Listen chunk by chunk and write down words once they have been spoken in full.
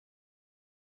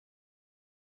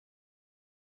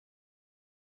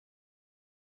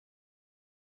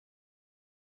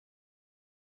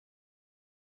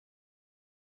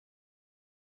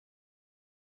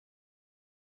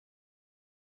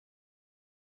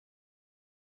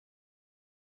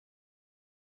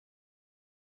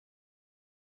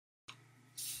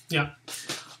Yeah.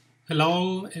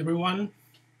 Hello, everyone.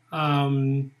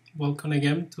 Welcome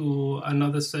again to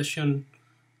another session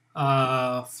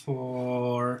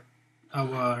for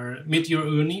our You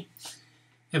Uni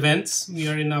events. We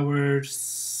are in our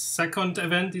second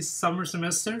event this summer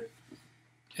semester,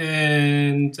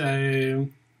 and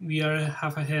we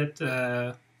have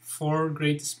ahead 4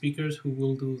 great speakers who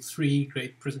will do 3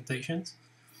 great presentations.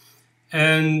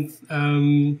 And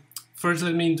first,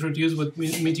 let me introduce what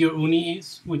You Uni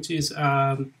is, which is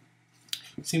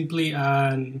simply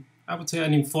I would say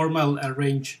an informal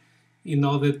arrange in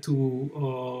order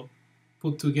to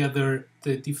put together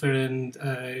the different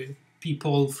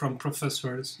people from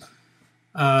professors,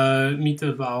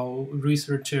 Mittelbau,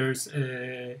 researchers,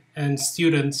 and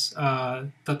students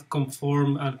that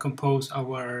conform and compose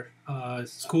our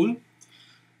school,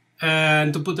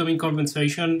 and to put them in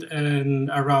conversation and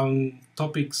around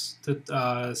topics that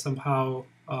somehow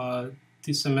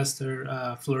this semester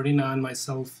Florina and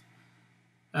myself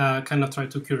kind of try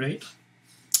to curate.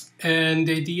 And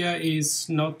the idea is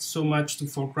not so much to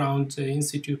foreground the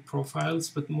institute profiles,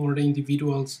 but more the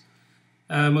individuals'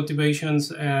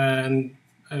 motivations and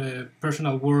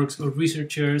personal works or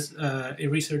researches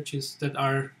that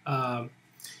are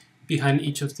behind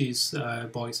each of these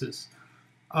voices.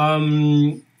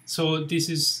 So this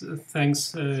is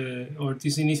thanks, or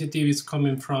this initiative is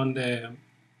coming from the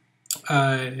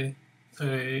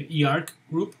EARC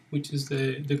group, which is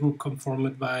the group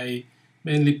conformed by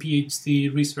mainly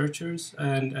PhD researchers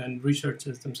and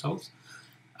researchers themselves.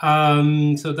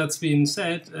 So that's being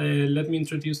said, let me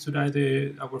introduce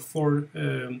today our 4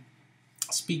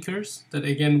 speakers that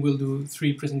again will do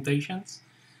 3 presentations,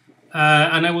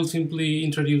 and I will simply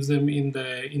introduce them in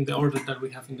the order that we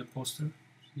have in the poster.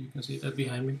 You can see that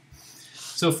behind me.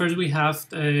 So first we have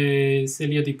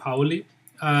Celia Di Pauli.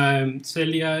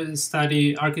 Celia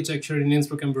studied architecture in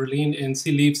Innsbruck and Berlin, and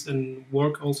she lives and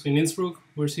works also in Innsbruck,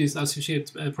 where she is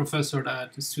associate professor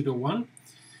at Studio One.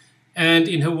 And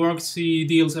in her work, she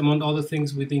deals, among other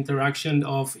things, with the interaction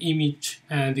of image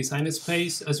and design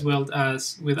space, as well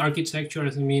as with architecture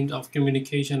as a means of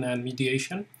communication and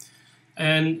mediation.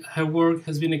 And her work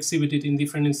has been exhibited in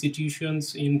different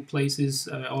institutions in places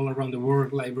all around the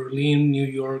world, like Berlin, New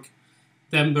York,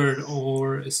 Denver,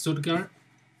 or Stuttgart.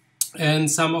 And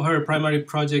some of her primary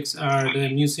projects are the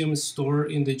museum store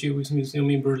in the Jewish Museum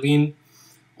in Berlin,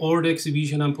 or the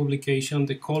exhibition and publication,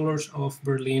 The Colors of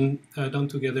Berlin, done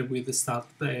together with the Stadt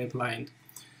Blind.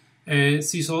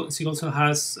 She also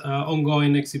has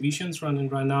ongoing exhibitions running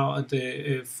right now at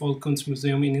the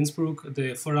Volkskunstmuseum in Innsbruck,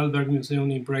 the Vorarlberg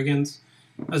Museum in Bregenz,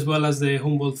 as well as the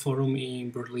Humboldt Forum in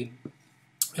Berlin.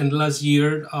 And last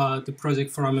year, the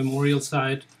project for a memorial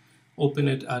site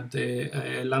opened at the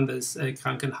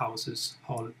Landeskrankenhauses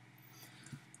Hall.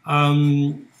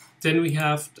 Then we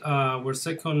have our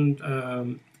second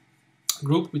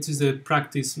group, which is the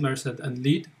Practice, Mehrshad, and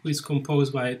Lead, who is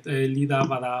composed by Lida,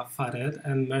 Badafareh,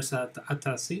 and Mehrshad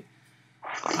Atashi.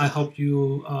 I hope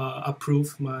you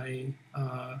approve my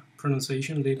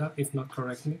pronunciation, Lida, if not,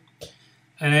 correct me.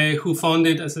 Who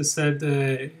founded, as I said,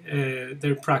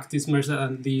 their Practice, Mehrshad,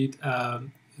 and Lead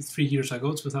 3 years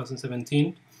ago,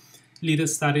 2017. Lida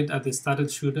studied at the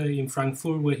Staatsschule in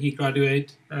Frankfurt, where he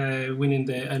graduated, winning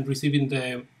and receiving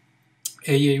the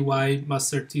AAY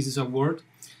Master Thesis Award.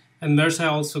 And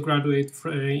Mehrshad also graduated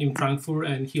in Frankfurt,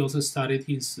 and he also studied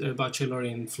his bachelor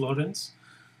in Florence.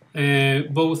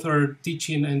 Both are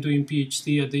teaching and doing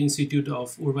PhD at the Institute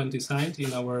of Urban Design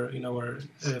in our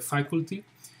faculty.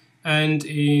 And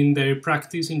in their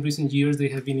practice in recent years, they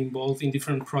have been involved in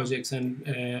different projects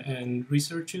and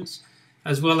researches,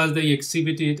 as well as they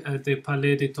exhibited at the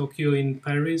Palais de Tokyo in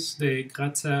Paris, the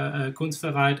Grazer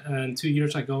Kunstverein, and 2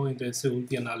 years ago in the Seoul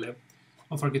Biennale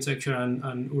of Architecture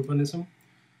and Urbanism.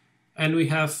 And we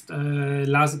have,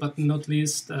 last but not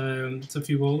least,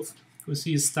 Sophie Wolf, who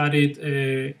she studied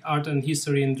art and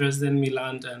history in Dresden,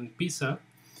 Milan, and Pisa.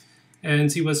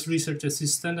 And she was research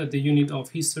assistant at the Unit of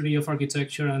History of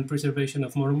Architecture and Preservation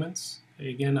of Monuments,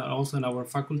 again, also in our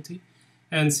faculty.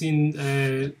 And since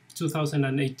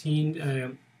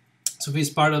 2018, Sophie is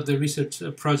part of the research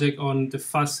project on the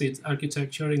facade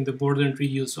architecture in the border and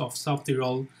reuse of South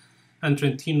Tyrol and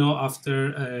Trentino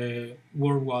after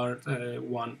World War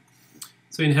I.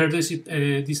 So in her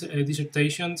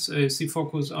dissertations, she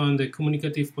focused on the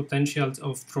communicative potentials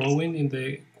of drawing in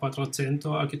the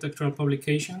Quattrocento architectural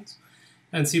publications,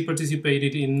 and she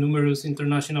participated in numerous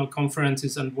international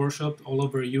conferences and workshops all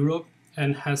over Europe,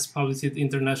 and has published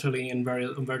internationally in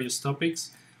various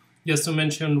topics. Just to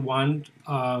mention one,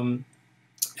 one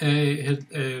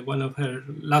of her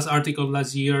last article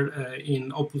last year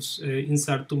in Opus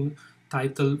Insertum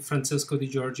titled Francesco Di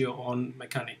Giorgio on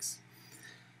Mechanics.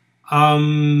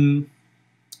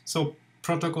 So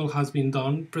protocol has been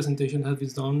done, presentation has been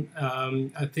done.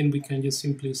 I think we can just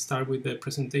simply start with the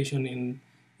presentation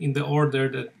in the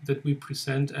order that we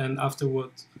present, and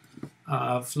afterwards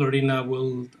Florina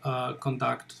will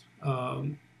conduct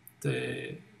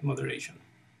the moderation.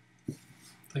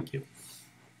 Thank you.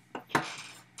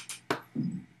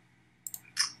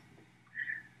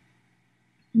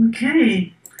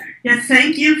 Okay. Yes,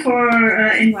 thank you for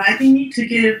inviting me to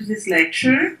give this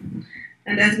lecture.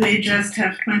 And as we just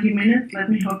have 20 minutes, let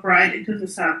me hop right into the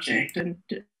subject. And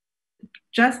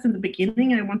just in the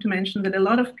beginning, I want to mention that a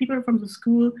lot of people from the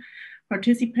school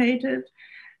participated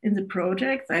in the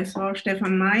projects. I saw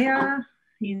Stefan Meyer,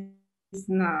 he's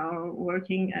now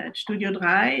working at Studio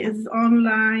 3, is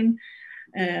online.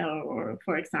 Or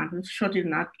for example, Schotil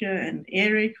Natke and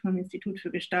Eric from Institut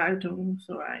für Gestaltung.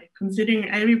 So considering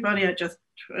everybody, I just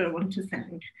want to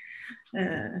thank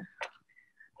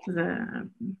the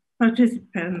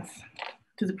participants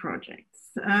to the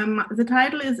projects. The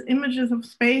title is Images of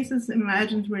Spaces,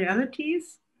 Imagined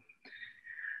Realities.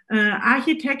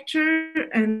 Architecture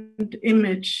and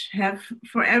image have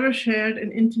forever shared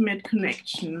an intimate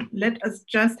connection. Let us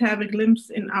just have a glimpse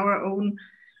in our own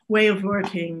way of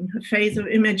working. A phase of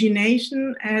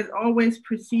imagination has always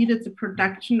preceded the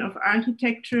production of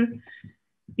architecture,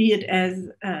 be it as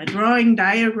drawing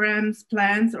diagrams,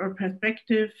 plans, or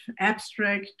perspective,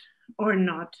 abstract or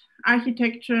not.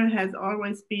 Architecture has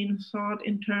always been thought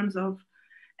in terms of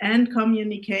and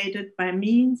communicated by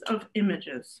means of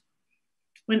images.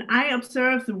 When I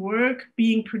observe the work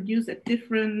being produced at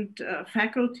different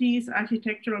faculties,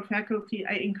 architectural faculty,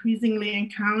 I increasingly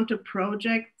encounter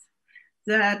projects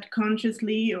that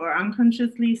consciously or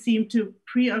unconsciously seem to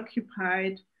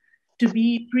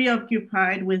be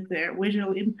preoccupied with their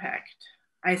visual impact.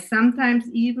 I sometimes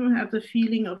even have the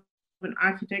feeling of an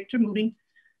architecture moving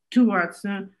towards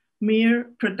the mere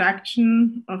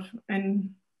production of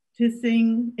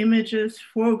enticing images,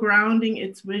 foregrounding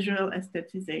its visual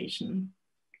aestheticization.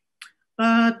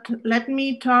 But let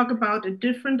me talk about a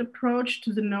different approach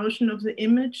to the notion of the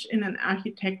image in an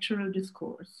architectural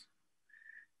discourse.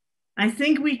 I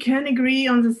think we can agree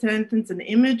on the sentence, an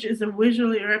image is a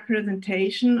visual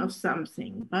representation of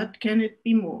something, but can it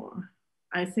be more?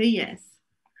 I say yes.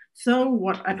 So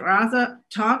what I'd rather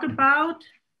talk about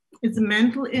is a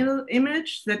mental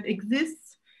image that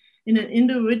exists in an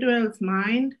individual's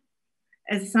mind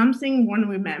as something one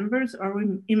remembers or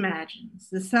imagines.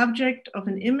 The subject of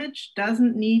an image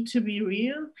doesn't need to be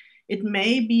real. It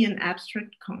may be an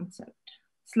abstract concept.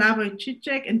 Slavoj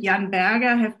Žižek and Jan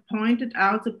Berger have pointed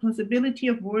out the possibility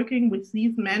of working with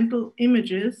these mental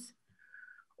images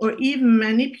or even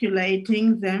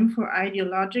manipulating them for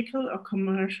ideological or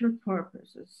commercial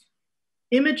purposes.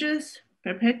 Images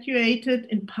perpetuated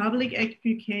in public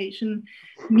education,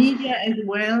 media as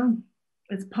well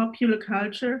as popular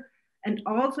culture, and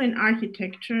also in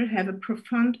architecture have a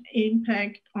profound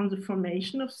impact on the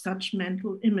formation of such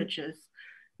mental images.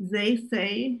 They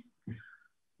say,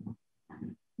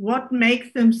 what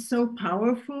makes them so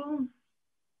powerful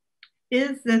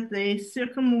is that they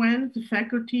circumvent the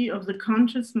faculty of the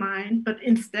conscious mind, but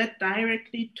instead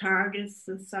directly targets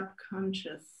the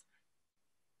subconscious,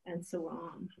 and so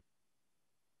on.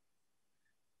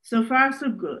 So far, so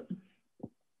good.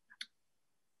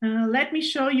 Let me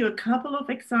show you a couple of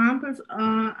examples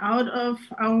out of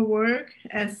our work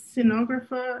as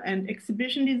scenographer and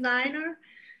exhibition designer.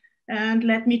 And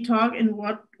let me talk in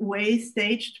what way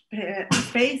staged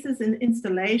spaces in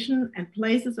installation and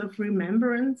places of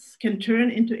remembrance can turn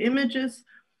into images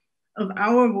of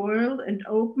our world and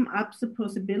open up the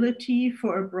possibility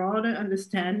for a broader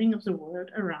understanding of the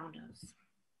world around us.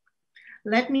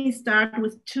 Let me start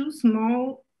with two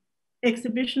small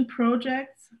exhibition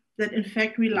projects that in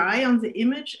fact rely on the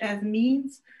image as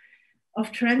means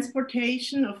of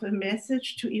transportation of a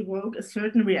message to evoke a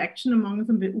certain reaction among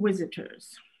the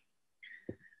visitors.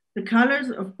 The Colors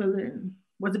of Berlin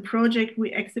was a project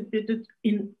we exhibited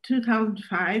in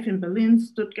 2005 in Berlin,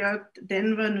 Stuttgart,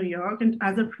 Denver, New York, and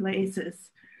other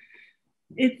places.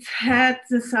 It had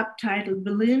the subtitle,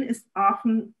 Berlin is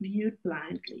often viewed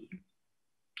blindly.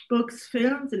 Books,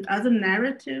 films, and other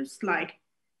narratives like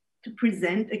to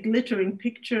present a glittering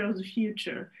picture of the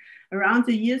future. Around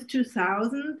the years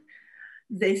 2000,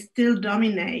 they still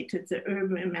dominated the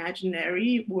urban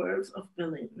imaginary worlds of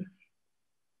Berlin.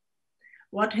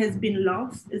 What has been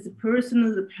lost is the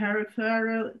personal, the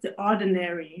peripheral, the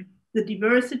ordinary, the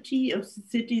diversity of the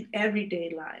city's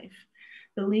everyday life.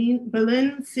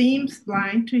 Berlin seems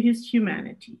blind to his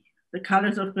humanity. The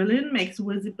Colors of Berlin makes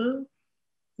visible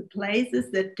the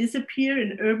places that disappear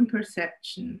in urban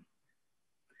perception.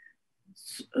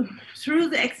 Through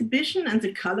the exhibition and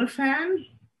the color fan,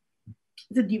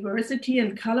 the diversity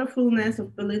and colorfulness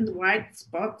of Berlin's white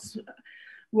spots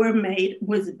were made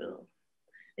visible.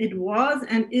 It was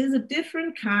and is a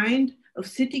different kind of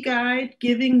city guide,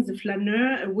 giving the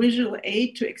flaneur a visual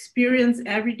aid to experience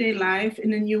everyday life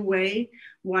in a new way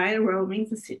while roaming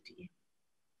the city.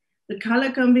 The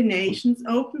color combinations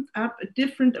opened up a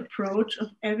different approach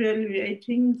of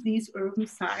evaluating these urban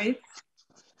sites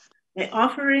by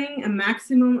offering a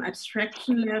maximum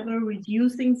abstraction level,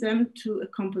 reducing them to a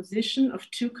composition of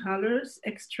two colors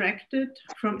extracted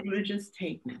from images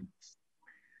taken.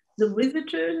 The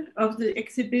visitor of the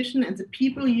exhibition and the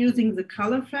people using the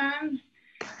color fan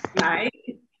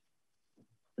like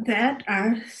that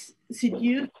are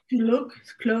seduced to look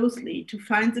closely to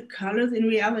find the colors in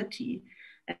reality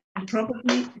and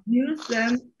probably use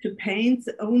them to paint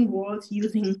their own walls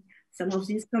using some of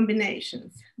these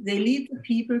combinations. They lead the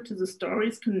people to the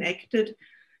stories connected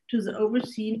to the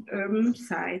overseen urban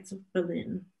sites of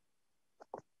Berlin.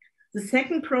 The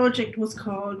second project was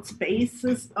called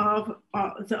Spaces of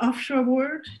the Offshore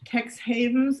World, Tax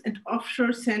Havens and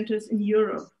Offshore Centers in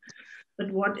Europe.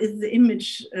 But what is the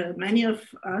image many of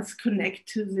us connect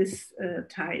to this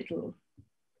title?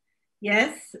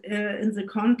 Yes, in the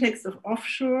context of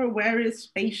offshore, various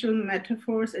spatial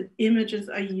metaphors and images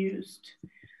are used.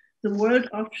 The word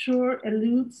offshore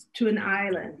alludes to an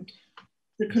island.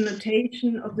 The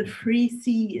connotation of the free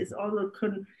sea is also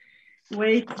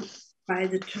conveyed by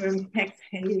the term tax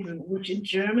haven, which in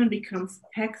German becomes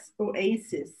tax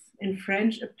oasis, in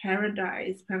French a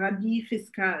paradise, paradis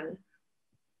fiscal,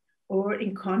 or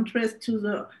in contrast to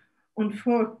the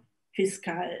enfer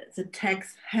fiscal, the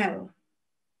tax hell.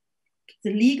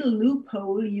 The legal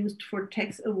loophole used for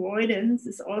tax avoidance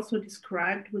is also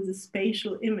described with a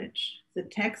spatial image, the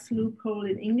tax loophole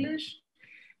in English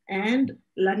and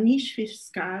la niche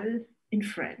fiscale in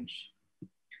French.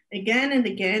 Again and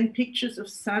again, pictures of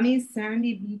sunny,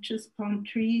 sandy beaches, palm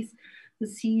trees, the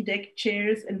sea, deck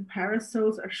chairs, and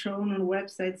parasols are shown on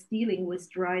websites dealing with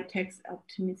dry tax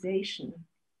optimization.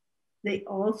 They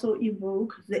also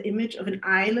evoke the image of an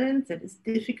island that is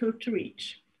difficult to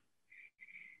reach.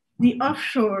 The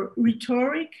offshore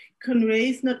rhetoric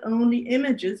conveys not only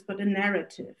images, but a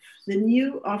narrative. The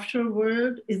new offshore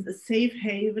world is a safe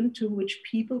haven to which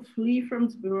people flee from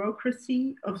the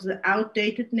bureaucracy of the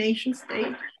outdated nation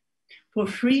state. For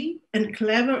free and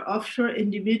clever offshore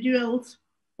individuals,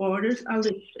 borders are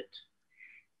lifted.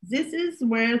 This is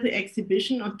where the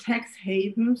exhibition on tax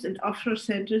havens and offshore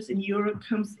centers in Europe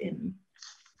comes in.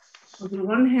 On the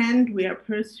one hand, we are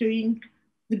pursuing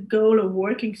the goal of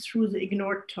working through the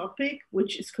ignored topic,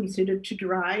 which is considered too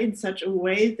dry in such a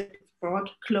way that it's brought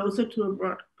closer to a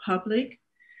broad public.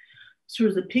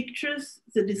 Through the pictures,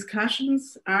 the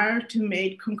discussions are to be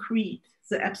made concrete.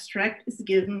 The abstract is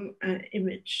given an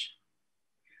image.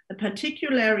 A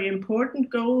particularly important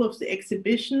goal of the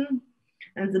exhibition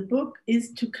and the book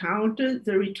is to counter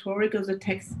the rhetoric of the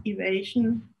tax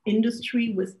evasion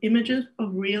industry with images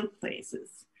of real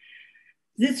places.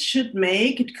 This should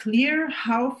make it clear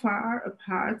how far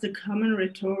apart the common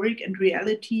rhetoric and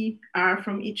reality are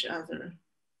from each other.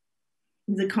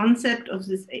 In the concept of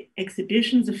this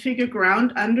exhibition, the figure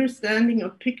ground understanding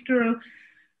of pictorial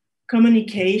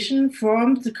communication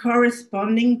formed the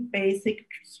corresponding basic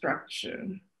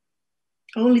structure.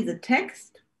 Only the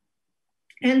text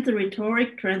and the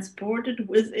rhetoric transported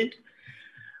with it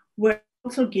were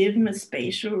also given a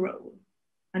spatial role.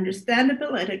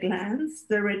 Understandable at a glance,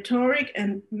 the rhetoric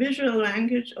and visual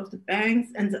language of the banks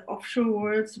and the offshore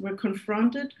worlds were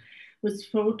confronted with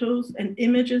photos and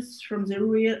images from the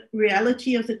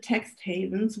reality of the tax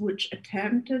havens, which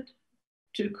attempted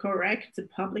to correct the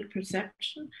public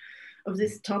perception of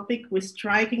this topic with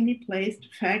strikingly placed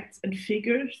facts and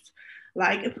figures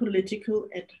like a political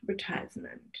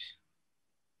advertisement.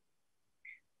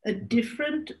 A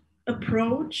different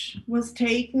approach was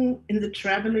taken in the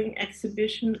traveling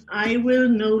exhibition, I will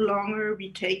no longer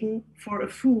be taken for a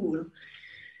fool.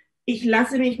 Ich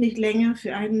lasse mich nicht länger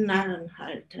für einen Narren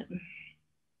halten,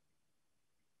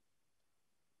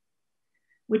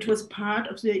 which was part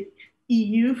of the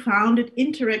EU-founded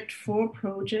Interact 4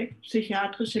 project,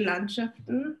 Psychiatrische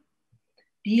Landschaften,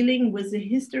 dealing with the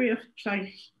history of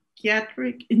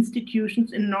psychiatric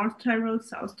institutions in North Tyrol,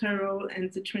 South Tyrol,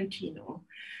 and the Trentino.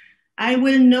 I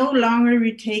will no longer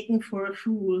be taken for a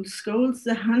fool, scolds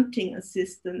the hunting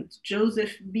assistant,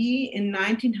 Joseph B. in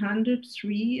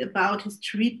 1903 about his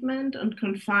treatment and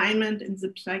confinement in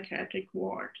the psychiatric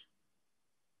ward.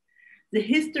 The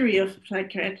history of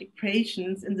psychiatric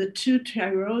patients in the 2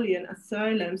 Tyrolean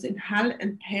asylums in Hall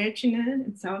and Perchine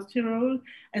in South Tyrol,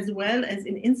 as well as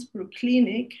in Innsbruck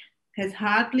Clinic, has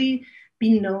hardly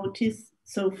been noticed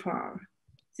so far.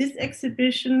 This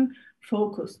exhibition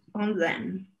focused on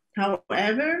them.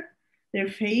 However, their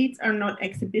fates are not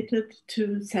exhibited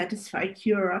to satisfy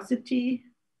curiosity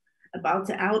about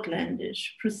the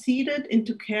outlandish, proceeded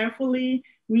into carefully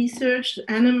researched,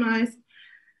 analyzed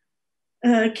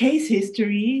case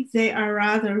history. They are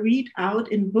rather read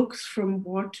out in books from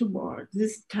word to word.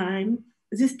 This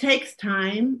takes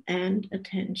time and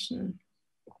attention.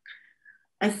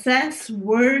 Assess,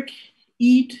 work,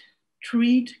 eat,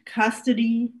 treat,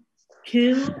 custody,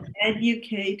 kill,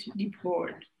 educate,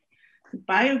 deport. The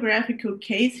biographical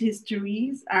case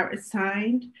histories are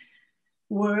assigned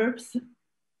verbs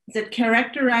that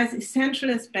characterize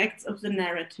essential aspects of the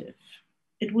narrative.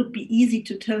 It would be easy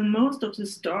to tell most of the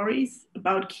stories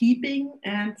about keeping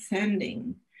and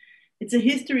sending. It's a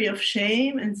history of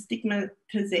shame and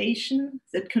stigmatization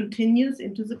that continues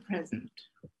into the present.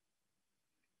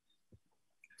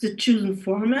 The chosen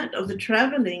format of the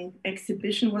traveling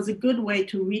exhibition was a good way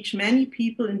to reach many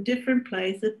people in different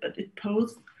places, but it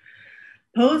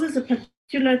poses a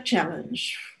particular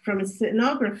challenge. From a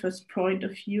scenographer's point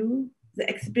of view, the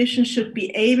exhibition should be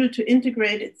able to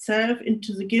integrate itself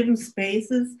into the given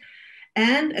spaces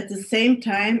and at the same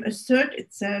time assert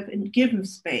itself in given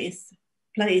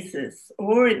places,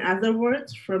 or in other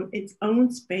words, from its own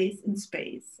space in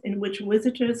space, in which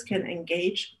visitors can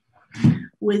engage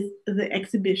with the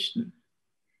exhibition.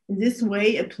 In this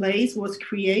way, a place was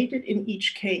created in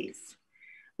each case,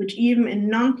 which even in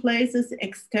non-places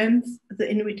extends the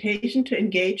invitation to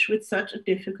engage with such a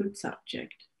difficult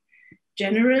subject.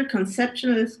 General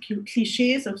conceptualist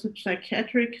cliches of the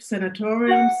psychiatric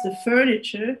sanatoriums, the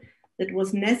furniture that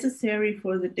was necessary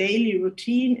for the daily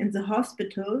routine in the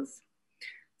hospitals,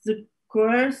 the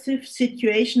coercive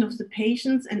situation of the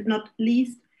patients, and not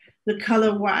least the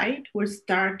color white, were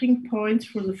starting points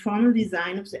for the formal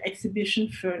design of the exhibition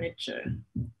furniture.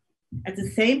 At the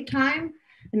same time,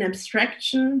 an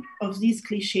abstraction of these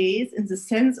cliches in the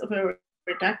sense of a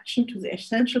reduction to the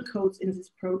essential codes in this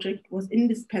project was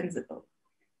indispensable.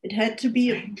 It had to be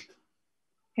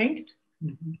hanged.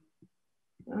 Mm-hmm.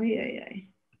 Oh, yeah.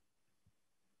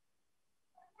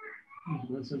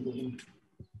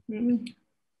 Mm-hmm.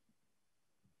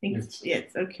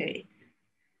 Yes, okay.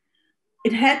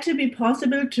 It had to be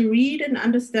possible to read and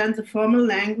understand the formal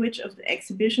language of the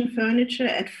exhibition furniture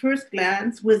at first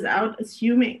glance without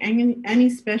assuming any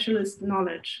specialist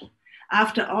knowledge.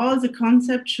 After all, the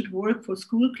concept should work for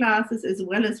school classes as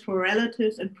well as for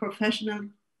relatives and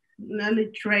professionally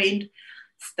trained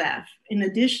staff. In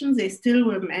addition, they still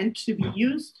were meant to be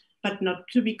used, but not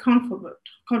to be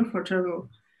comfortable,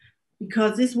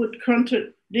 because this would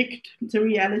contradict the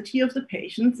reality of the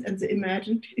patients and the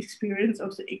imagined experience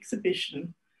of the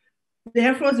exhibition.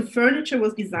 Therefore, the furniture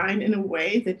was designed in a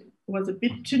way that was a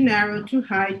bit too narrow, too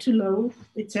high, too low,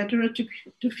 etc.,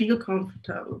 to feel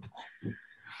comfortable.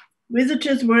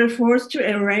 Visitors were forced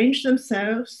to arrange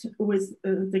themselves with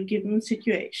the given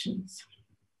situations.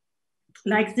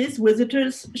 Like this,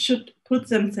 visitors should put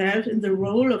themselves in the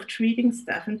role of treating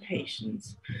staff and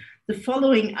patients. The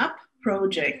following up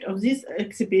project of this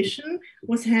exhibition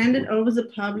was handed over the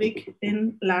public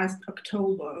in last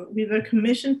October. We were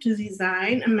commissioned to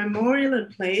design a memorial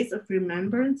and place of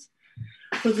remembrance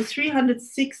for the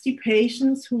 360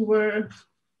 patients who were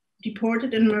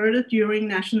deported and murdered during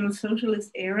National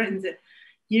Socialist era in the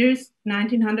years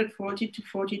 1940 to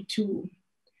 42,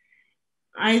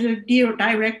 either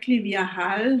directly via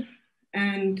Hall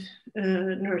and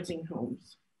nursing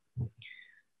homes.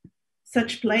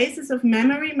 Such places of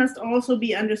memory must also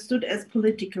be understood as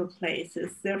political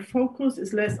places. Their focus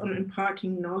is less on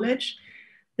imparting knowledge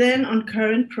than on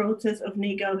current process of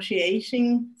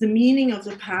negotiating the meaning of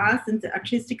the past and the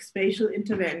artistic spatial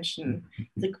intervention.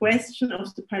 The question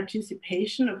of the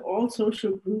participation of all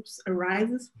social groups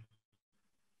arises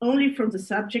only from the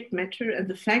subject matter and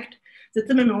the fact that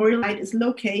the memorial site is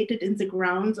located in the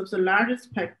grounds of the largest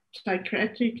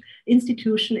psychiatric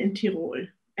institution in Tyrol.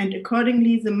 And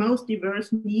accordingly, the most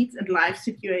diverse needs and life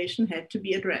situation had to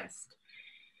be addressed.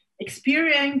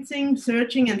 Experiencing,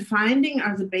 searching, and finding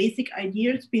are the basic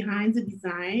ideas behind the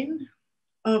design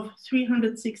of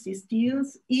 360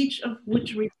 steels, each of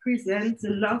which represents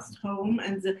the lost home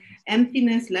and the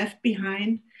emptiness left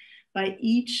behind by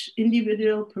each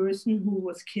individual person who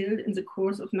was killed in the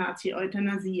course of Nazi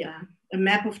euthanasia. A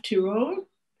map of Tyrol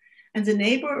and the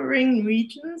neighboring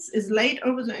regions is laid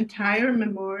over the entire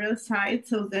memorial site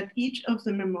so that each of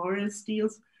the memorial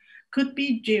steels could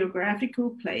be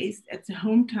geographically placed at the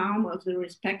hometown of the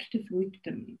respective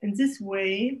victim. In this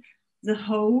way, the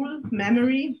whole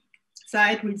memory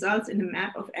site results in a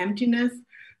map of emptiness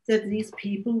that these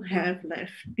people have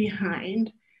left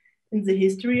behind in the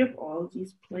history of all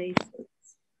these places.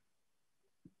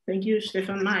 Thank you,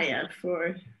 Stefan Meyer,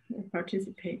 for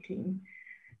participating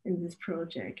in this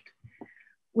project.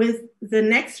 With the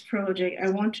next project, I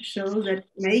want to show that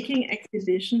making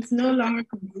exhibitions no longer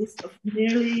consist of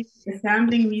merely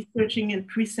assembling, researching, and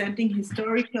presenting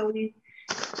historically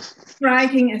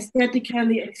striking,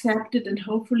 aesthetically accepted, and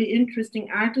hopefully interesting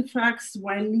artifacts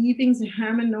while leaving the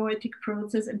hermeneutic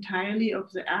process entirely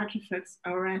of the artifact's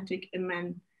auratic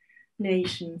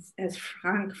emanations, as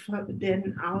Frank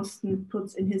den Austen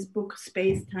puts in his book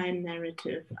Space-Time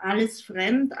Narrative. Alles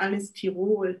fremd, alles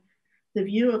Tirol. The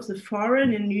view of the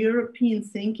foreign in European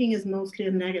thinking is mostly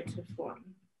a negative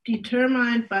one,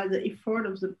 determined by the effort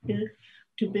of the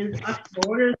to build up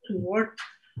borders, to ward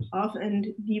off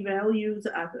and devalue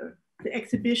the other. The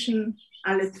exhibition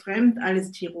Alles fremd,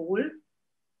 alles Tirol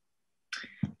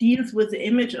deals with the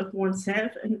image of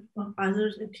oneself and of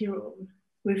others in Tirol.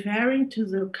 Referring to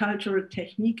the cultural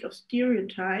technique of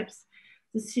stereotypes,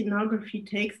 the scenography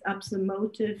takes up the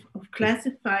motive of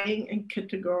classifying and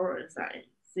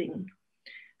categorizing.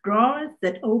 Drawers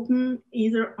that open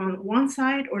either on one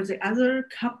side or the other,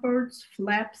 cupboards,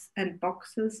 flaps, and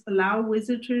boxes allow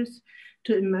visitors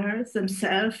to immerse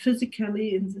themselves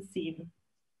physically in the theme.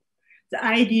 The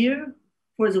idea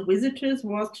for the visitors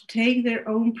was to take their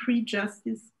own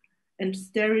prejudices and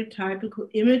stereotypical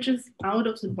images out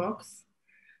of the box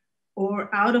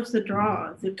or out of the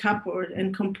drawer, the cupboard,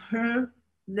 and compare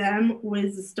them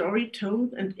with the story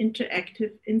told and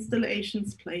interactive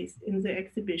installations placed in the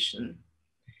exhibition.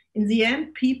 In the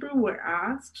end, people were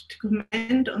asked to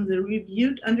comment on the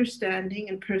reviewed understanding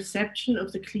and perception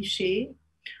of the cliché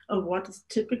of what is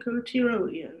typical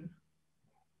Tyrolean.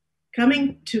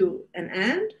 Coming to an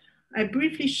end, I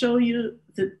briefly show you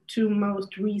the two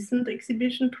most recent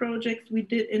exhibition projects we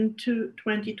did into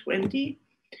 2020,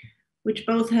 which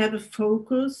both have a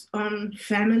focus on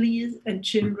families and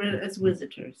children as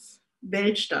visitors.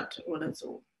 Weltstadt oder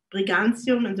so.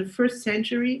 Brigantium in the first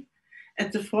century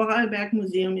at the Vorarlberg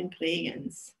Museum in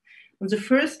Bregenz. On the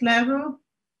first level,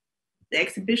 the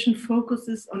exhibition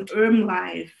focuses on urban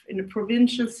life in a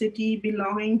provincial city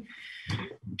belonging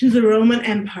to the Roman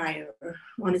Empire.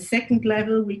 On a second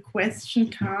level, we question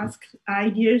tasks,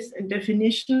 ideas, and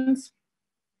definitions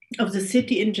of the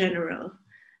city in general.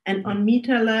 And on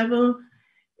meta level,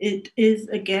 it is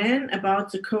again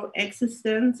about the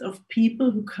coexistence of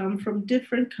people who come from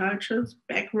different cultures,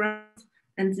 backgrounds,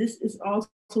 and this is also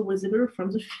visible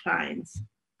from the finds.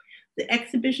 The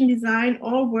exhibition design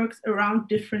all works around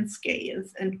different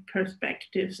scales and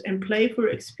perspectives and playful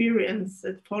experience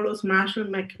that follows Marshall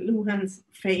McLuhan's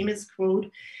famous quote,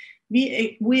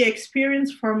 we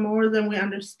experience far more than we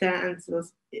understand. So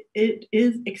it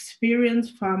is experience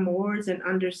far more than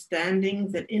understanding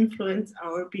that influence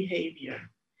our behavior.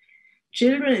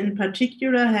 Children in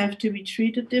particular have to be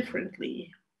treated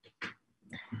differently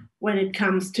when it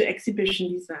comes to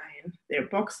exhibition design. Their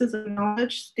boxes of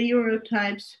knowledge,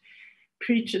 stereotypes,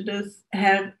 prejudices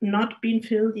have not been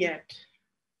filled yet.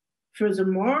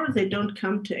 Furthermore, they don't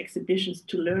come to exhibitions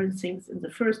to learn things in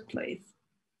the first place.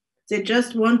 They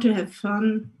just want to have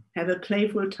fun, have a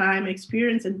playful time,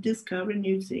 experience, and discover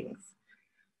new things.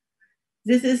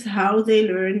 This is how they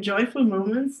learn. Joyful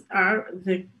moments are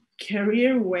the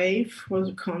carrier wave for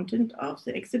the content of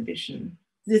the exhibition.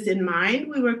 This in mind,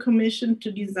 we were commissioned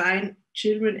to design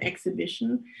children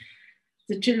exhibition,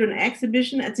 the children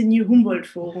exhibition at the new Humboldt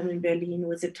Forum in Berlin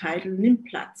with the title Nimm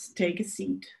Platz, Take a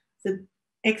Seat. The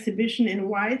exhibition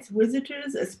invites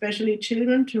visitors, especially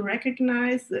children, to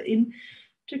recognize the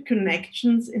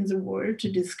interconnections in the world,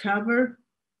 to discover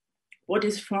what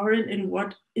is foreign and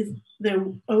what is their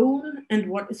own, and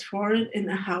what is foreign in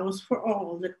a house for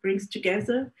all that brings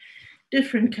together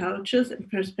different cultures and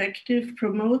perspective,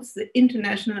 promotes the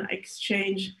international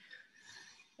exchange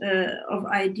of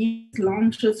ideas,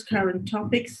 launches current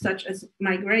topics such as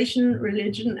migration,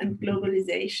 religion, and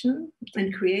globalization,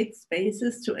 and creates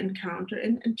spaces to encounter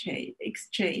and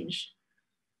exchange.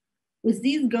 With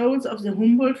these goals of the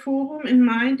Humboldt Forum in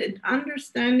mind and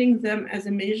understanding them as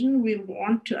a mission, we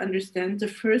want to understand the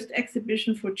first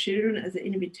exhibition for children as an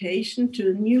invitation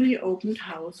to a newly opened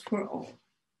house for all.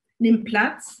 Nimm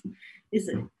Platz is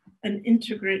an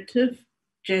integrative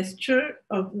gesture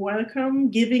of welcome,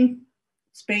 giving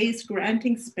space,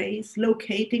 granting space,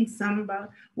 locating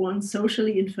someone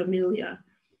socially unfamiliar,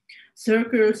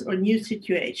 circles or new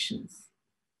situations.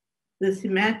 The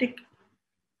thematic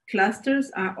Clusters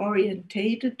are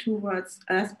orientated towards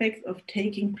aspects of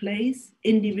taking place.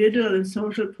 Individual and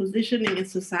social positioning in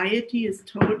society is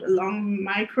told along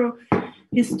micro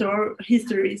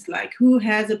histories like who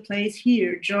has a place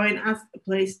here, join us, a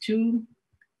place too,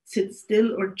 sit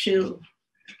still or chill.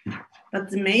 But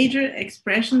the major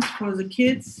expressions for the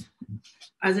kids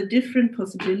are the different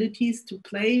possibilities to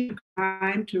play, to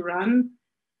climb, to run,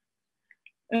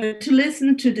 to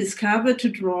listen, to discover, to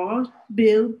draw,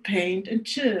 build, paint, and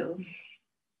chill.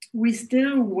 We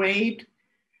still wait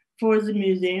for the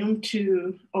museum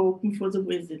to open for the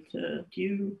visitor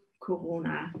due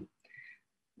Corona.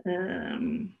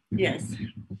 Yes.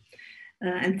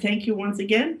 And thank you once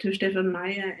again to Stefan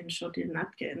Meyer and Shotil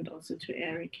Natke and also to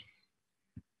Eric.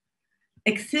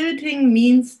 Exhibiting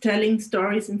means telling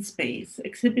stories in space.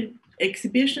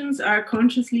 Exhibitions are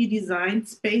consciously designed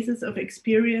spaces of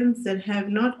experience that have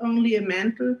not only a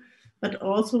mental but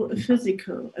also a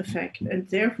physical effect and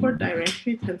therefore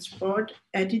directly transport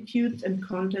attitudes and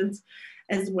contents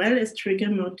as well as trigger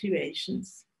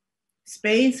motivations.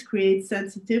 Space creates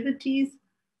sensitivities.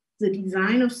 The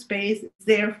design of space is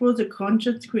therefore the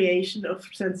conscious creation of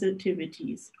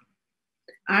sensitivities.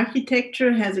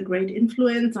 Architecture has a great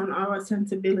influence on our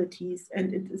sensibilities,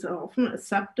 and it is often a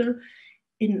subtle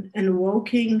in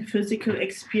evoking physical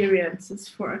experiences,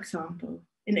 for example.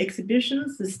 In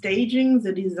exhibitions, the staging,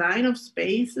 the design of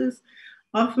spaces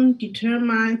often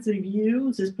determines the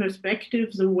view, the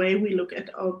perspective, the way we look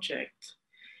at objects.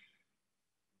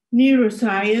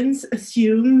 Neuroscience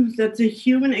assumes that the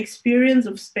human experience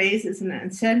of space is an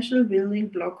essential building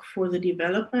block for the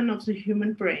development of the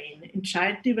human brain. In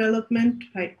child development,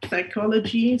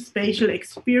 psychology, spatial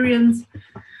experience,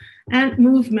 and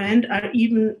movement are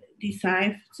even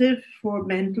decisive for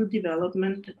mental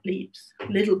development leaps.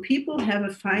 Little people have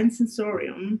a fine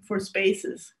sensorium for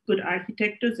spaces. Good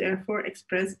architecture therefore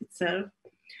express itself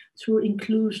through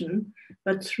inclusion,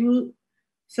 but through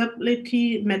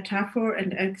subtlety, metaphor,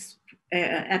 and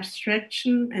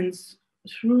abstraction, and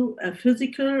through a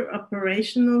physical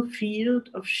operational field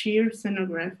of sheer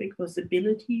scenographic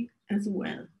possibility as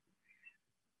well.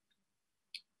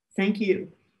 Thank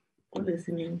you for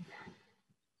listening.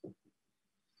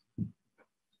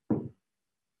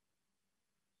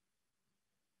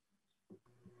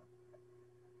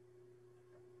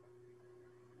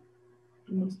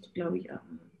 Du musst, glaube ich, auch.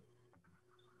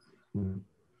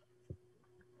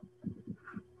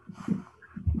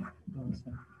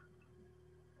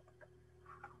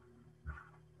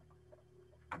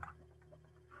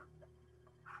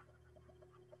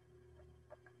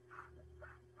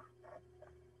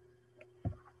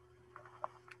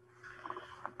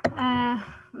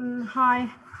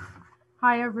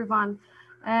 Hi everyone.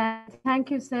 Thank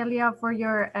you, Celia, for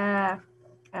your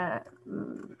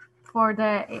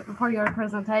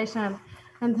presentation,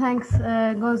 and thanks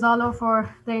Gonzalo for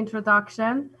the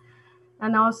introduction,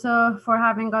 and also for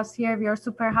having us here. We are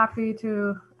super happy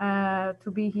to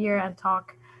be here and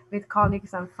talk with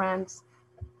colleagues and friends.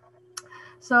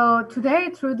 So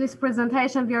today, through this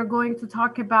presentation, we are going to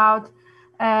talk about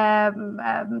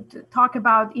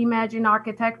image in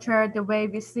architecture, the way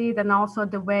we see it, and also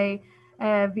the way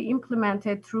we implement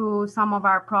it through some of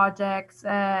our projects,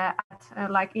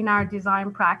 like in our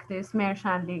design practice,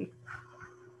 Mehrshad.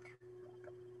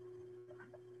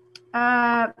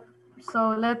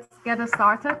 So let's get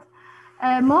started.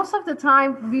 Most of the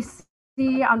time, we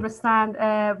see, understand,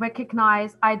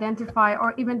 recognize, identify,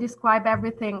 or even describe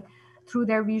everything through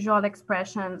their visual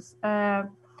expressions.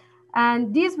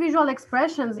 And these visual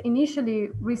expressions initially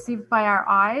received by our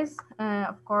eyes,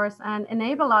 of course, and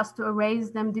enable us to erase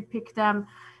them, depict them,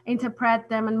 interpret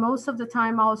them, and most of the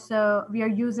time also we are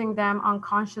using them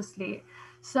unconsciously.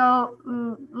 So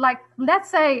like, let's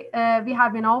say we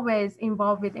have been always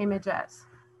involved with images.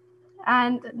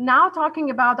 And now talking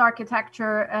about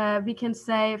architecture, we can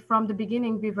say from the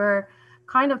beginning we were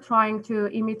kind of trying to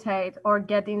imitate or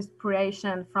get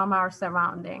inspiration from our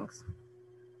surroundings.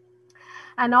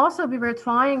 And also we were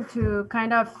trying to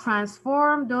kind of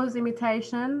transform those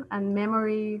imitation and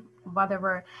memory,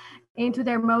 whatever, into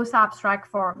their most abstract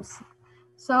forms.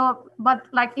 So, but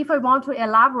like if I want to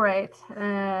elaborate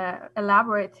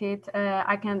it,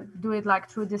 I can do it like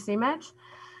through this image.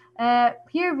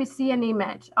 Here we see an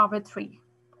image of a tree.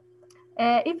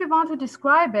 If we want to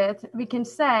describe it, we can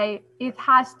say it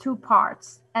has two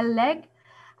parts, a leg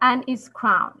and its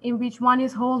crown, in which one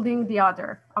is holding the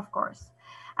other, of course.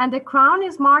 And the crown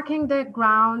is marking the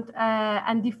ground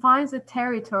and defines the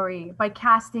territory by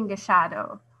casting a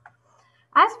shadow.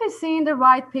 As we see in the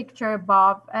right picture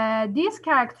above, these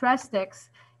characteristics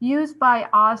used by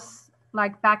us,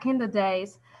 like back in the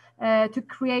days, to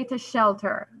create a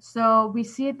shelter. So we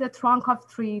see the trunk of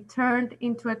tree turned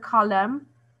into a column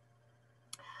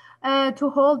to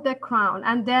hold the crown.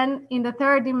 And then in the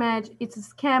third image, it's a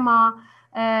schema,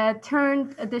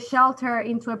 turned the shelter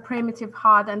into a primitive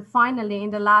hut. And finally,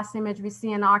 in the last image, we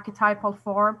see an archetypal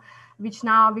form, which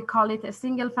now we call it a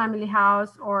single family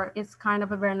house, or it's kind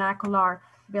of a vernacular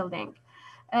building.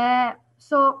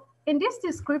 So in this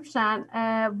description,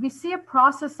 we see a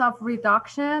process of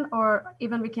reduction, or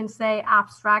even we can say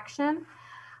abstraction.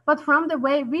 But from the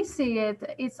way we see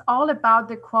it, it's all about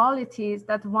the qualities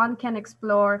that one can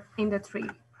explore in the tree.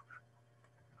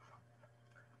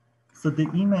 So the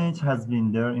image has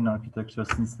been there in architecture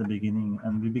since the beginning,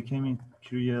 and we became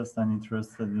curious and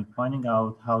interested in finding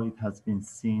out how it has been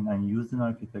seen and used in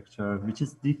architecture, which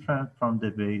is different from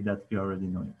the way that we already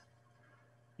know it.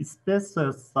 It's best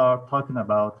to start talking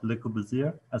about Le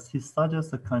Corbusier, as he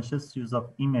suggests a conscious use of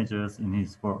images in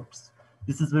his works.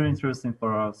 This is very interesting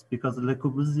for us because Le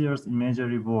Corbusier's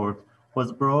imagery world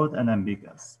was broad and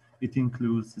ambiguous. It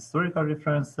includes historical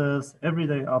references,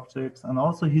 everyday objects, and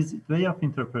also his way of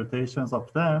interpretations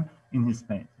of them in his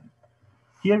painting.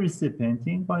 Here is a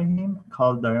painting by him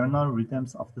called Diurnal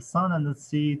Rhythms of the Sun and the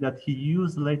Sea that he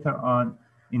used later on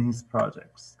in his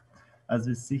projects. As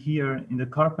we see here in the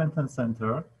Carpenter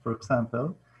Center, for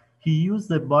example, he used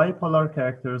the bipolar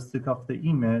characteristic of the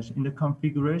image in the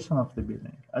configuration of the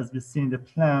building. As we see in the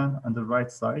plan on the right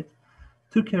side,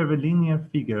 two curvilinear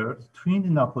figures twinned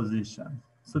in opposition.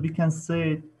 So we can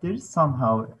say there is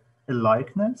somehow a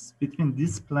likeness between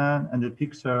this plan and the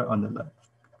picture on the left.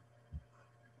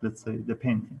 Let's say the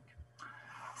painting.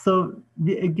 So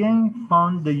we again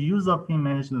found the use of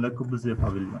image in Le Corbusier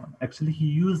Pavilion. Actually, he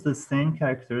used the same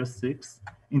characteristics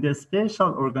in the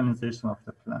spatial organization of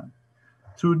the plan.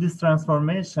 Through this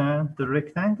transformation, the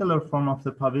rectangular form of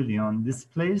the pavilion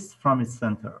displaced from its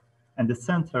center, and the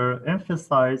center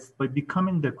emphasized by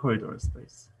becoming the corridor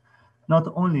space.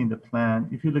 Not only in the plan,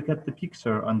 if you look at the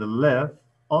picture on the left,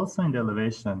 also in the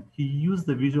elevation, he used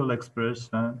the visual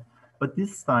expression, but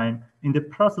this time in the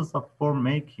process of form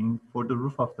making for the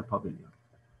roof of the pavilion.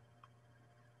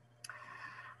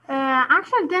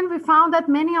 Actually, then we found that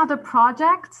many other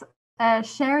projects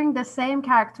sharing the same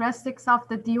characteristics of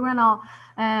the diurnal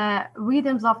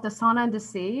rhythms of the sun and the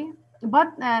sea, but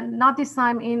not this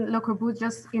time in Le Corbusier,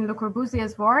 just in Le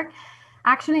Corbusier's work,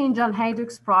 actually in John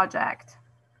Haydock's project.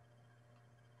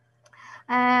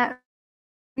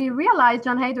 We realized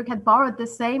John Haydock had borrowed the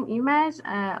same image,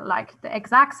 like the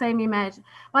exact same image,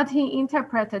 but he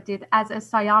interpreted it as a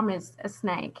Siamese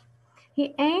snake.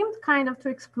 He aimed kind of to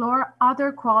explore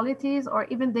other qualities or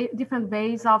even different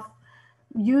ways of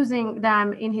using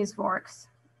them in his works.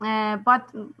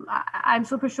 But I'm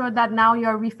super sure that now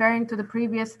you're referring to the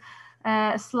previous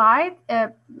slide.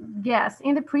 Yes,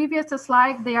 in the previous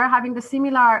slide, they are having the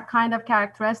similar kind of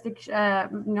characteristics,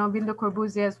 with Le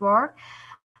Corbusier's work.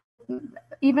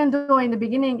 Even though in the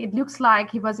beginning it looks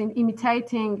like he was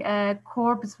imitating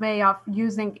Corb's way of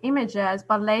using images,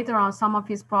 but later on some of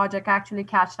his projects actually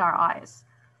catch our eyes.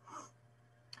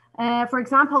 For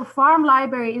example, Farm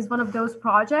Library is one of those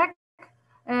projects.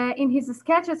 In his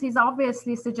sketches, he's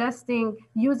obviously suggesting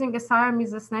using a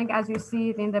Siamese snake, as you see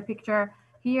it in the picture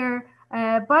here.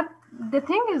 But the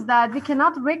thing is that we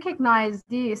cannot recognize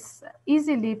this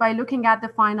easily by looking at the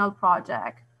final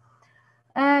project.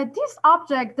 This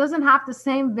object doesn't have the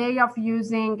same way of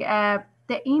using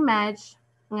the image,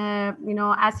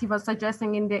 as he was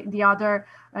suggesting in the other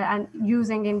and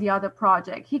using in the other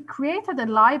project. He created a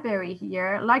library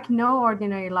here, like no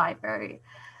ordinary library.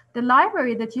 The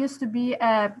library that used to be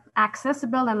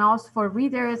accessible and also for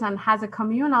readers and has a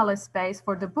communal space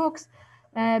for the books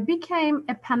became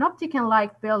a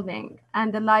panopticon-like building.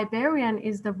 And the librarian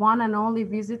is the one and only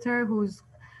visitor who's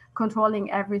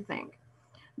controlling everything.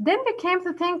 Then we came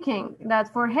to thinking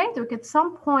that for Haydock, at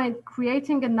some point,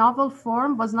 creating a novel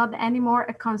form was not anymore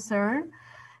a concern,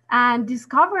 and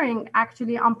discovering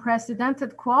actually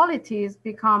unprecedented qualities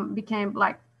became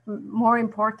like more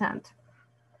important.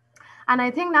 And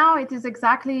I think now it is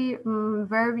exactly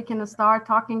where we can start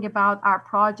talking about our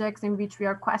projects in which we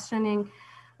are questioning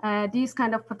these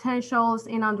kind of potentials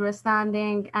in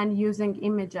understanding and using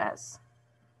images.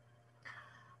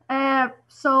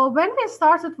 So when we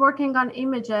started working on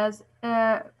images,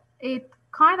 it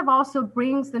kind of also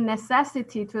brings the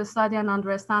necessity to study and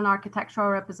understand architectural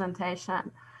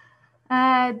representation.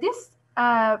 I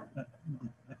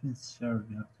can share,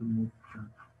 we have to move.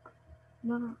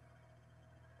 No.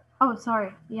 Oh,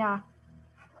 sorry. Yeah.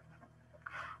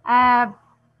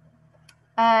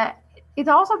 It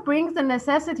also brings the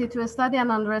necessity to study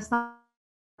and understand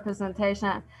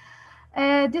representation.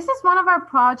 This is one of our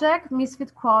project,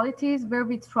 Misfit Qualities, where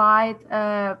we tried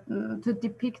to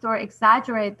depict or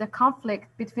exaggerate the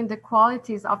conflict between the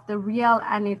qualities of the real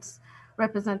and its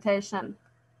representation.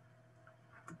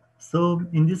 So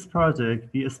in this project,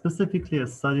 we specifically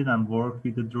studied and worked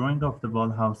with the drawing of the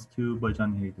Wallhouse 2 by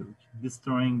John Hayduk. This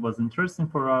drawing was interesting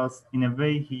for us. In a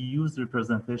way, he used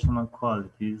representational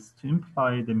qualities to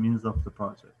imply the means of the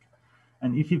project.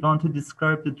 And if we want to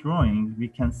describe the drawing, we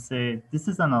can say this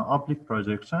is an oblique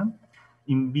projection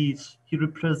in which he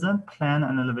represents plan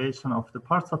and elevation of the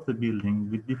parts of the building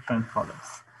with different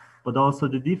colors. But also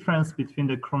the difference between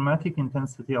the chromatic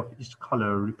intensity of each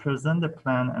color represent the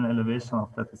plan and elevation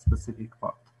of that specific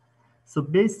part. So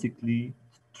basically,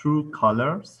 through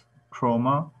colors,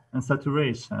 chroma, and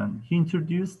saturation, he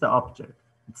introduced the object,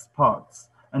 its parts,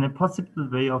 and a possible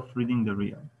way of reading the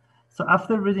real. So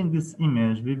after reading this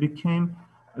image, we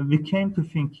came to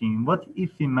thinking, what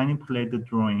if we manipulate the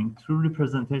drawing through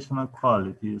representational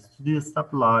qualities to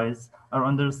destabilize our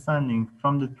understanding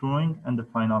from the drawing and the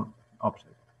final object?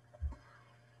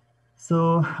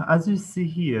 So as you see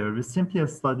here, we simply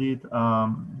studied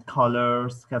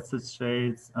colors, cascade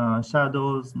shades,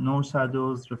 shadows, no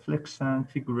shadows, reflection,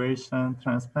 figuration,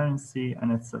 transparency,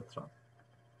 and etc.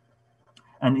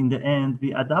 And in the end,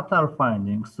 we adapt our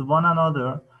findings to one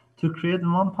another to create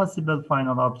one possible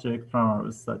final object from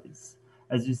our studies.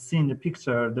 As you see in the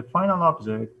picture, the final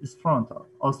object is frontal.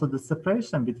 Also, the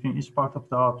separation between each part of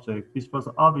the object, which was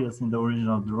obvious in the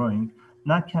original drawing,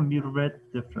 now can be read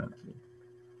differently.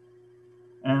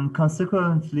 And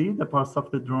consequently, the parts of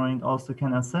the drawing also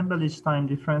can assemble each time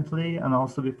differently, and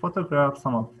also we photograph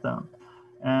some of them.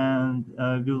 And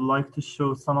we would like to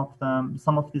show some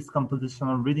of this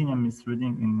compositional reading and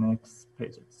misreading in next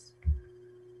pages.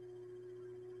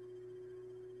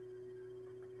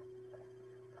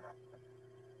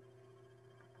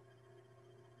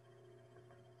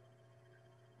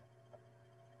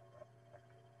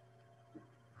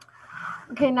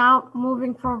 Okay, now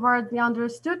moving forward, we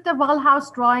understood the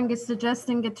Wallhouse drawing is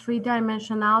suggesting a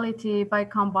three-dimensionality by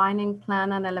combining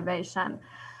plan and elevation.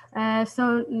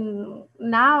 So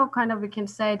now kind of we can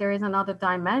say there is another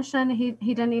dimension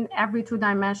hidden in every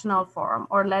two-dimensional form,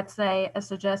 or let's say a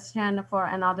suggestion for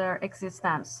another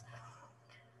existence.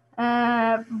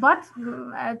 But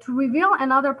to reveal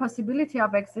another possibility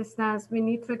of existence, we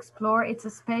need to explore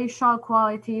its spatial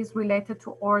qualities related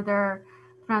to order,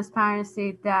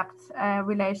 transparency, depth,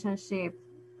 relationship,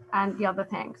 and the other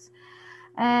things.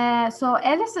 So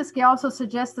Eliszewski also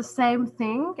suggests the same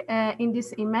thing in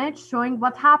this image, showing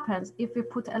what happens if we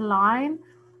put a line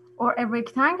or a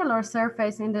rectangular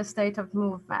surface in the state of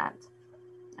movement.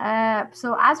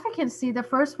 So as we can see, the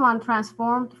first one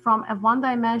transformed from a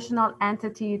one-dimensional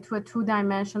entity to a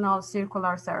two-dimensional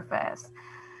circular surface.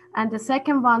 And the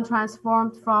second one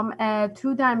transformed from a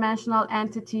two-dimensional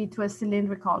entity to a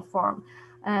cylindrical form,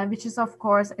 which is, of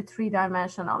course, a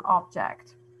three-dimensional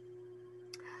object.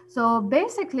 So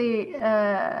basically,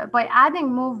 by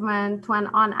adding movement to an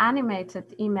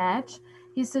unanimated image,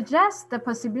 he suggests the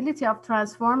possibility of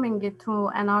transforming it to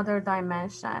another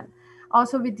dimension.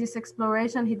 Also, with this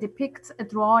exploration, he depicts a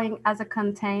drawing as a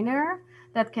container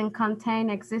that can contain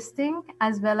existing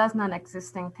as well as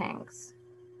non-existing things.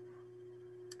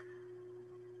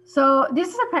 So this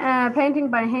is a painting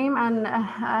by him, and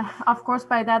of course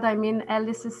by that I mean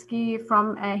Eliszewski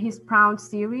from his Proud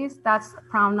series. That's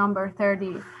Proud number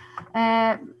 30.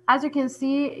 As you can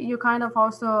see, you kind of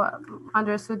also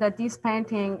understood that this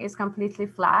painting is completely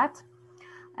flat,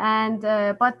 and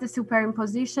but the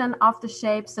superimposition of the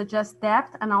shape suggests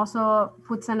depth and also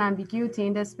puts an ambiguity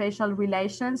in the spatial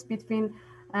relations between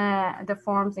the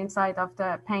forms inside of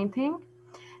the painting.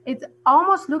 It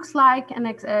almost looks like a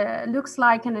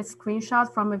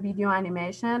screenshot from a video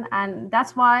animation, and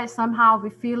that's why somehow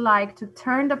we feel like to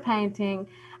turn the painting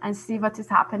and see what is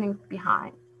happening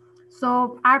behind.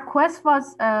 So our quest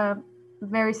was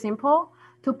very simple: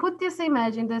 to put this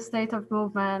image in the state of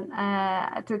movement,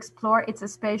 to explore its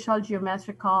spatial,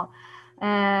 geometrical,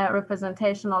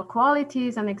 representational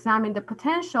qualities, and examine the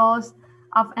potentials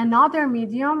of another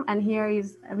medium, and here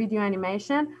is a video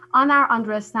animation, on our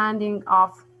understanding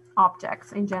of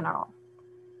objects in general.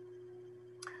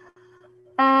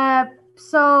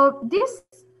 So this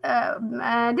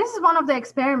is one of the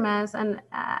experiments, and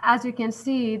as you can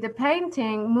see, the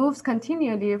painting moves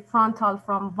continually frontal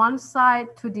from one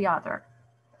side to the other.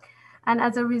 And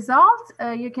as a result,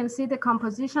 you can see the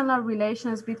compositional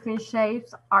relations between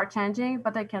shapes are changing,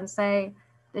 but I can say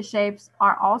the shapes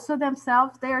are also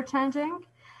themselves, they are changing.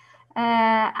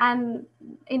 And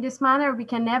in this manner, we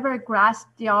can never grasp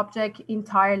the object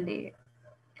entirely.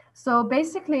 So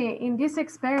basically, in these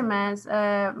experiments,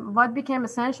 what became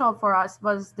essential for us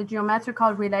was the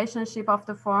geometrical relationship of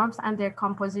the forms and their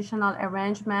compositional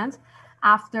arrangement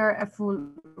after a full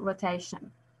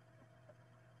rotation.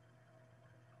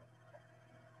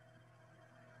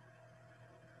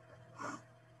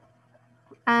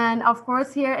 And of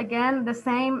course, here again, the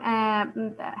same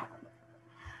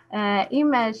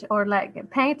image or like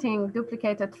painting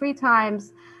duplicated 3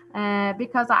 times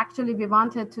because actually we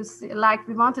wanted to see,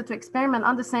 we wanted to experiment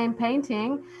on the same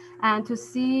painting and to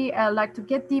see, to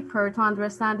get deeper to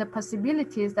understand the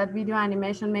possibilities that video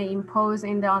animation may impose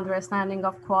in the understanding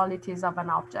of qualities of an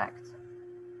object.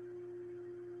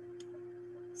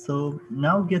 So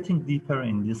now getting deeper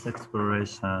in this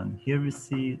exploration, here we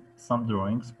see some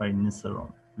drawings by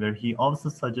Nisaron, where he also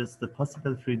suggests the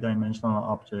possible 3-dimensional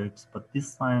objects, but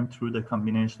this time through the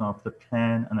combination of the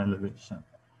plane and elevation.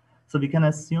 So we can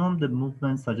assume the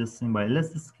movement suggested by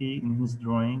Lesitsky in his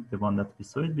drawing, the one that we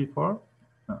saw it before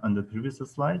on the previous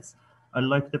slides, are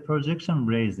like the projection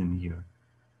rays in here,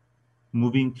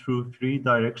 moving through 3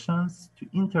 directions to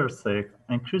intersect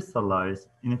and crystallize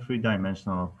in a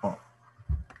 3-dimensional form.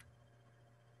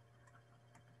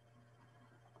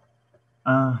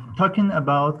 Talking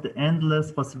about the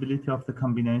endless possibility of the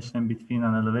combination between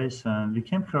an elevation, we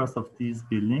came across of these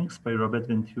buildings by Robert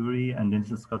Venturi and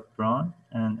Dennis Scott Brown.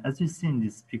 And as you see in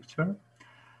this picture,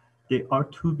 they are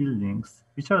 2 buildings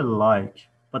which are alike,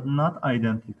 but not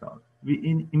identical.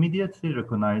 We immediately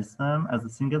recognize them as a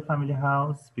single family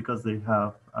house because they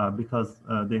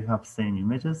have same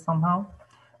images somehow.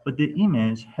 But the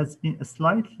image has been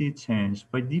slightly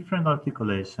changed by different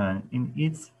articulation in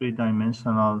its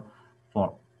 3-dimensional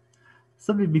form.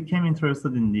 So we became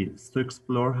interested in this to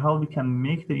explore how we can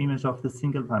make the image of the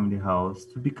single family house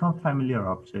to become familiar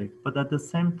object, but at the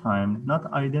same time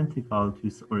not identical to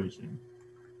its origin.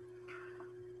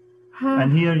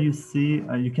 And here you see,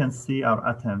 you can see our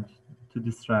attempt to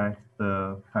distract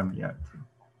the familiarity.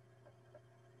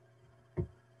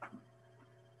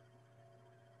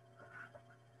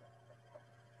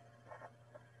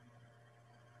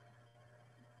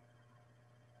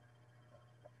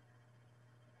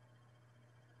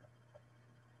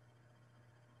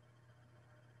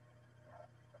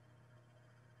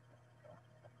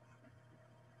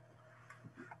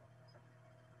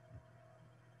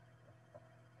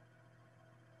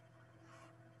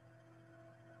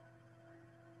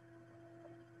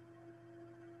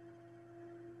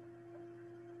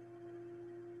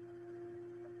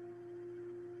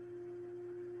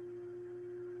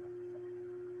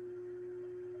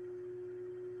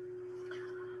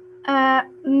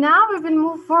 Now we will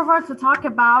move forward to talk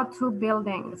about 2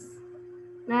 buildings.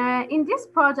 In this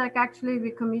project, actually, we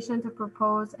commissioned to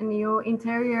propose a new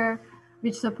interior,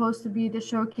 which is supposed to be the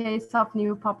showcase of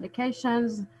new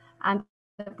publications and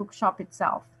the bookshop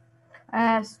itself.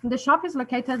 The shop is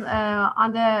located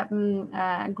on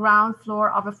the ground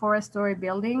floor of a 4-story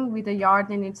building with a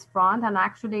yard in its front, and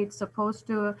actually it's supposed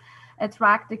to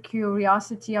attract the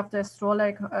curiosity of the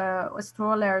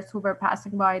strollers who were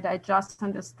passing by the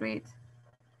adjacent street.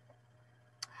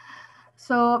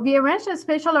 So we arranged a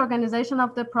spatial organization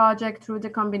of the project through the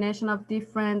combination of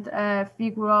different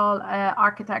figural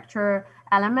architecture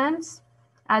elements.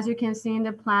 As you can see in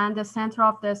the plan, the center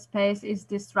of the space is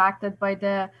distracted by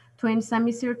the twin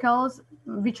semicircles,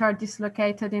 which are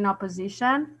dislocated in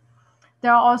opposition.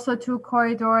 There are also 2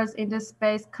 corridors in the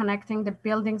space connecting the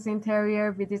building's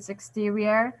interior with its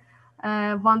exterior,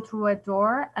 one through a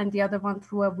door and the other one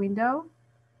through a window.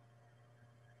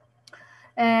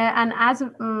 And as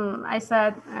I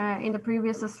said in the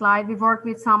previous slide, we worked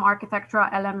with some architectural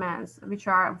elements, which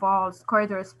are walls,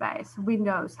 corridor space,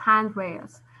 windows,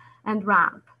 handrails, and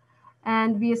ramp.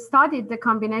 And we studied the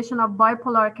combination of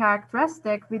bipolar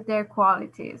characteristics with their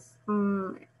qualities.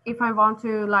 If I want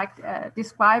to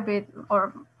describe it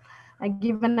or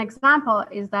give an example,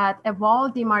 is that a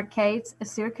wall demarcates a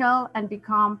circle and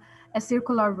become a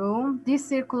circular room. This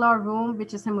circular room,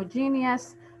 which is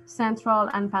homogeneous, central,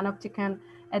 and panopticon,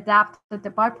 adapted the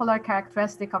bipolar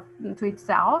characteristic to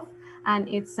itself and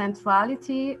its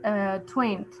centrality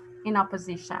twinned in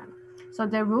opposition. So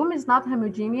the room is not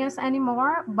homogeneous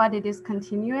anymore, but it is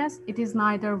continuous. It is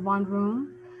neither one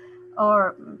room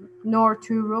nor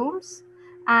 2 rooms.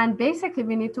 And basically,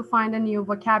 we need to find a new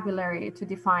vocabulary to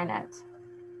define it.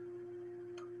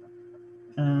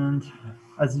 And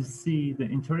as you see, the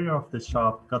interior of the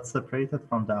shop got separated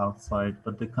from the outside,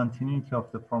 but the continuity of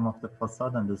the form of the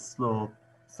facade and the slope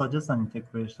suggests an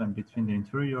integration between the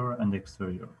interior and the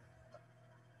exterior.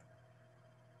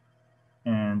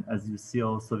 And And as you see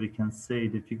also, we can say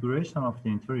the figuration of the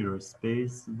interior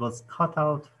space was cut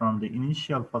out from the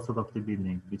initial facade of the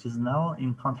building, which is now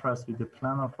in contrast with the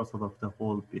planar facade of the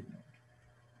whole building.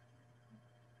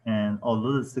 And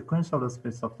although the sequential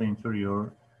space of the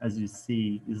interior, as you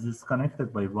see, is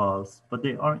disconnected by walls, but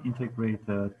they are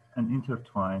integrated and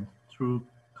intertwined through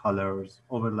colors,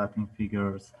 overlapping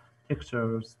figures,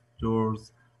 textures,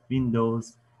 doors,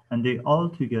 windows, and they all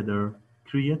together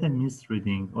create a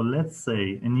misreading, or let's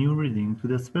say a new reading to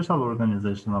the spatial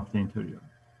organization of the interior.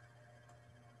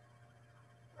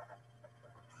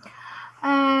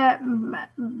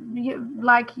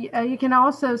 You can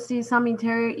also see some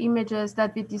interior images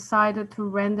that we decided to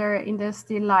render in the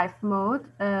still life mode,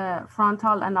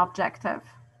 frontal and objective.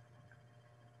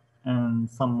 And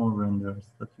some more renders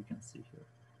that you can see here.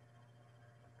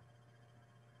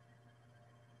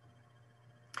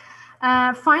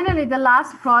 Finally, the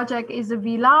last project is a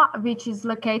villa, which is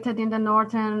located in the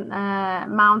northern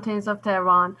mountains of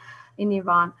Tehran in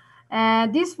Iran.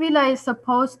 This villa is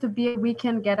supposed to be a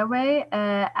weekend getaway,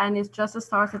 and it's just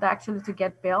started actually to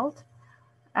get built.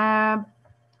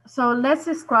 So let's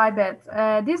describe it.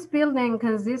 This building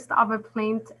consists of a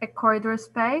plinth, a corridor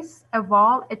space, a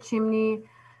wall, a chimney,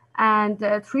 and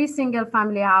 3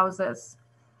 single-family houses.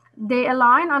 They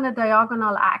align on a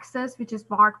diagonal axis, which is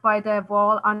marked by the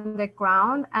wall on the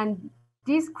ground, and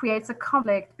this creates a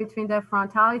conflict between the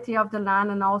frontality of the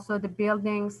land and also the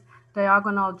building's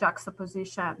diagonal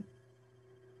juxtaposition.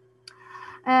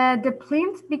 The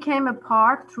plinth became a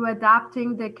park through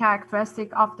adapting the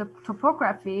characteristic of the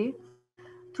topography.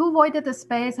 2 voided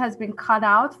space has been cut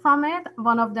out from it.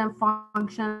 One of them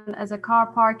functions as a car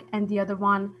park and the other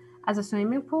one as a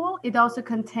swimming pool. It also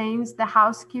contains the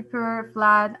housekeeper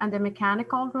flat and the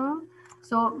mechanical room.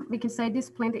 So we can say this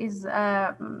plinth is,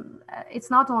 it's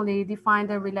not only define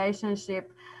the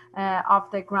relationship of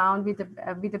the ground with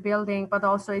the building, but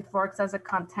also it works as a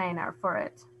container for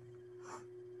it.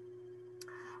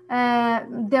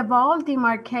 The wall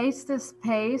demarcates the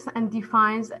space and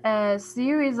defines a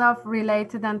series of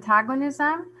related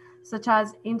antagonism, such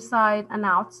as inside and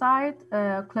outside,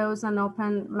 closed and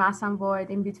open, mass and void,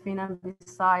 in between and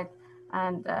beside,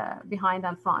 and behind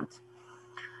and front.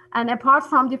 And apart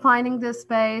from defining the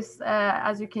space,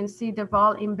 as you can see, the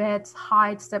wall embeds,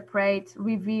 hides, separate,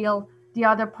 reveal the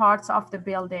other parts of the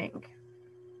building.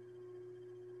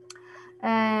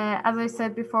 As I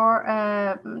said before,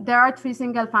 there are 3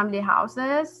 single-family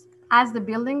houses, as the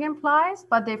building implies,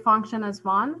 but they function as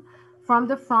one. From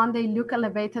the front, they look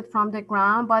elevated from the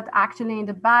ground, but actually in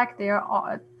the back, they are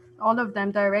all of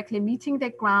them directly meeting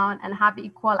the ground and have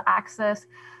equal access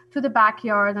to the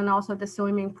backyard and also the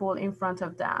swimming pool in front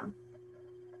of them.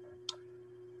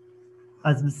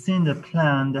 As we see in the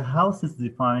plan, the house is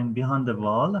defined behind the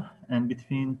wall and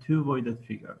between 2 voided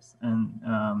figures. And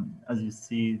as you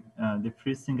see, the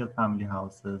 3 single-family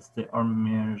houses, they are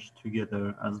merged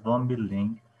together as one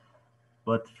building,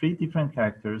 but 3 different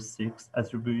characteristics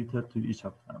attributed to each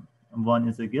of them. One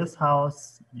is a guest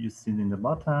house, you see it in the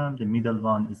bottom. The middle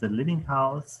one is a living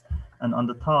house, and on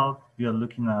the top, we are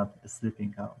looking at a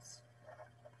sleeping house.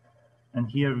 And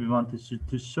here we wanted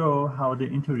to show how the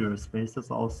interior space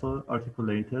is also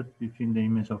articulated between the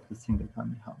image of the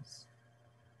single-family house.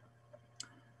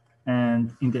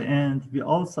 And in the end, we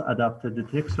also adapted the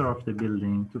texture of the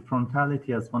building to frontality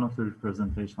as one of the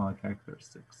representational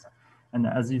characteristics. And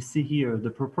as you see here, the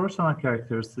proportional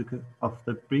characteristic of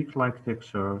the brick-like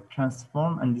texture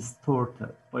transformed and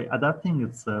distorted by adapting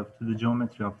itself to the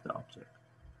geometry of the object.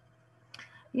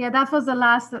 Yeah, that was the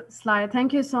last slide.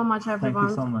 Thank you so much, everyone,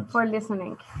 Thank you so much for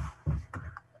listening.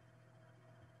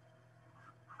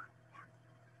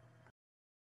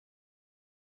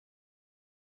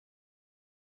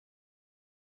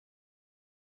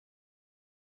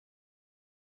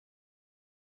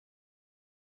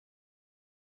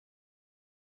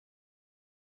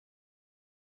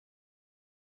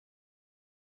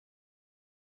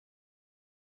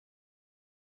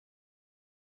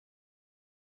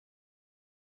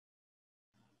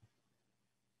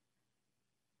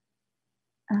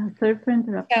 Sorry for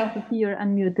interrupting. Sophie, you're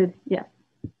unmuted. Yeah.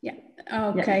 Yeah.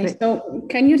 Okay. Yeah, so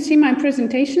can you see my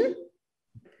presentation?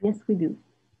 Yes, we do.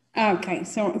 Okay.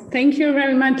 So thank you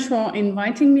very much for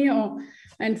inviting me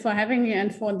and for having me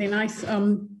and for the nice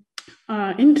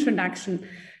introduction.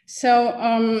 So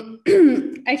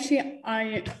actually,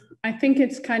 I think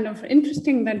it's kind of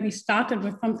interesting that we started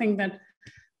with something that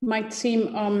might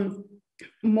seem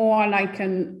more like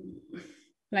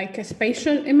a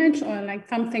spatial image, or like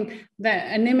something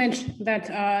that an image that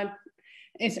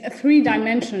is a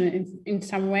 3-dimensional in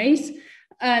some ways.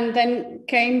 and then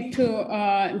came to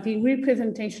the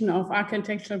representation of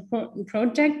architectural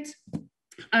projects.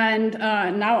 And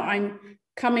now I'm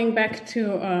coming back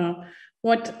to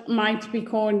what might be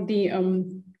called the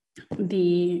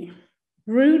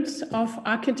roots of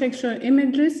architectural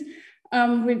images,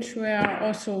 which were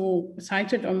also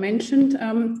cited or mentioned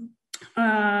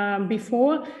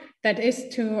before. That is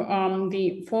to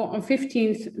the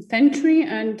 15th century,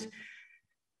 and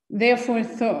therefore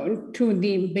to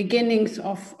the beginnings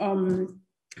of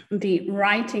the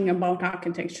writing about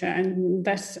architecture, and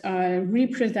thus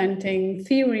representing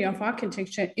theory of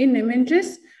architecture in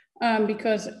images,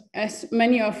 because as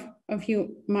many of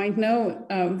you might know,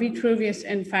 Vitruvius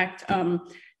in fact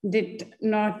did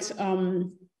not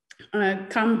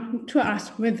come to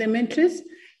us with images,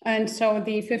 and so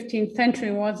the 15th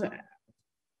century was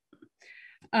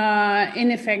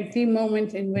in effect the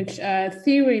moment in which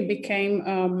theory became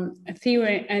a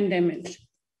theory and image.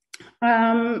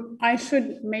 I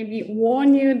should maybe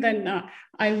warn you that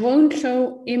I won't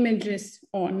show images,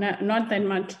 or not that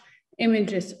much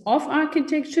images of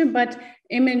architecture, but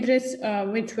images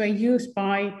which were used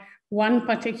by one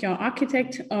particular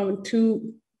architect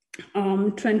to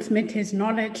transmit his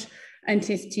knowledge and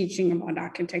his teaching about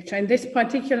architecture. And this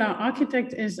particular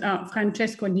architect is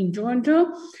Francesco Di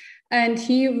Giorgio, and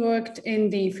he worked in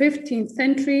the 15th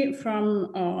century from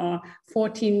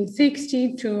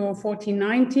 1460 to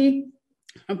 1490,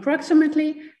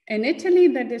 approximately, in Italy,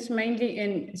 that is mainly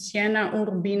in Siena,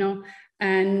 Urbino,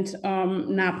 and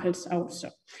Naples also.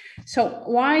 So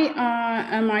why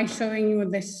am I showing you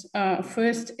this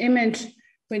first image,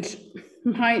 which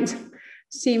might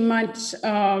seem much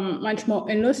more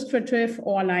illustrative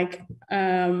or like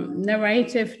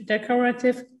narrative,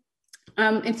 decorative?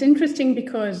 It's interesting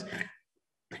because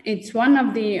it's one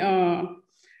of the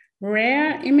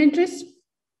rare images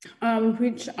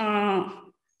which are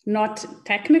not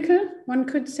technical, one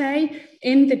could say,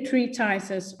 in the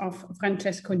treatises of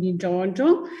Francesco Di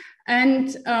Giorgio.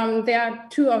 And there are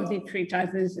two of the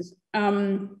treatises.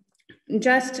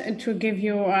 Just to give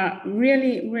you a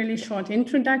really, really short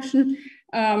introduction,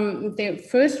 the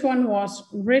first one was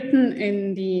written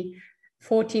in the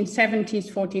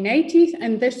 1470s, 1480s,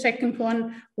 and the second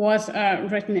one was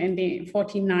written in the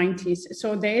 1490s.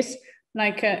 So there's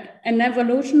like an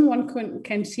evolution one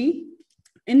can see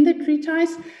in the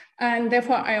treatise, and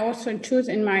therefore I also choose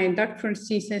in my doctoral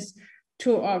thesis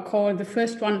to call the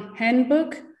first one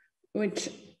handbook, which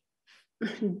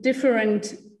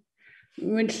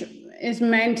is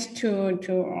meant to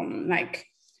like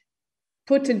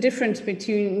put a difference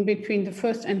between the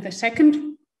first and the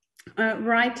second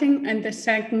writing, and the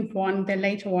second one, the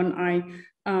later one,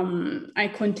 I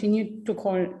continued to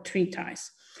call treatise.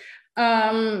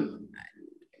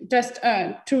 Just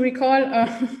to recall,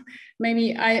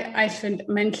 maybe I should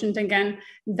mention again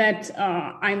that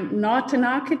I'm not an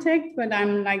architect, but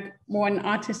I'm like more an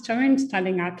art historian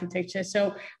studying architecture.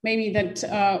 So maybe that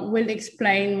will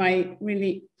explain my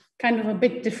really kind of a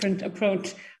bit different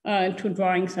approach to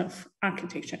drawings of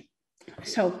architecture.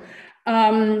 So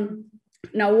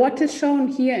now what is shown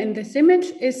here in this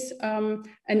image is an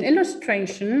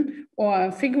illustration or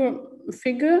a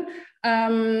figure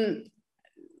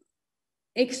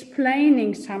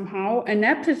explaining somehow an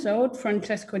episode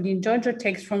Francesco Di Giorgio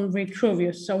takes from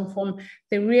Vitruvius, so from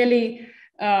the really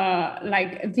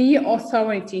like the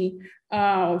authority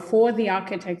for the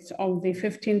architects of the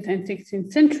 15th and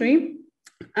 16th century,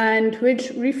 and which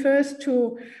refers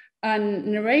to a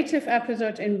narrative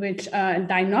episode in which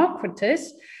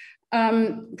Dinocrates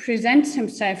presents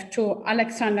himself to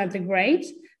Alexander the Great,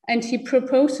 and he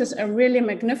proposes a really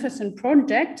magnificent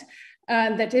project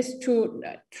that is to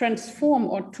transform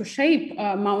or to shape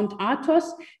Mount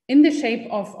Athos in the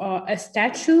shape of a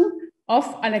statue of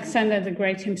Alexander the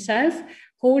Great himself,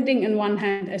 holding in one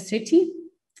hand a city,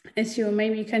 as you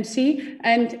maybe can see,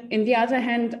 and in the other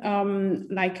hand,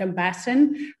 like a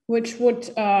basin, which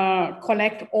would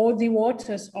collect all the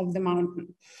waters of the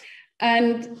mountain.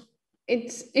 And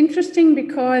it's interesting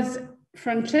because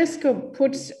Francesco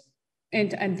puts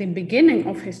it at the beginning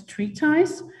of his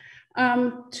treatise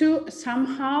to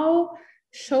somehow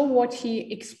show what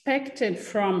he expected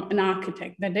from an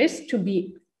architect, that is, to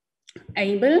be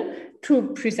able to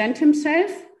present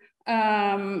himself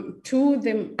to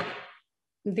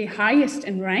the highest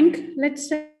in rank, let's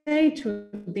say, to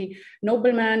the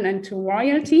nobleman and to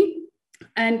royalty,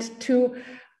 and to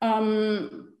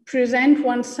present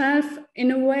oneself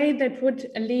in a way that would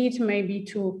lead maybe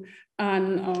to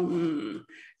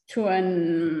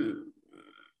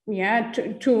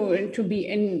be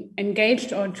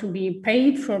engaged or to be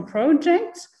paid for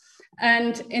projects,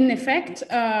 And in effect,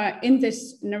 in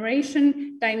this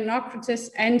narration, Dinocrates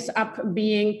ends up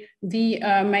being the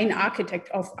main architect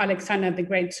of Alexander the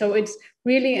Great. So it's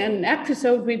really an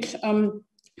episode which,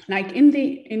 like in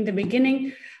the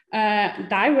beginning,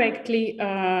 directly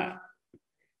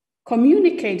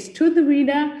communicates to the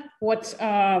reader what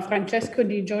Francesco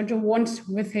Di Giorgio wants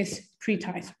with his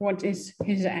treatise, what is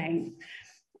his aim.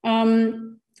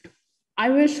 I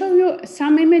will show you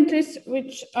some images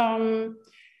which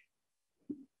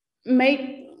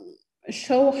may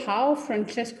show how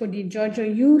Francesco Di Giorgio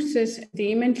uses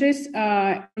the images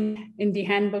in the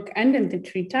handbook and in the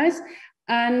treatise.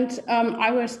 And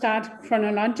I will start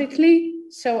chronologically.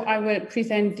 So I will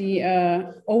present the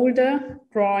older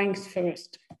drawings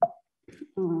first.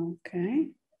 Okay.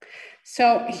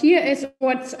 So here is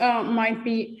what might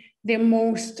be the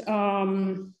most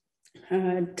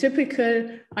typical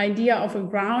idea of a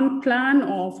ground plan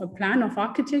or of a plan of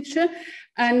architecture.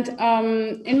 And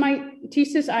in my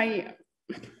thesis, I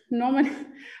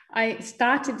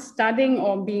started studying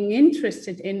or being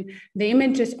interested in the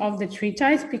images of the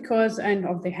treatise and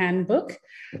of the handbook,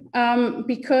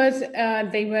 because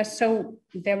there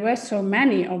were so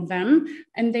many of them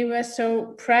and they were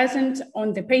so present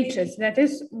on the pages. That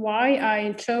is why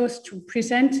I chose to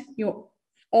present you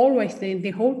always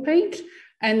the whole page,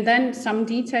 and then some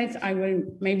details I will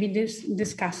maybe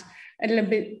discuss a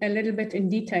little bit in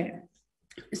detail.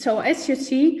 So as you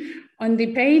see on the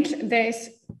page, there's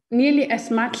nearly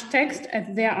as much text as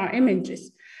there are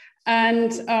images.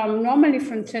 And normally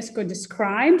Francesco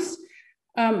describes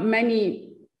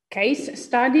many case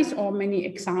studies or many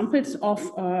examples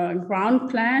of ground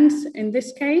plans in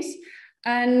this case.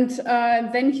 And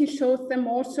then he shows them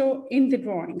also in the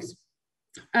drawings.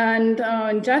 And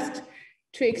just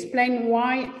to explain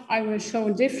why I will show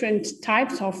different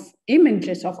types of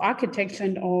images of architecture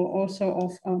and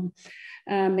also of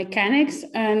mechanics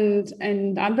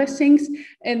and other things,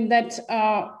 and that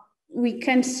we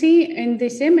can see in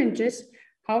these images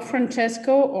how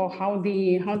Francesco or how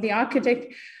the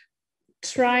architect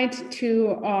tried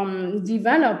to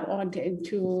develop or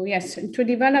to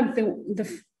develop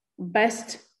the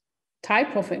best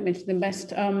type of image, the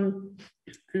best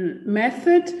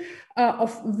method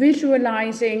of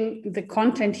visualizing the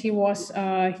content he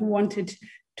wanted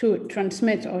to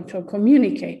transmit or to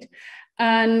communicate.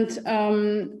 And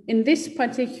in this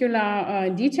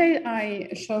particular detail, I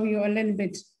show you a little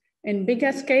bit in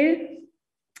bigger scale.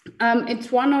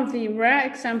 It's one of the rare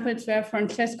examples where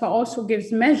Francesco also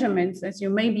gives measurements, as you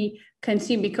maybe can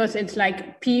see, because it's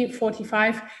like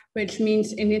P45, which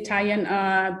means in Italian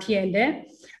piede.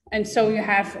 And so you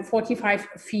have 45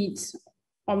 feet.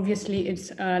 Obviously,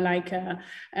 it's like a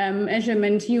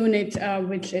measurement unit,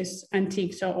 which is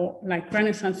antique, so like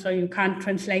Renaissance, so you can't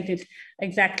translate it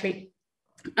exactly.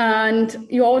 And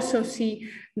you also see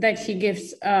that he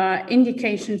gives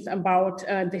indications about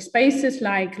the spaces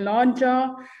like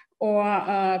loggia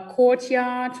or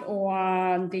courtyard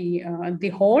or the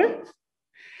hall.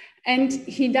 And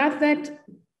he does that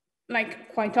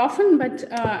like quite often, but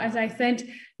as I said,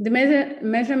 the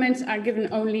measurements are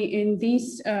given only in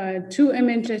these two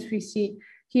images we see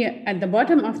here at the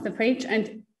bottom of the page.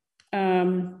 And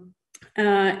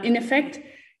in effect,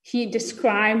 he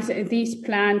describes these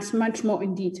plans much more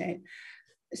in detail.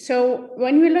 So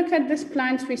when we look at these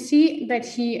plans, we see that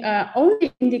he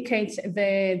only indicates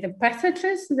the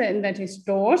passages, that is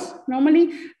doors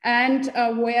normally, and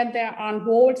where there aren't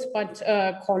walls, but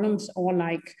columns or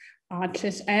like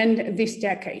arches and the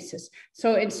staircases.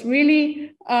 So it's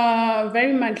really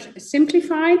very much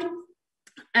simplified.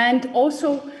 And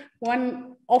also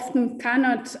one often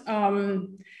cannot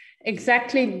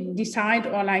exactly decide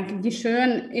or like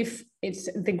discern if it's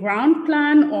the ground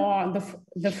plan or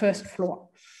the first floor.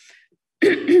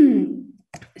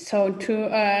 So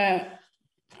to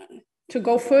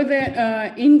go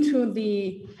further into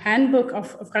the handbook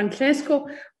of Francesco,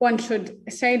 one should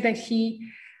say that he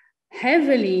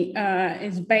heavily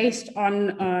is based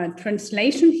on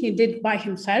translation he did by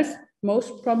himself,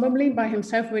 most probably by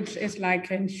himself, which is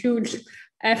like a huge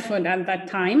effort at that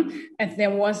time, as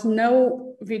there was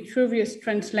no Vitruvius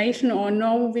translation or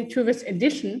no Vitruvius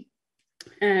edition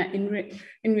in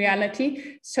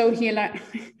reality. So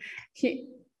he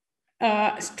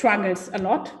struggles a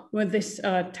lot with this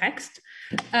text,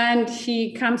 and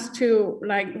he comes to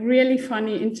like really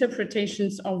funny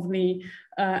interpretations of the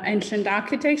ancient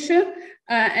architecture.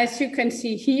 As you can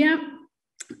see here,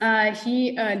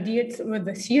 he deals with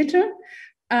the theater,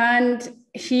 and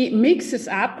he mixes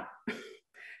up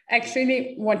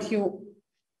actually what you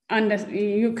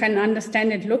you can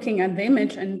understand it looking at the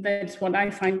image, and that's what I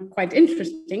find quite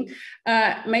interesting.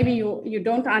 Maybe you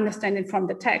don't understand it from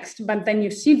the text, but then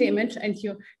you see the image and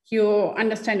you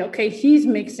understand, okay, he's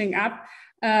mixing up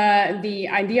the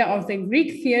idea of the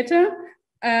Greek theater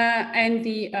and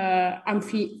the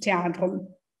amphitheatrum.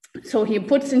 So he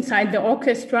puts inside the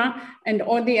orchestra and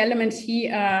all the elements he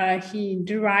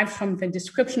derives from the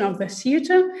description of the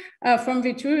theater from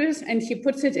Vitruvius, and he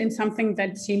puts it in something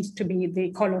that seems to be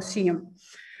the Colosseum.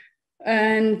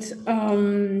 And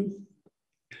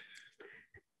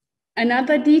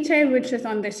another detail which is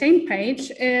on the same page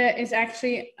is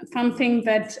actually something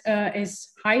that is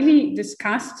highly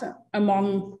discussed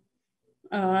among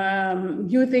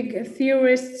music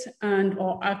theorists and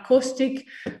or acoustic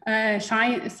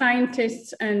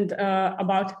scientists and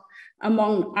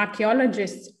among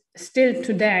archaeologists still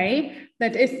today,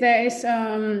 that is there is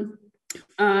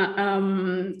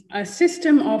a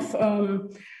system of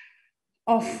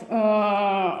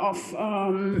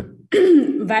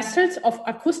vessels, of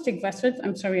acoustic vessels.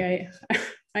 I'm sorry,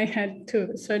 I had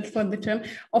to search for the term,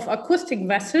 of acoustic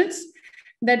vessels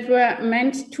that were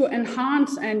meant to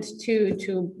enhance and to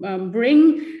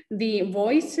bring the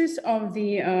voices of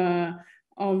the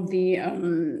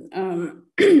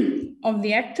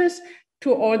actors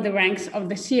to all the ranks of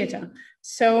the theater.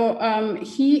 So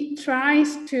he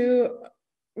tries to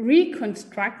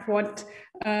reconstruct what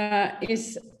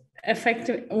is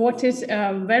effective, what is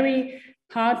very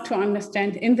hard to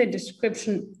understand in the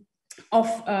description of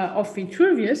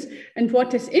Vitruvius. And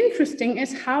what is interesting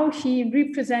is how he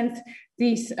represents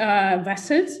these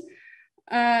vessels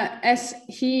as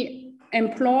he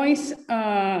employs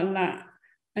a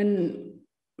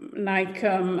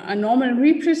normal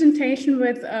representation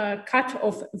with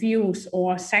cut-off views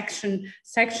or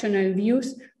sectional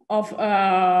views of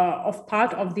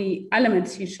part of the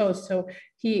elements he shows. So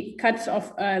he cuts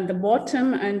off the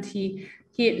bottom and he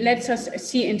lets us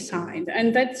see inside.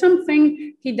 And that's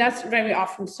something he does very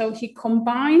often. So he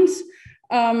combines,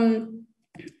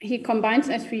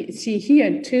 as we see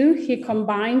here too, he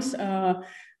combines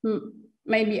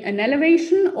maybe an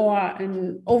elevation or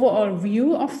an overall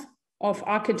view of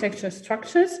architecture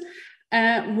structures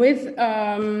with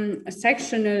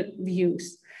sectional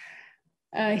views.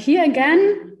 Here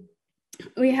again,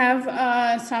 we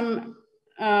have some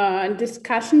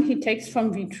discussion he takes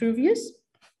from Vitruvius,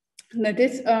 that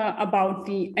is about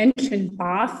the ancient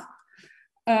bath.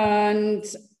 And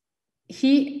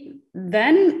he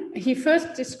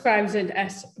first describes it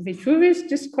as Vitruvius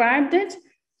described it,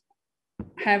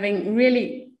 having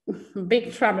really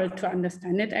big trouble to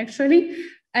understand it actually.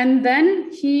 And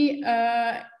then he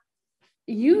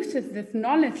uses this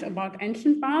knowledge about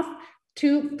ancient bath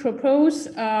to propose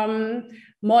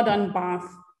modern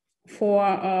bath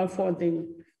for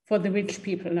the rich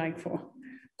people, like for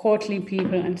courtly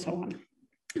people and so on.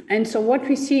 And so what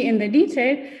we see in the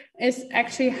detail is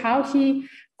actually how he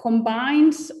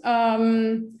combines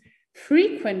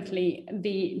frequently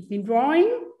the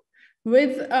drawing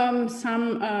with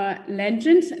some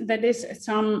legends, that is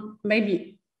some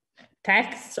maybe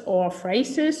texts or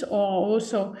phrases or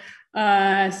also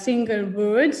single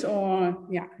words or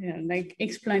like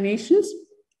explanations.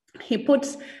 He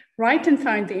puts right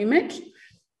inside the image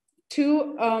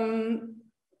to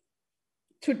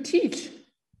teach,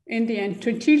 in the end,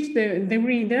 to teach the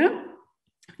reader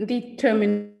the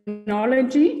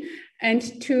terminology and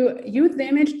to use the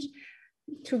image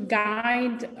to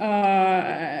guide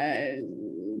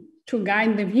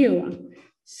the viewer.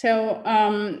 So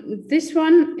this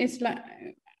one is like,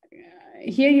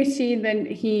 here you see that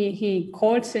he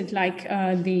calls it like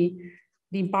the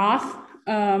bath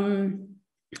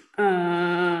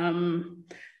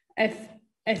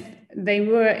as they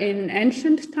were in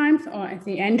ancient times, or as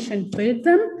the ancient built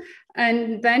them.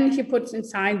 And then he puts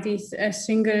inside these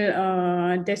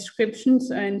single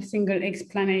descriptions and single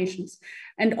explanations.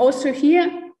 And also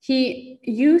here, he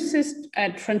uses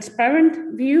a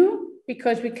transparent view,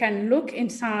 because we can look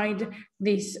inside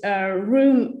this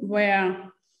room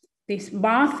where this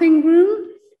bathing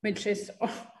room, which is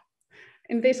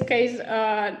in this case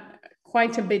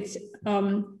quite a bit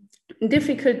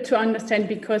difficult to understand,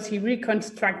 because he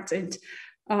reconstructs it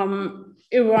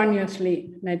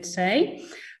erroneously, let's say.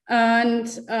 And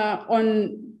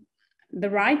on the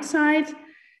right side,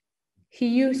 he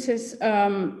uses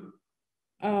an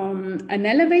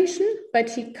elevation, but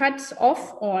he cuts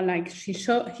off, or like he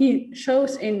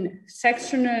shows in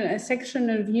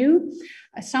sectional view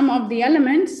some of the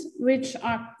elements which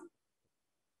are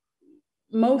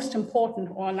most important,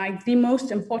 or like the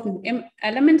most important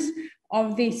elements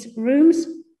of these rooms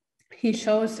he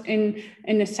shows in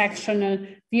a sectional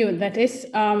view. That is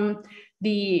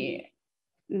the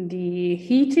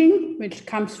heating, which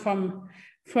comes from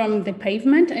the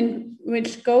pavement and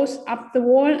which goes up the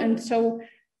wall, and so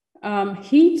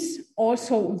heats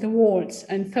also the walls.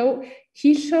 And so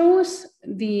he shows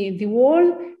the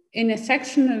wall in a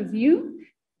sectional view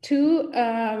to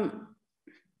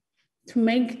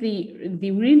make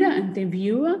the reader and the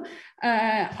viewer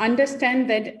understand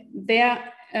that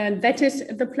that is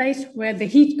the place where the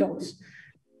heat goes.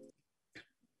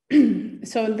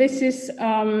 So this is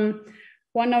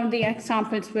one of the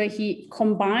examples where he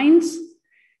combines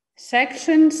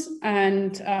sections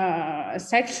and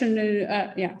sectional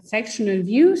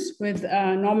views with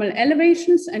normal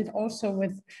elevations, and also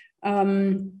with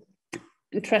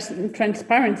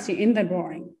transparency in the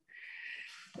drawing.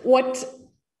 What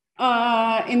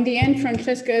in the end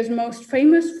Francesco is most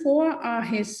famous for are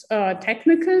his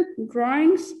technical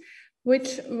drawings,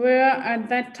 which were at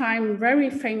that time very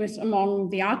famous among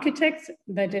the architects,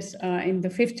 that is in the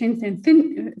 15th and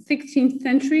 16th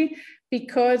century,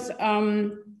 because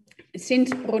since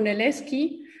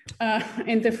Brunelleschi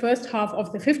in the first half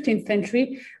of the 15th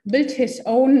century built his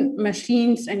own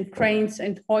machines and cranes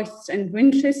and hoists and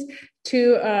winches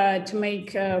to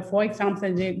make, for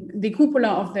example, the cupola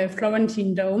of the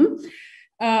Florentine Dome,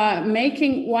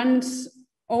 making one's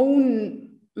own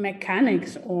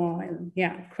mechanics or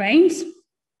cranes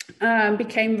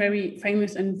became very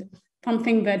famous, and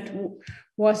something that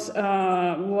was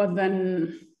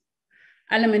an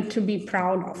element to be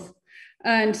proud of.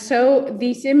 And so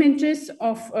these images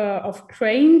of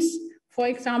cranes, for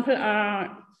example,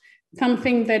 are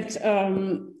something that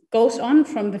goes on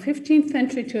from the 15th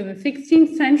century to the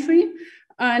 16th century,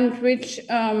 and which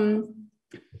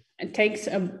takes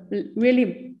a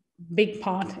really big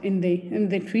part in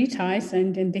the treatise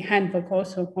and in the handbook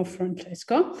also of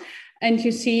Francesco. And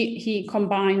you see he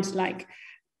combines like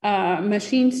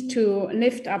machines to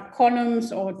lift up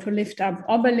columns or to lift up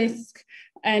obelisks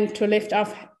and to lift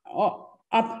up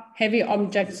heavy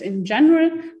objects in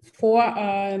general for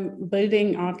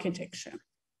building architecture.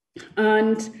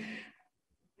 And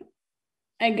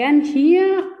again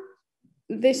here,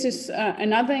 this is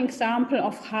another example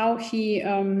of how he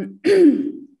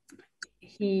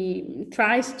he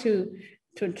tries to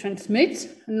transmit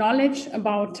knowledge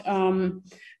about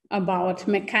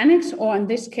mechanics, or in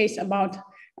this case about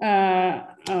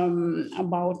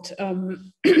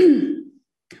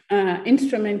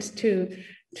instruments to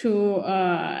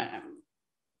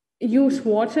use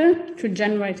water to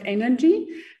generate energy.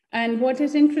 And what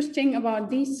is interesting about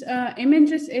these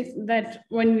images is that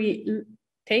when we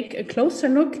take a closer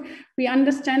look, we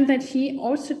understand that he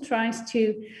also tries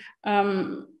to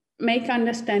make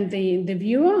understand the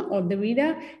viewer or the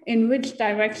reader in which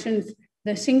directions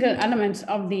the single elements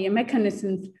of the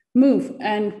mechanisms move,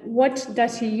 and what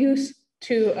does he use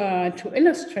to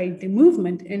illustrate the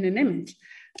movement in an image.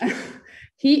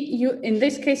 In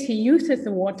this case, he uses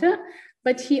the water,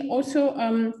 but he also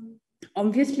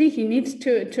obviously he needs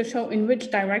to show in which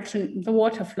direction the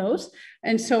water flows.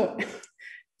 And so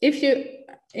if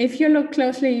you look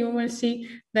closely, you will see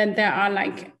that there are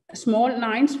like small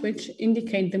lines which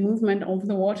indicate the movement of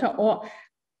the water, or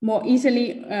more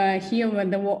easily here when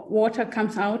the water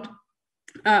comes out,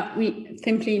 we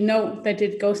simply know that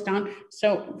it goes down.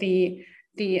 So the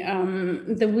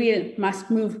wheel must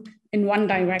move in one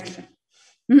direction,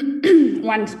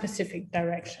 one specific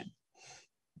direction.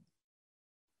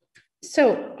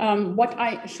 So what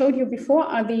I showed you before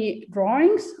are the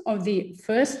drawings of the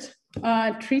first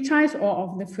treatise, or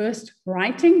of the first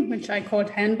writing, which I called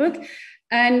handbook.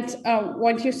 And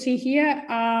what you see here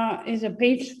is a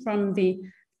page from the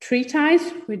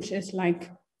treatise, which is like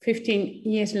 15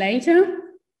 years later,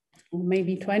 or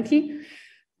maybe 20.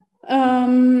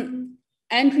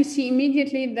 And we see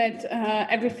immediately that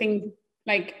everything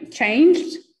like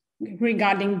changed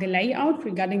regarding the layout,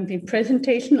 regarding the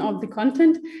presentation of the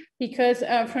content, because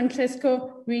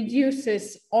Francesco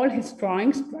reduces all his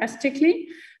drawings drastically,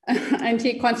 and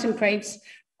he concentrates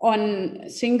on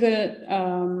single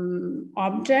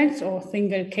objects or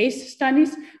single case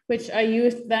studies, which are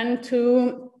used then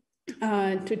to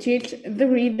teach the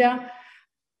reader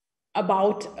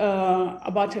about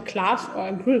a class or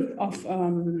a group of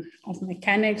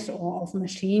mechanics or of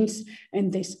machines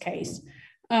in this case.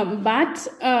 But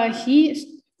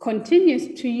he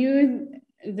continues to use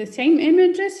the same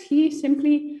images. He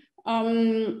simply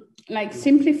like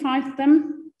simplifies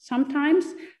them sometimes,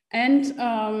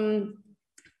 and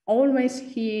always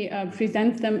he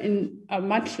presents them in a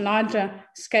much larger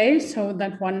scale so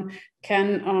that one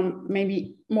can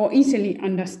maybe more easily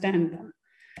understand them.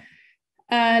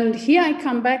 And here I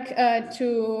come back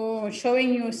to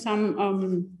showing you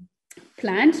some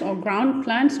plans or ground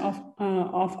plans of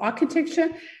architecture,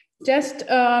 just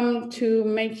to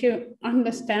make you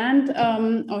understand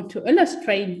or to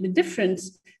illustrate the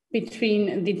difference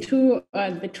between the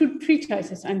two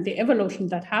treatises and the evolution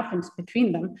that happens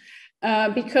between them.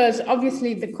 Because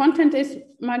obviously the content is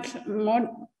much more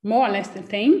or less the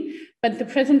same, but the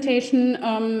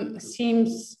presentation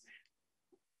seems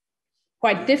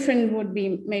quite different, would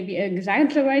be maybe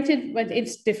exaggerated, but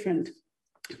it's different.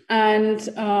 And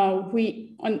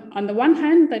we, on the one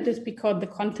hand, that is because the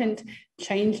content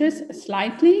changes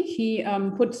slightly. He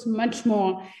puts much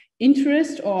more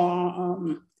interest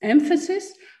or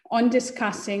emphasis on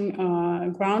discussing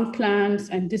ground plans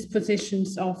and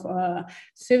dispositions of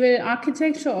civil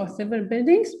architecture or civil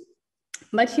buildings.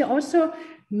 But he also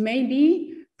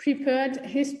maybe prepared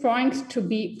his drawings to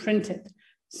be printed.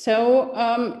 So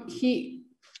he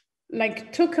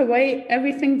took away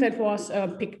everything that was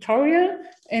pictorial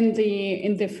in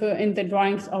the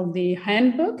drawings of the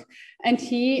handbook, and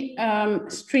he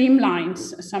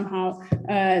streamlines somehow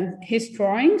his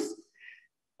drawings.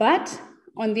 But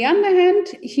on the other hand,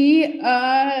 he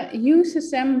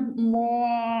uses them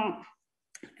more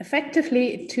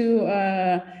effectively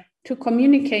to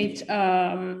communicate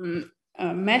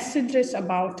messages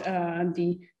about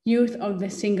the use of the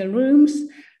single rooms.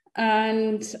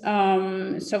 And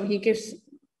so he gives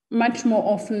much more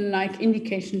often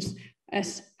indications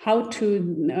as how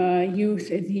to use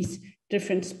these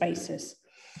different spaces.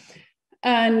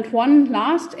 And one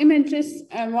last image is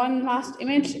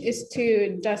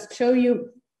to just show you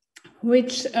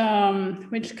which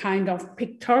kind of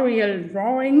pictorial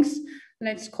drawings,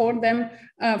 let's call them,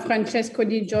 Francesco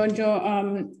Di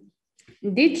Giorgio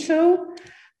did show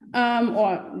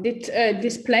or did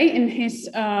display in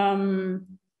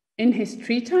his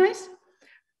treatise.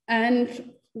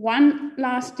 And one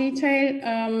last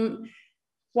detail,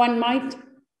 one might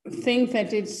think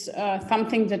that it's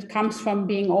something that comes from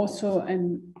being also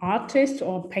an artist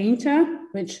or painter,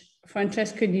 which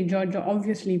Francesco Di Giorgio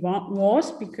obviously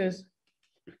was, because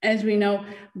as we know,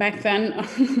 back then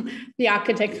the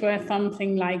architects were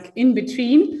something like in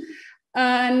between.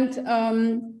 And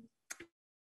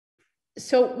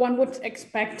so one would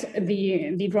expect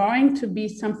the drawing to be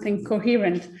something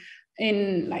coherent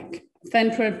in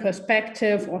central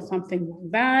perspective or something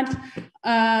like that.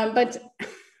 But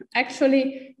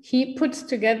actually, he puts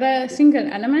together single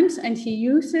elements and he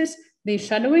uses the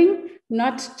shadowing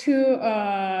not to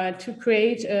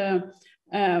create a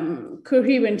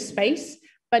coherent space,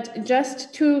 but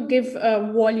just to give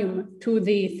a volume to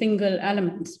the single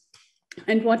elements.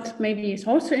 And what maybe is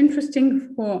also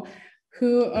interesting for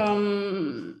who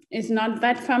is not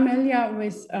that familiar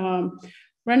with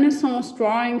Renaissance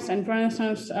drawings and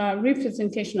Renaissance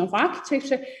representation of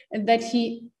architecture, that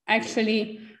he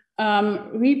actually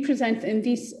represents in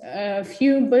these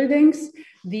few buildings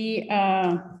the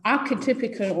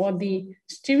archetypical or the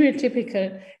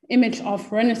stereotypical image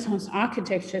of Renaissance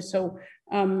architecture. So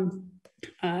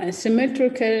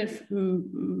symmetrical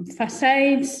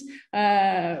facades,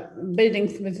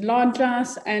 buildings with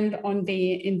loggias, and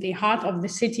in the heart of the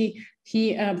city,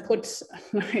 he puts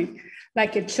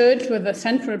like a church with a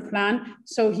central plan.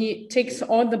 So he ticks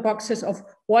all the boxes of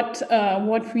what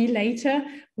we later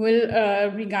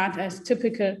will regard as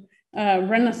typical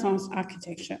Renaissance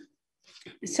architecture.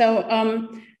 So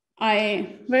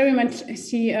I very much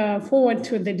see forward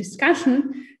to the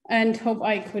discussion and hope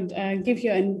I could give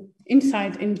you an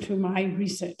insight into my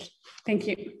research. Thank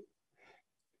you.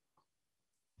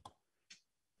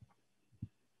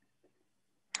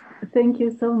 Thank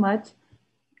you so much,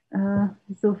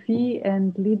 Sophie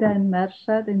and Lida and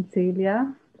Mehrshad and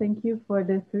Celia. Thank you for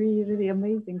the three really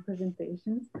amazing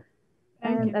presentations.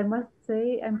 And I must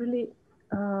say, I'm really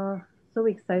so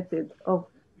excited of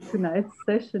tonight's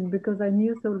session because I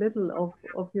knew so little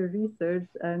of your research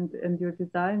and your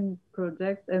design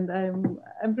project, and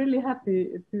I'm really happy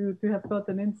to have got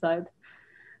an insight.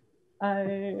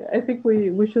 I think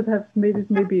we should have made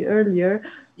it maybe earlier,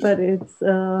 but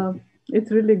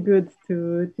it's really good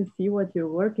to see what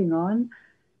you're working on.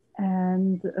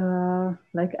 And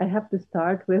like I have to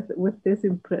start with this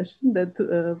impression that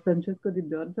Francesco Di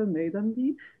Giorgio made on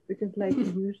me, because like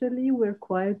usually we're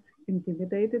quite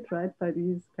intimidated, right, by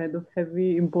these kind of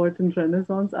heavy, important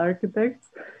Renaissance architects.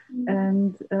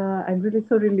 And I'm really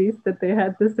so relieved that they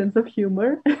had this sense of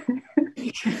humor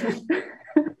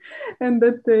and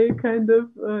that they kind of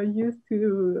used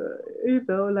to, you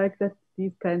know, like that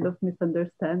these kind of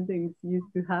misunderstandings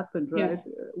used to happen, right?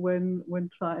 Yeah. When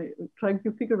trying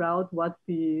to figure out what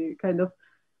the kind of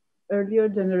earlier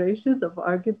generations of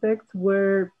architects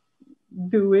were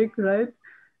doing, right?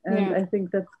 And yeah. I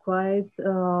think that's quite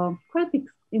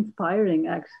inspiring,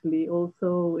 actually,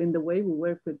 also in the way we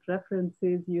work with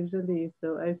references usually.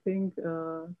 So I think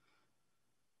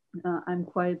I'm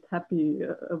quite happy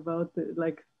about it,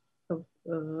 like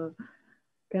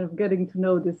kind of getting to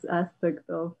know this aspect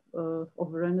of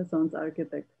Renaissance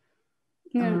architect.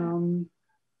 Yeah.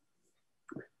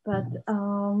 But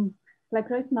like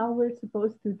right now, we're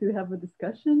supposed to have a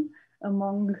discussion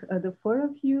among the four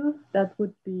of you. That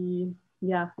would be,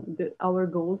 yeah, our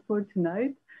goal for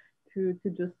tonight, to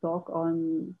just talk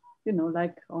on, you know,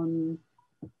 like on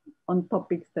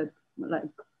topics that, like,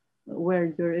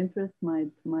 where your interest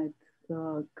might kind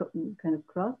of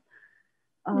cross.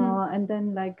 And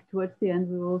then, like, towards the end,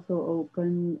 we will also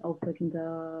open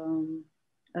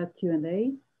the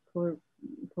Q&A for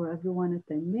everyone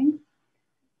attending.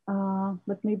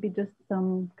 But maybe just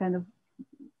some kind of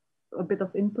a bit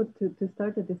of input to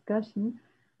start the discussion.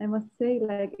 I must say,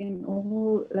 like in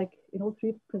all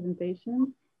three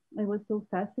presentations, I was so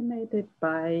fascinated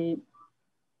by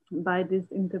this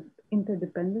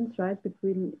interdependence, right,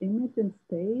 between image and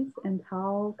space, and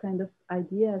how kind of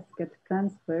ideas get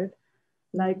transferred.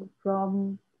 Like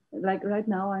from, like right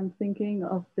now, I'm thinking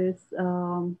of this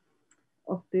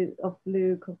of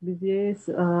Le Corbusier's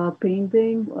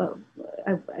painting.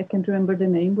 I can't remember the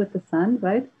name, with the sun,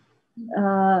 right?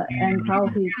 And how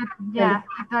he the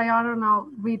diurnal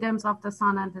rhythms of the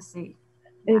sun and the sea.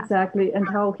 Exactly, and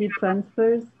how he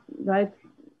transfers, right,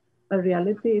 a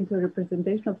reality into a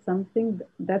representation of something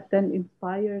that then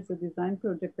inspires a design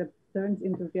project that turns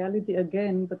into reality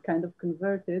again, but kind of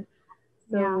converted.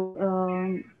 So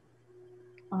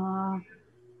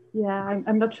yeah,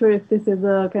 I'm not sure if this is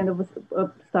a kind of a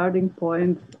starting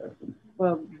point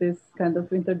for this kind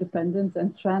of interdependence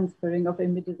and transferring of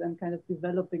images and kind of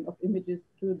developing of images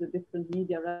through the different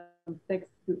media, right? From text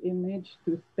to image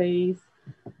to space,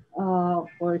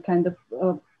 or kind of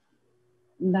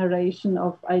narration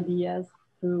of ideas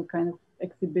through kind of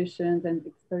exhibitions and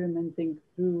experimenting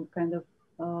through kind of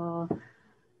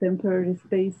temporary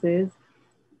spaces.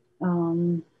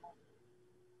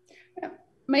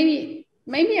 Maybe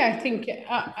I think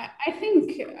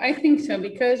so,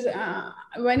 because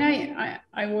when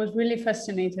I was really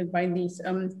fascinated by these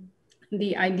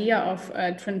the idea of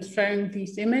transferring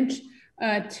this image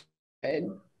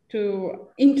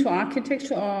into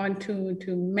architecture, or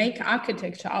to make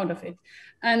architecture out of it,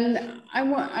 and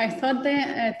I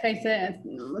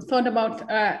thought about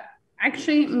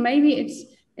actually maybe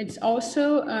it's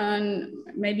also,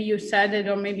 maybe you said it,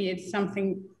 or maybe it's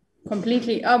something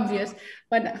completely obvious,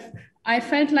 but I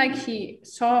felt like he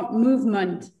saw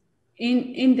movement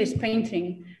in this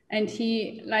painting, and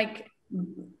he like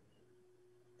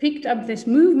picked up this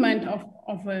movement of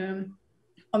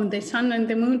the sun and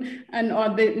the moon, and or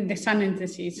the sun and the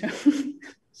sea. So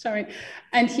sorry,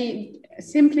 and he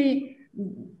simply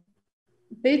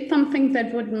did something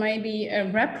that would maybe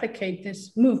replicate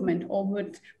this movement, or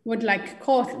would like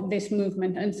cause this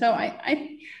movement. And so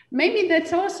I maybe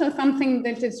that's also something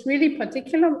that is really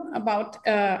particular about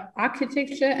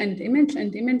architecture and image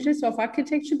and images of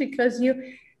architecture, because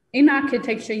in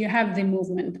architecture you have the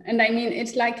movement, and I mean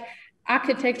it's like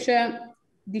architecture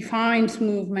defines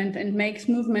movement and makes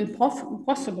movement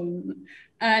possible.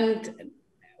 And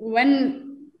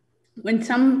when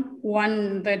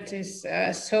someone that is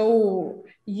so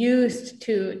used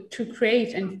to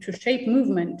create and to shape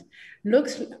movement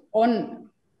looks on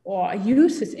or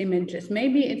uses images,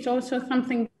 maybe it's also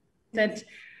something that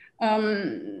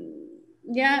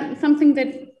something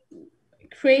that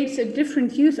creates a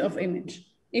different use of image.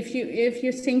 If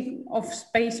you think of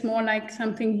space more like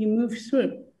something you move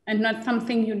through, and not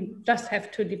something you just have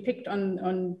to depict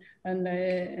on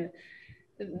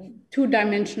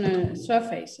two-dimensional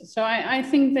surface. So I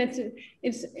think that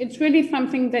it's really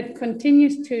something that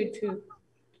continues to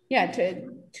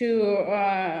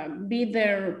be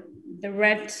the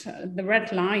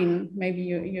red line, maybe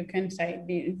you can say,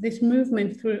 this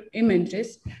movement through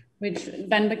images, which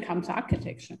then becomes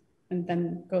architecture and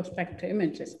then goes back to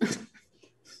images.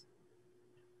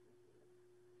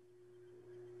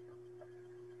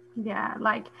 Yeah,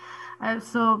 like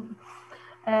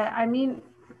I mean,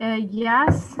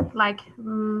 yes, like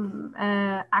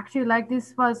actually, like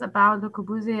this was about Le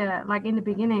Corbusier, like in the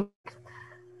beginning,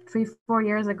 3-4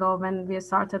 years ago when we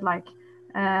started, like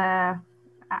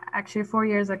actually 4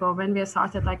 years ago when we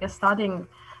started like studying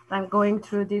and going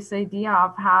through this idea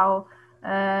of how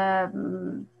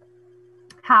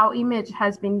image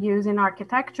has been used in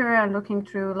architecture, and looking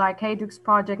through like Hajduk's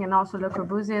project and also Le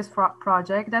Corbusier's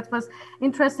project. That was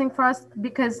interesting for us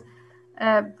because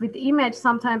with image,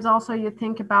 sometimes also you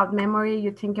think about memory,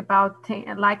 you think about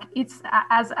like it's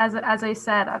as I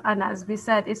said, and as we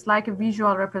said, it's like a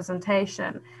visual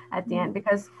representation at the end,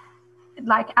 because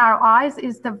like our eyes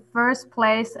is the first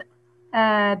place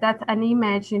that an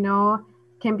image, you know,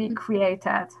 can be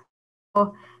created.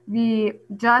 So we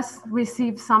just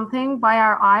receive something by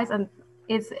our eyes, and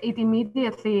it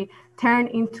immediately turn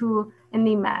into an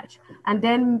image, and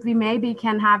then we maybe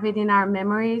can have it in our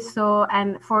memory. So,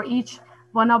 and for each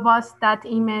one of us, that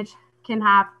image can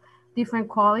have different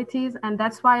qualities, and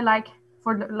that's why, like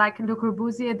for like Le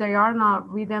Corbusier, there are no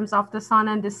rhythms of the sun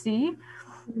and the sea.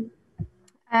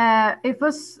 It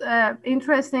was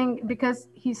interesting because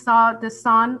he saw the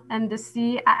sun and the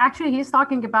sea. Actually, he's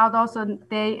talking about also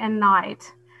day and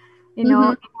night, you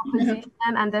know, in opposition,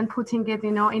 and then putting it,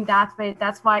 you know, in that way.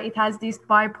 That's why it has this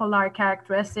bipolar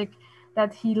characteristic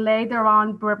that he later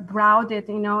on brought it,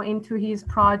 you know, into his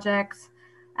projects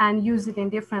and use it in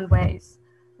different ways.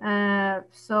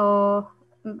 So,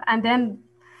 and then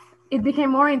it became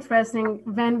more interesting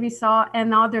when we saw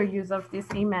another use of this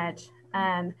image,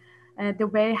 and the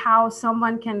way how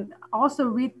someone can also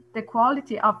read the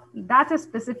quality of that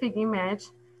specific image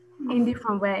in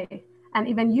different way, and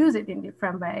even use it in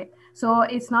different way. So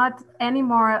it's not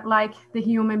anymore like the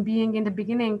human being in the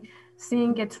beginning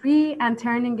seeing a tree and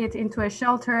turning it into a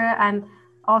shelter, and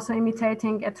also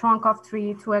imitating a trunk of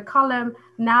tree to a column.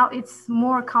 Now it's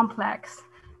more complex,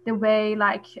 the way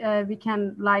like we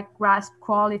can like grasp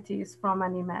qualities from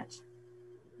an image.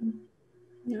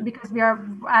 Because we are,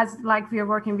 as like we are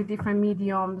working with different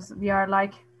mediums, we are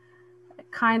like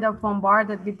kind of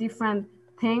bombarded with different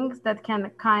things that kind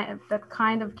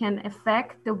of can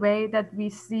affect the way that we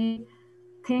see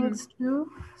things too.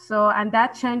 So, and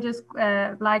that changes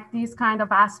like these kind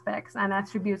of aspects and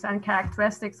attributes and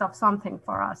characteristics of something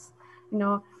for us. You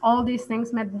know, all these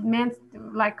things meant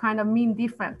like kind of mean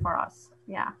different for us.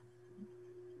 Yeah.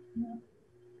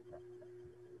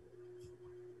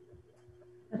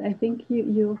 But I think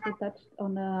you also touched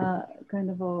on a kind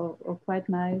of a quite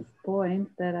nice point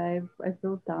that I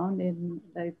wrote down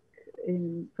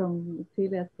from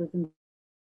Celia's presentation,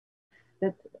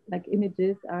 that like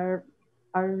images are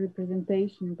a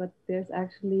representation, but there's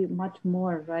actually much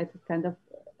more, right? Kind of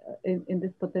in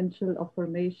this potential of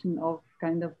formation of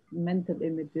kind of mental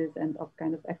images and of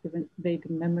kind of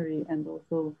activating memory and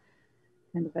also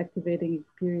kind of activating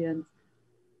experience.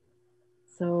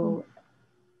 So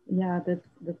yeah,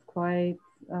 that's quite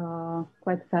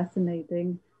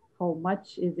fascinating how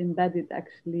much is embedded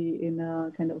actually in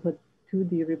a kind of a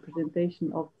 2D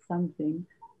representation of something.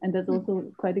 And that's also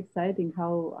quite exciting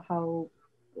how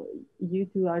you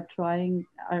two are kind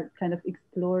of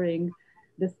exploring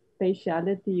the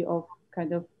spatiality of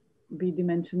kind of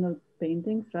bidimensional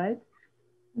paintings, right?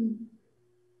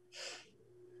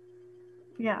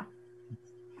 Yeah.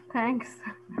 Thanks.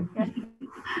 Yeah.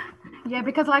 Yeah,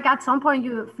 because like at some point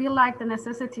you feel like the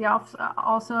necessity of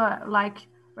also like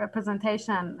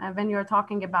representation when you're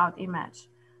talking about image,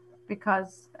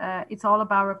 because it's all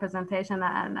about representation,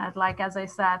 and like as I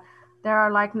said, there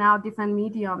are like now different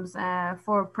mediums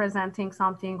for presenting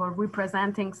something or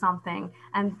representing something,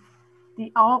 and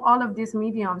all of these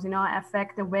mediums, you know,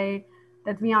 affect the way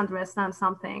that we understand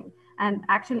something. And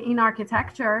actually in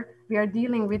architecture, we are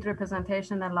dealing with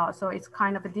representation a lot. So it's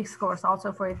kind of a discourse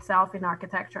also for itself in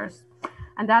architectures.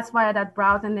 And that's why that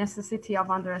brought the necessity of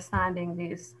understanding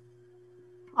these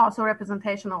also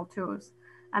representational tools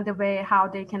and the way how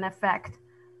they can affect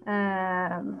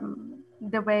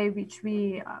the way which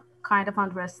we kind of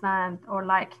understand or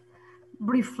like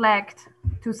reflect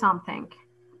to something.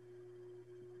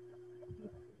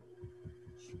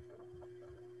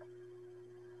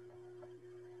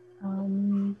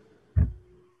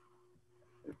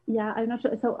 Yeah, I'm not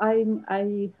sure. So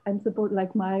I'm supposed,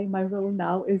 like my role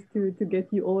now is to get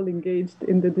you all engaged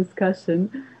in the discussion.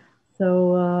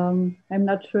 So I'm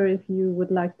not sure if you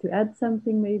would like to add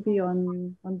something maybe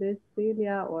on this,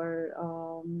 Celia, or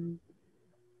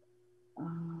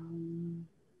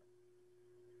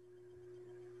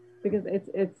because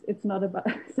it's not about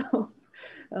so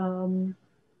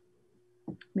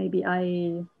maybe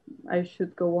I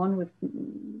should go on with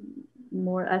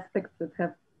more aspects that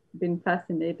have been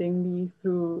fascinating me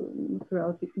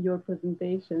throughout your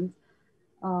presentations.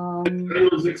 So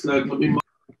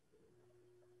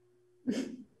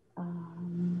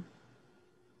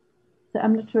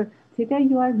I'm not sure. Celia,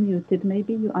 you are muted.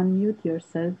 Maybe you unmute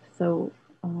yourself. So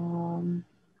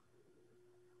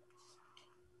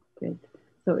great.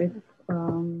 So if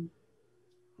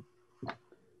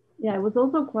yeah, I was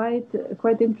also quite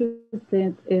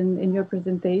interested in your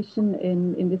presentation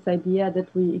in this idea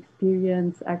that we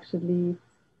experience actually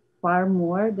far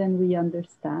more than we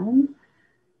understand.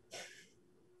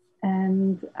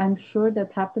 And I'm sure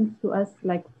that happens to us,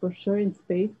 like for sure in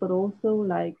space, but also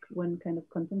like when kind of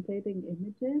contemplating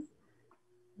images.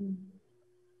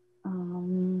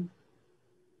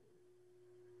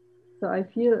 So I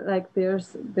feel like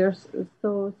there's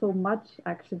so much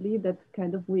actually that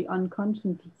kind of we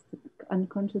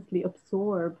unconsciously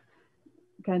absorb,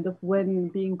 kind of when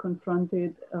being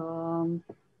confronted, kind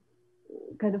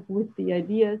of with the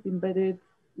ideas embedded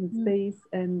in space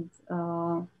and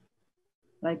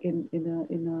like in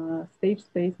a stage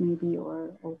space maybe,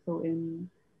 or also in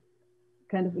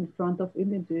kind of in front of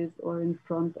images or in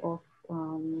front of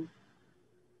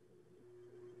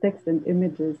text and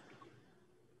images.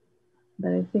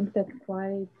 But I think that's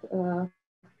quite a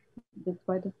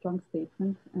strong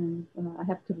statement, and I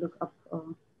have to look up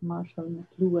Marshall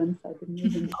McLuhan's. I didn't know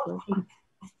him before.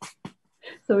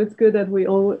 So it's good that we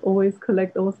always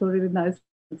collect also really nice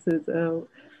references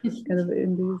kind of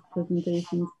in these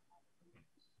presentations.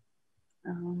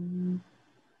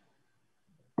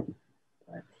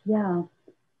 But yeah.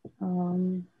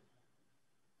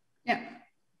 Yeah.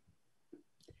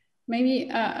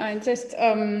 Maybe I just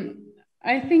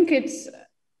I think it's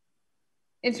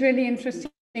really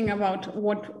interesting about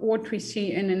what we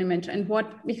see in an image and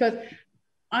because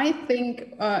I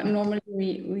think normally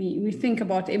we think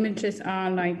about images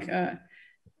are like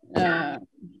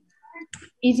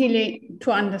easily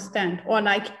to understand, or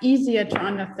like easier to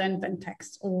understand than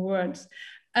text or words,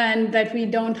 and that we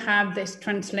don't have this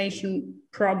translation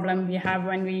problem we have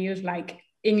when we use like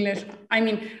English. I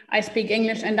mean, I speak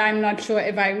English and I'm not sure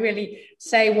if I really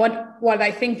say what I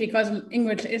think, because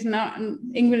English is not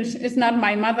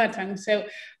my mother tongue. So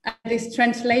this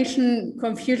translation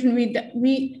confusion,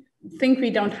 we think we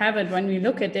don't have it when we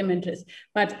look at images,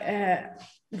 but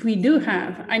we do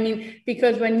have. I mean,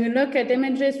 because when you look at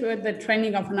images with the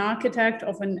training of an architect,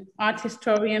 of an art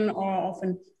historian, or of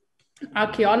an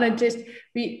archaeologist,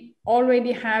 we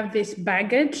already have this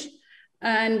baggage,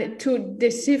 and to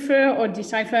decipher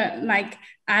like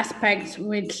aspects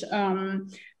which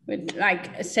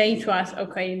like say to us,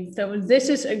 okay, so this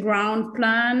is a ground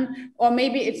plan, or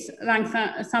maybe it's like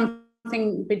something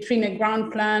between a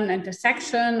ground plan and a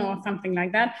section or something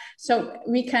like that. So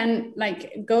we can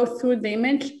like go through the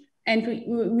image and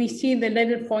we see the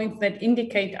little points that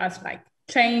indicate us like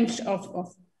change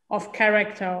of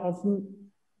character,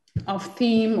 of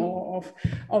theme, or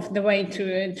of the way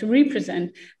to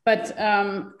represent. But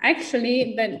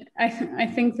actually, that I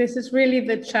think this is really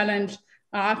the challenge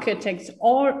architects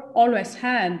always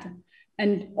had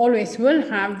and always will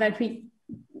have, that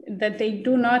they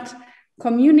do not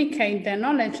communicate their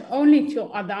knowledge only to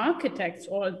other architects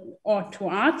or to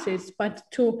artists, but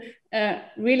to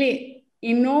really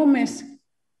enormous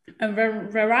a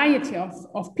variety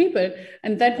of people.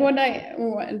 And that's what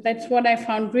I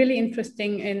found really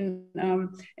interesting in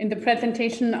the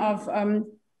presentation of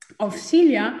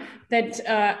Celia, that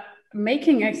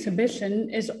making exhibition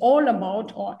is all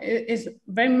about, or is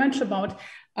very much about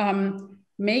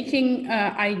making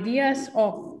ideas,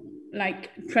 or like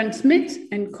transmit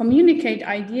and communicate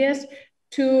ideas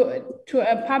to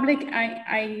a public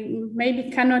I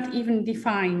maybe cannot even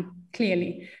define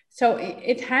clearly. So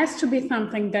it has to be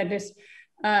something that is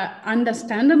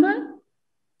understandable,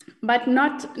 but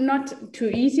not too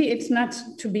easy. It's not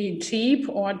to be cheap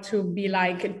or to be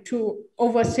like too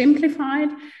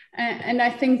oversimplified. And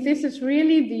I think this is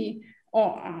really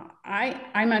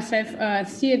I myself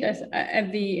see it as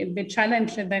the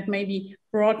challenge that maybe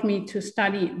brought me to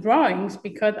study drawings,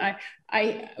 because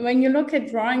I when you look at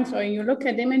drawings or you look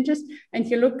at images and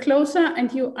you look closer and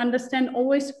you understand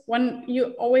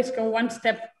you always go one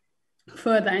step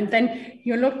further, and then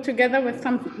you look together with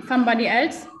somebody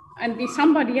else, and the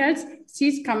somebody else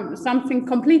sees something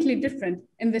completely different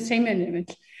in the same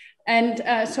image. And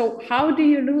so how do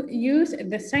you use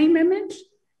the same image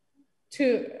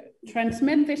to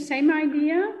transmit the same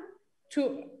idea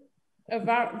to a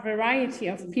variety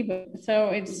of people? So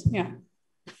it's, yeah.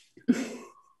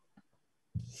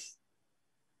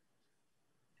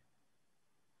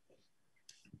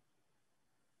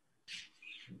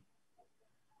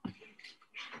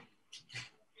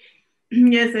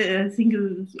 Yes, I think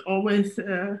it's always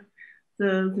the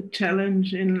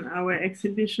challenge in our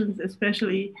exhibitions,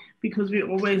 especially because we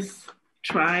always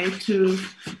try to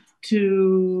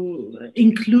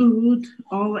include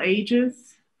all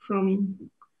ages from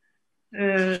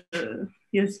 2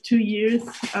 years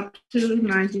up to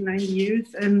 99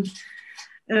 years, and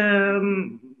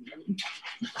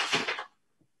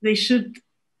they should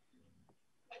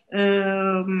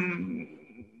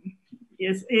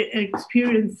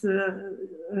experience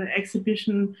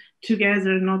exhibition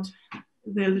together, not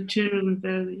the children,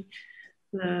 the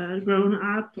grown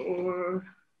up or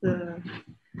the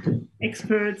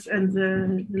experts and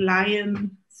the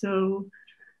lion. So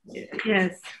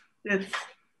yes, that's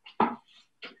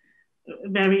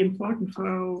very important for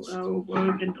our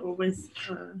work, and always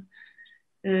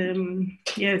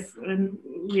yes, and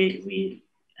we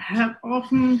have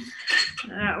often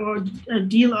or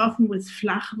deal often with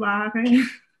Flachware.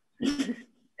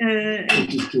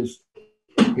 It's just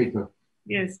paper.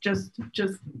 Yes, just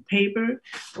paper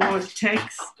or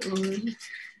text, or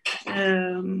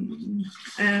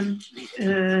and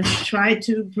try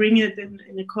to bring it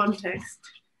in a context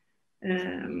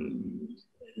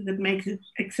that makes it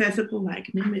accessible, like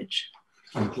an image.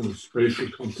 Into spatial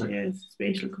context. Yes,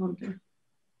 spatial context.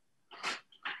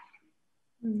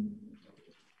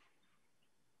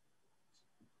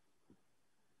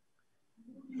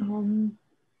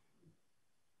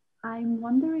 I'm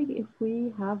wondering if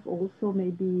we have also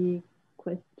maybe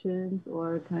questions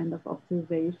or kind of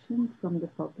observations from the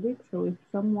public. So if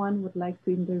someone would like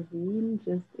to intervene,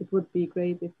 just it would be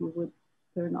great if you would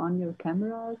turn on your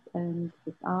cameras and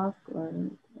just ask or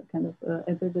kind of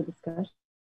enter the discussion.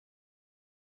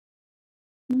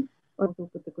 Or also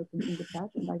put the questions in the chat,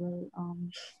 and I will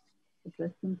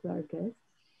address them to our guests.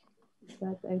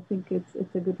 But I think it's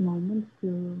a good moment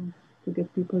to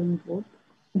get people involved.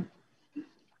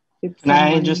 Can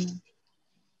I just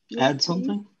add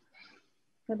something?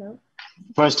 Hello.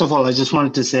 First of all, I just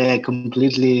wanted to say I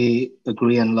completely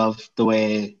agree and love the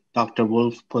way Dr.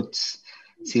 Wolf puts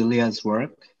Celia's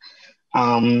work.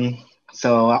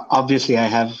 So obviously I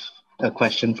have a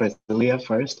question for Celia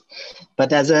first,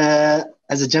 but as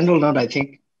a general note, I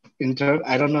think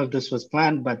I don't know if this was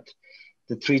planned, but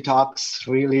the three talks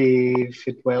really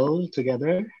fit well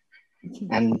together.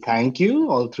 And thank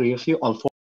you, all three of you, all four.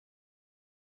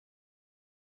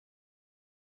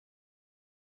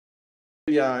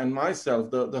 Yeah, and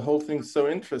myself, the whole thing's so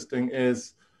interesting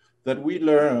is that we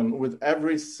learn with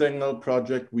every single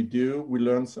project we do, we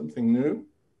learn something new.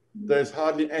 There's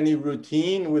hardly any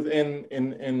routine within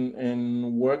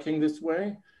in working this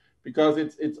way, because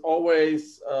it's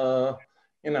always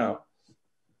you know,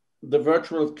 the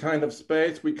virtual kind of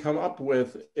space we come up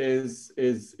with is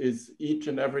each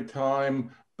and every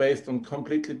time based on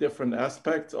completely different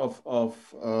aspects of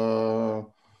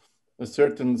a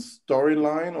certain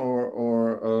storyline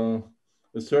or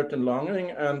a certain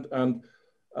longing, and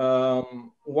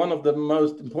one of the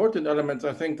most important elements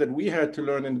I think that we had to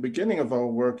learn in the beginning of our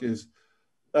work is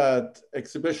that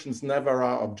exhibitions never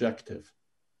are objective.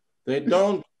 They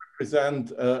don't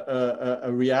represent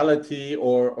a reality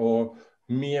or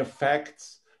mere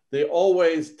facts. They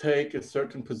always take a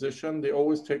certain position. They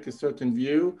always take a certain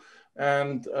view,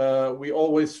 and we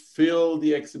always fill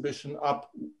the exhibition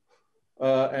up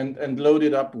and load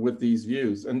it up with these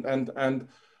views. And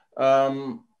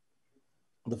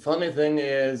the funny thing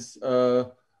is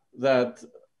that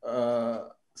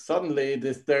suddenly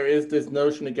there is this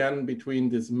notion again between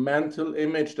this mental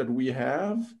image that we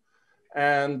have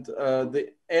and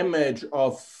the image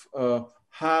of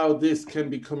how this can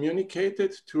be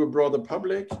communicated to a broader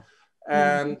public,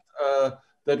 and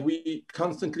that we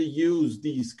constantly use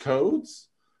these codes.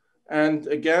 And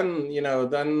again, you know,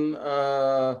 then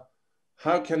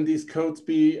how can these codes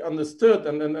be understood?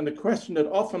 And the question that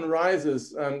often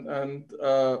rises and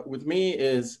with me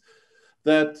is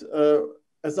that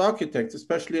as architects,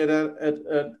 especially at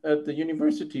the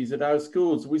universities, at our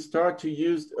schools, we start to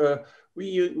use,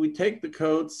 we take the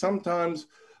codes, sometimes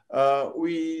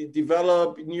we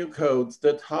develop new codes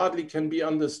that hardly can be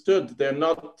understood. They're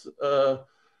not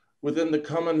within the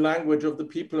common language of the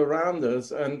people around us,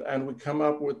 and we come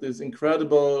up with these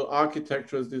incredible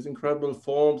architectures, these incredible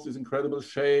forms, these incredible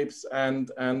shapes and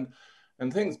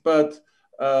things. But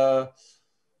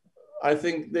I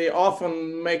think they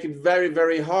often make it very,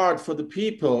 very hard for the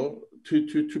people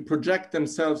to project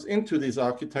themselves into this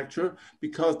architecture,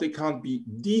 because they can't be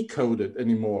decoded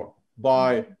anymore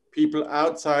by people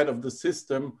outside of the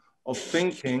system of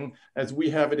thinking as we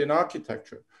have it in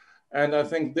architecture. And I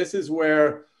think this is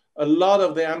where a lot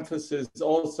of the emphasis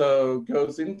also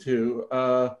goes into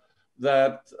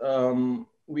that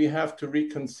we have to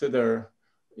reconsider,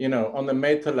 you know, on the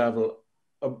meta level,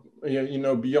 you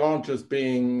know, beyond just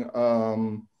being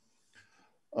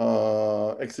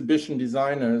exhibition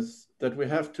designers, that we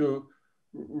have to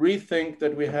rethink,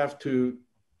 that we have to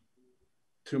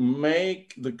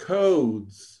make the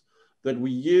codes that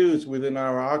we use within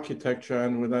our architecture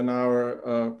and within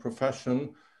our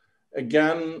profession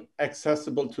again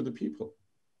accessible to the people.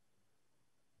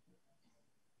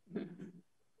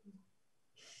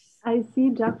 I see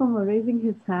Giacomo raising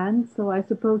his hand, so I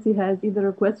suppose he has either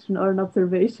a question or an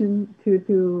observation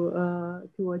to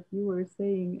what you were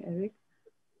saying, Eric.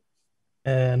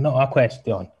 No, a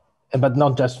question, but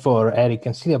not just for Eric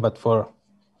and Celia, but for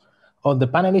all the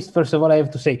panelists. First of all, I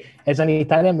have to say, as an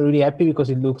Italian, I'm really happy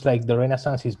because it looks like the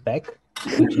Renaissance is back,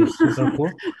 which is super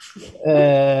cool.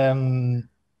 And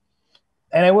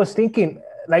I was thinking,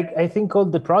 like, I think all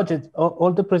the projects,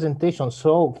 all the presentations,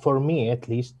 so for me at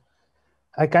least,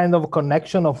 a kind of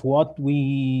connection of what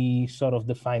we sort of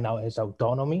define now as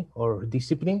autonomy or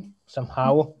discipline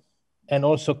somehow, and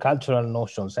also cultural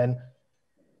notions. And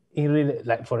it really,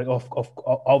 like, for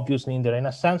obviously in the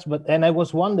Renaissance, but and I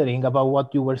was wondering about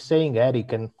what you were saying,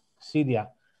 Eric and Celia.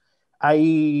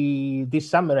 This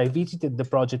summer I visited the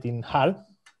project in Hull,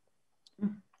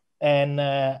 and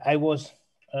I was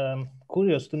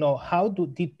curious to know how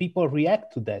did people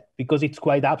react to that, because it's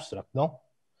quite abstract, no?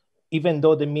 Even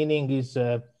though the meaning is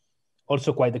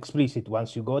also quite explicit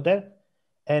once you go there.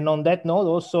 And on that note,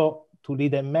 also to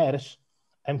Lida and Mersh,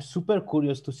 I'm super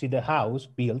curious to see the house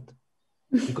built,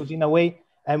 because in a way,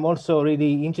 I'm also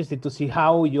really interested to see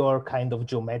how your kind of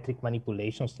geometric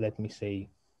manipulations, let me say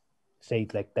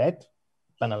it like that,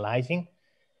 banalizing,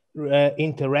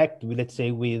 interact with, let's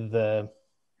say, with the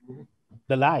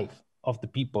life of the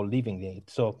people living in it.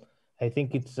 So I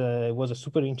think it was a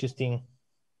super interesting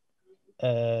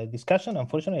discussion.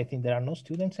 Unfortunately, I think there are no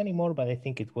students anymore, but I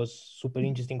think it was super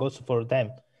interesting also for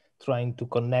them, trying to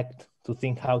connect, to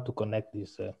think how to connect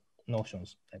these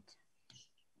notions.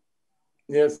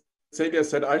 Yes, Celia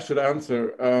said I should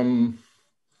answer.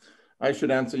 I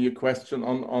should answer your question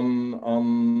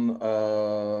on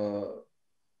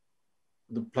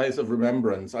the place of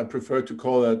remembrance. I prefer to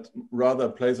call it rather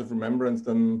a place of remembrance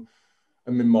than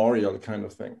a memorial kind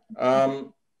of thing.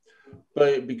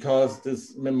 But because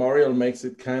this memorial makes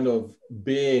it kind of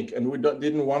big, and we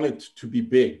didn't want it to be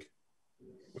big.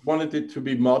 We wanted it to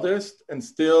be modest, and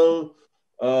still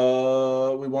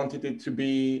we wanted it to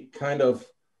be kind of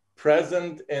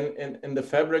present in the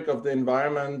fabric of the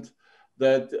environment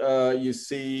that you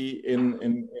see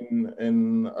in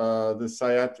the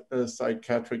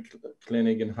psychiatric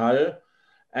clinic in Halle.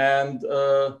 And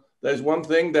there's one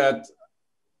thing that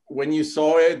when you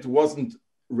saw it wasn't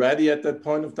ready at that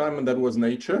point of time, and that was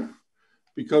nature,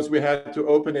 because we had to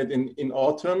open it in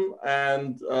autumn,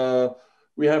 and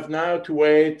we have now to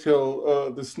wait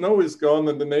till the snow is gone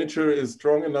and the nature is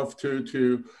strong enough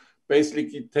to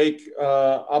basically take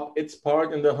up its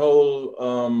part in the whole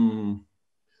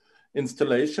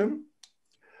installation.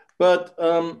 But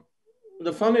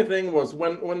the funny thing was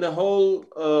when the whole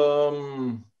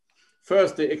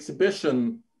first the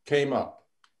exhibition came up,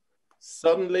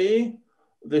 suddenly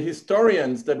the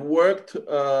historians that worked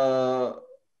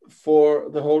for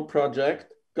the whole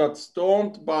project got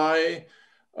stormed by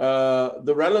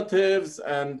the relatives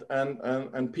and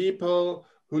people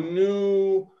who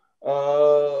knew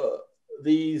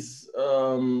these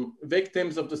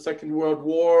victims of the Second World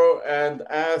War, and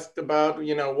asked about,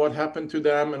 you know, what happened to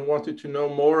them, and wanted to know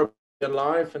more about their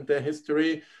life and their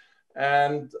history.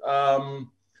 And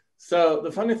so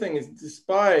the funny thing is,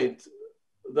 despite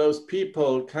those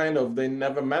people kind of, they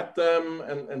never met them,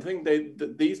 and think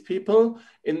these people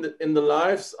in the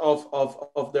lives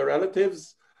of their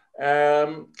relatives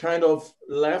kind of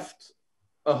left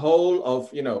a hole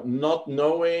of, you know, not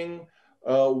knowing,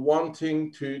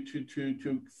 wanting to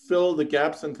fill the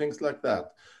gaps and things like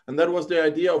that. And that was the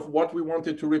idea of what we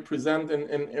wanted to represent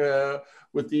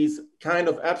with these kind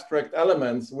of abstract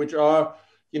elements, which are,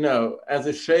 you know, as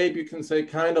a shape, you can say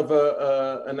kind of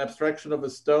an abstraction of a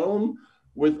stone,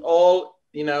 with all,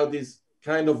 you know, these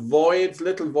kind of voids,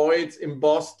 little voids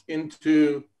embossed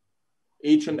into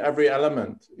each and every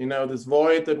element, you know, this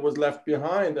void that was left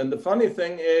behind. And the funny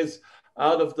thing is,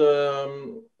 out of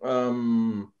the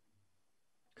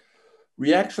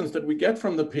reactions that we get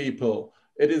from the people,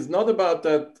 it is not about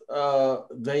that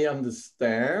they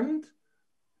understand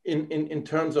in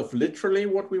terms of literally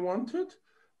what we wanted,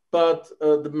 but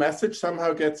the message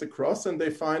somehow gets across, and they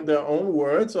find their own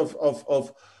words of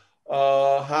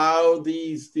how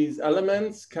these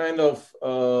elements kind of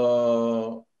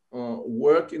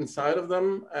work inside of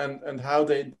them, and how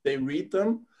they read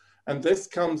them. And this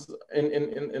comes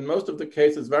in most of the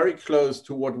cases very close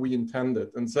to what we intended.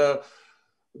 And so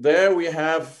there we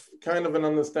have kind of an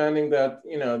understanding that,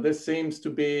 you know, this seems to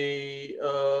be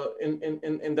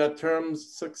in that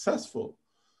terms successful.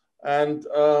 And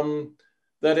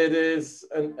that it is,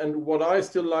 and what I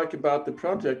still like about the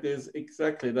project is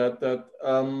exactly that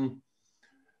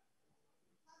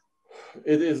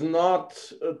it is not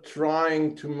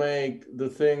trying to make the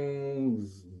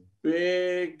things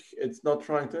big. It's not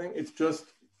trying to think, it's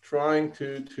just trying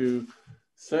to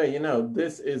say, you know,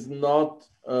 this is not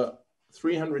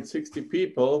 360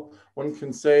 people. One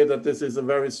can say that this is a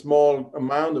very small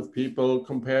amount of people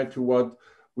compared to what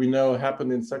we know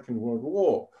happened in Second World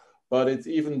War. But it's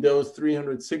even those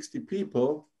 360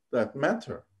 people that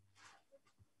matter.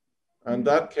 And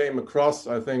that came across,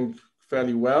 I think,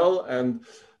 fairly well. And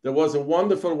there was a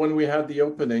wonderful, when we had the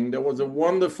opening, there was a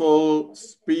wonderful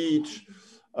speech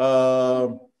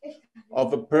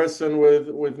of a person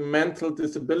with mental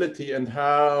disability and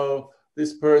how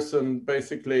this person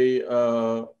basically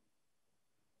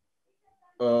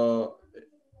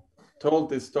told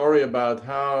this story about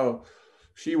how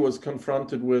she was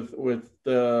confronted with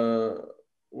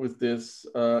this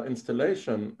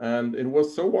installation, and it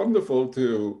was so wonderful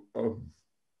to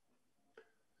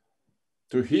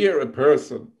hear a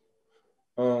person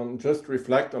just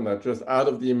reflect on that, just out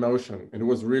of the emotion. It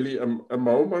was really a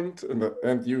moment,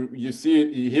 and you see it,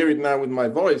 you hear it now with my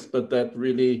voice, but that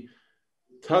really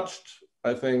touched,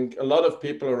 I think, a lot of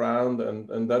people around,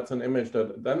 and that's an image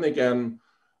that then again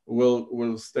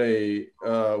will stay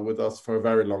with us for a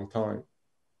very long time.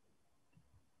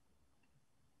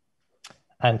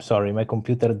 I'm sorry, my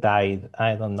computer died.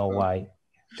 I don't know why.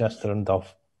 Just turned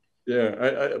off.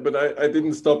 Yeah, but I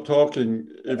didn't stop talking,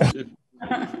 if you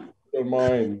don't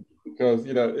mind, because,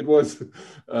 you know, it was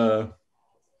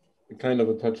kind of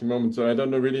a touchy moment. So I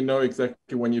don't really know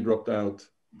exactly when you dropped out.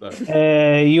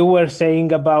 You were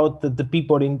saying about the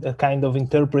people in kind of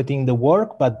interpreting the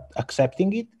work, but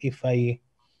accepting it, if I...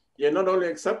 Yeah, not only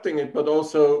accepting it, but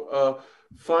also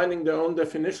finding their own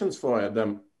definitions for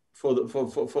them, for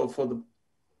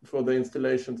the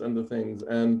installations and the things.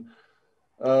 And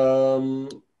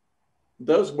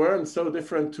those weren't so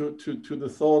different to the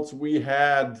thoughts we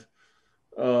had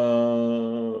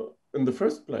in the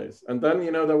first place. And then,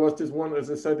 you know, there was this one,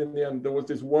 as I said in the end, there was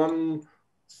this one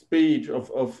speech of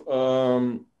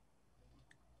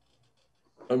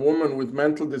a woman with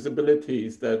mental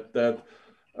disabilities that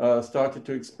started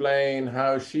to explain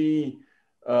how she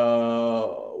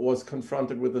was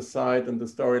confronted with the site and the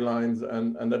storylines,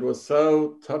 and that was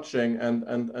so touching,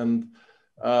 and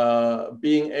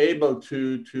being able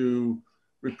to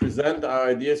represent our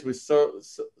ideas with so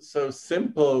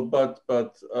simple but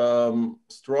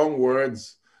strong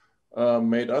words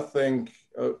made us think,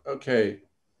 okay,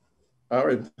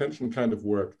 our intention kind of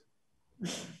worked,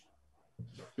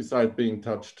 besides being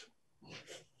touched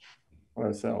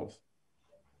ourselves.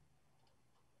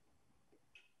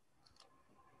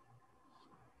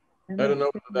 And I don't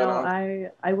know. now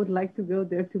I would like to go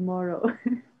there tomorrow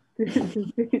to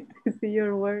see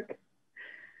your work.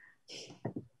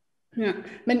 Yeah,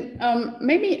 but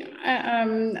maybe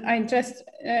I just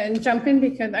jump in,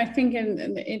 because I think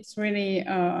it's really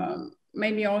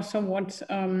maybe also what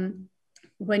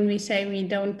when we say we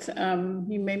don't,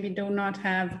 we maybe do not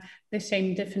have the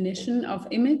same definition of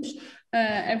image,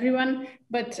 everyone,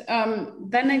 but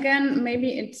then again,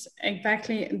 maybe it's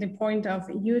exactly the point of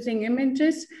using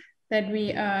images that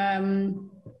we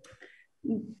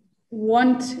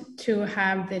want to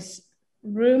have this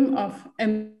room of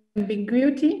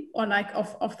ambiguity, or like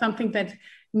of something that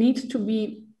needs to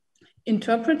be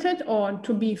interpreted or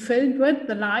to be filled with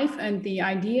the life and the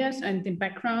ideas and the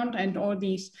background and all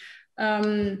these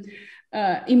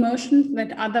emotions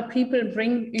that other people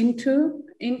bring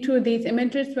into these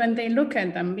images when they look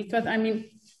at them. Because I mean,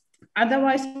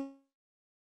 otherwise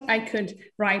I could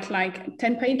write like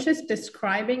 10 pages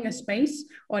describing a space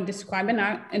or describing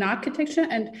an architecture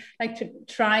and like to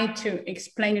try to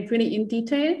explain it really in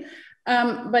detail.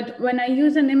 But when I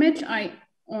use an image,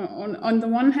 on the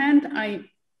one hand, I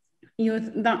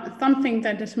use something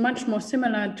that is much more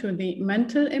similar to the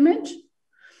mental image.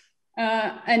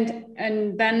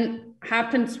 And then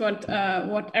happens what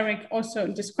Eric also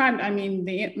described. I mean,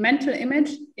 the mental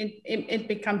image, it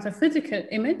becomes a physical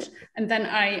image, and then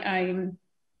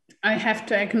I have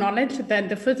to acknowledge that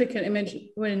the physical image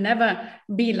will never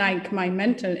be like my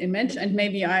mental image, and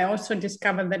maybe I also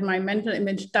discover that my mental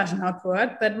image does not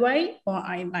work that way, or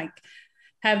I like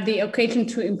have the occasion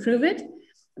to improve it.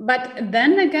 But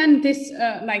then again, this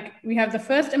like we have the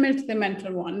first image, the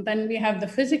mental one, then we have the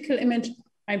physical image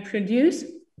I produce,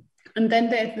 and then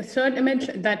there's the third image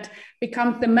that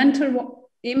becomes the mental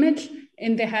image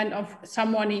in the head of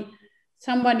somebody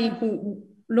who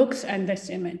looks at this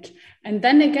image, and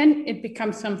then again it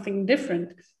becomes something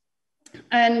different.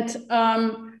 And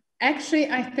actually,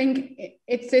 I think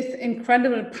it's this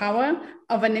incredible power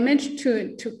of an image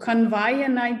to convey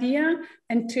an idea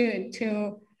and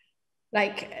to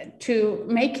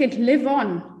make it live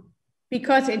on,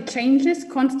 because it changes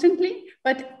constantly,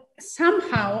 but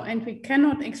somehow, and we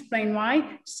cannot explain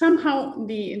why, somehow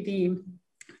the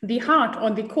the heart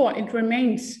or the core, it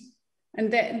remains.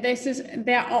 And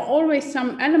there are always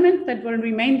some elements that will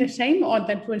remain the same or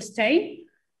that will stay,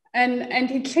 and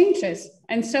it changes.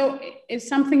 And so it's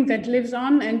something that lives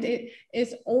on, and it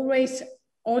is always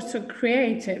also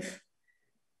creative.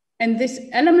 And this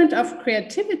element of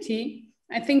creativity,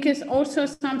 I think, is also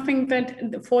something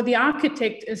that for the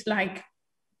architect is like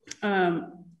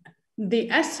the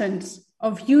essence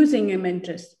of using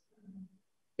images.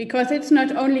 Because it's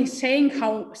not only saying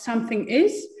how something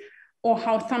is or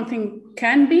how something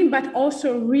can be, but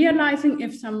also realizing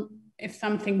if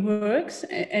something works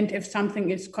and if something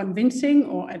is convincing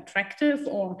or attractive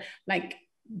or like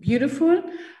beautiful.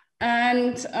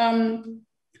 And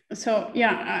so,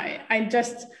 yeah, I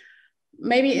just,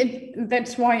 maybe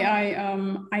that's why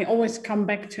I always come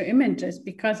back to images,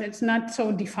 because it's not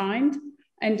so defined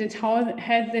and it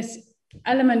has this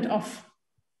element of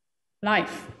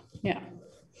life. Yeah.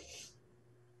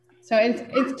 So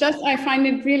it's just, I find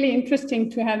it really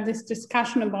interesting to have this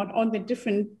discussion about all the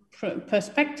different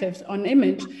perspectives on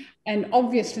image, and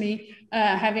obviously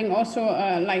having also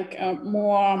like a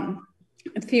more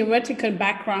theoretical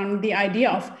background, the idea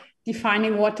of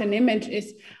defining what an image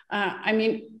is. I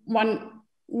mean, one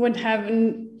would have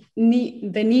the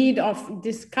need of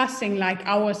discussing like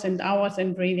hours and hours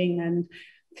and reading and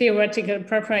theoretical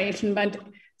preparation, but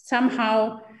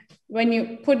somehow when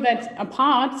you put that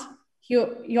apart,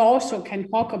 you also can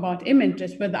talk about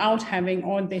images without having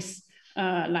all this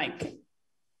like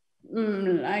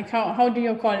how do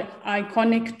you call it,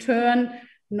 iconic turn,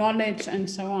 knowledge, and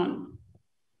so on.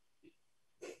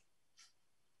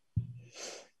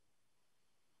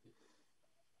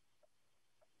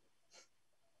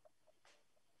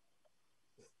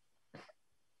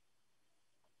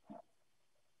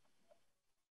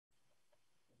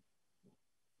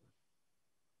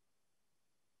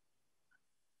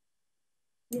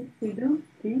 Yes, we don't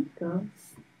think so.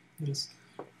 Yes,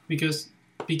 because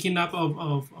picking up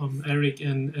of Eric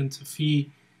and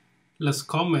Sophie last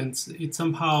comments, it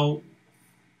somehow,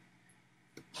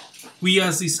 we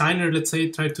as designers, let's say,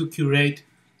 try to curate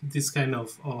this kind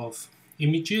of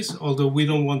images, although we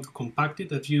don't want to compact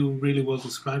it, as you really well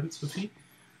described it, Sophie.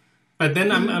 But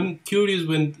then I'm curious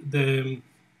when the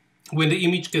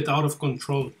image gets out of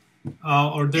control,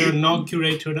 or there are not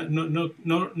curated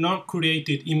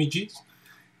images,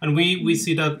 and we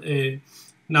see that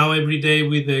now every day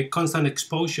with the constant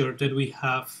exposure that we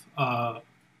have,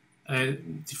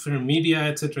 different media,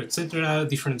 etc.,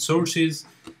 different sources,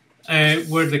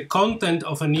 where the content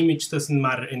of an image doesn't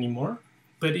matter anymore.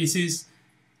 But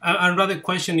I'd rather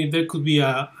question if there could be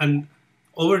an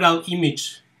overall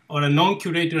image or a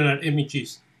non-curatorial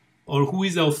images, or who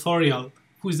is the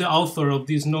author of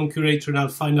this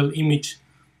non-curatorial final image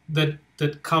that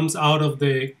comes out of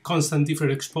the constant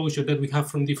different exposure that we have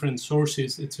from different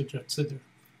sources, etc., etc.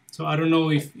 So I don't know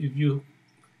if you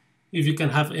can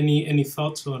have any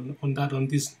thoughts on that, on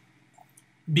these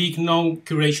big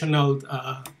non-curational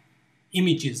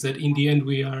images that in the end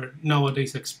we are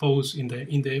nowadays exposed in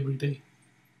the everyday.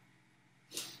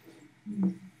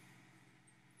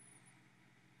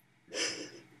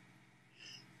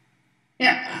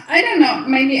 Yeah, I don't know.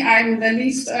 Maybe I'm the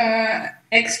least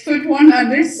expert one on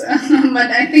this,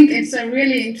 but I think it's a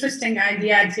really interesting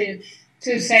idea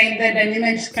to say that an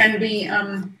image can be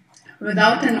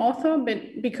without an author,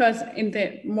 but because in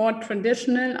the more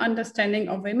traditional understanding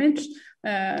of image,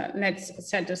 let's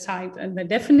set aside the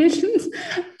definitions.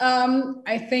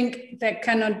 I think there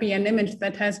cannot be an image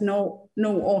that has no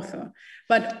author.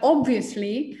 But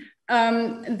obviously,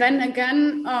 then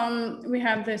again, we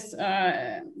have this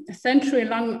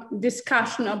century-long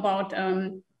discussion about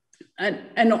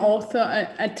an author,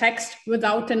 a text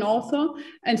without an author,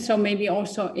 and so maybe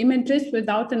also images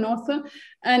without an author.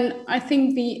 And I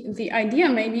think the idea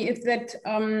maybe is that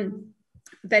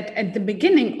that at the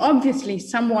beginning, obviously,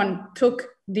 someone took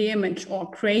the image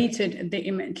or created the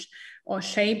image or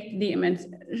shaped the image.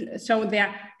 So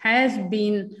there has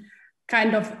been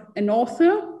kind of an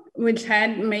author which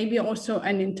had maybe also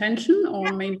an intention,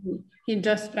 or maybe he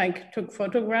just like took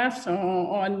photographs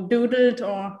or doodled,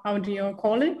 or how do you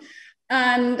call it?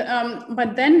 And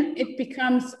but then it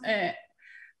becomes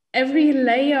every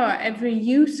layer, every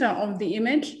user of the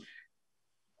image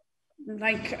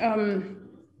like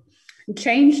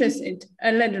changes it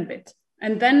a little bit,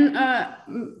 and then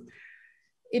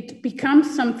it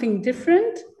becomes something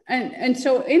different. And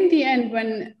so in the end,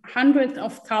 when hundreds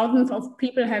of thousands of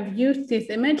people have used this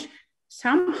image,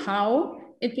 somehow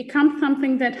it becomes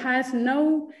something that has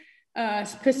no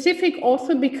specific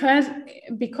author,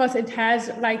 because it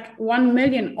has like 1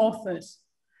 million authors.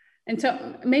 And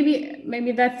so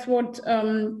maybe that's what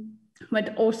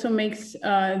what also makes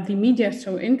the media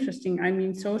so interesting. I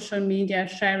mean, social media,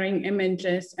 sharing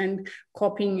images and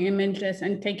copying images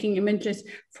and taking images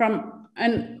from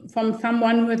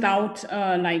someone without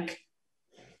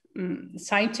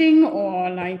citing or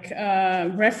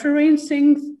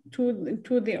referencing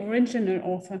to the original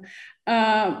author.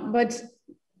 But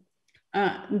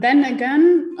then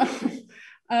again,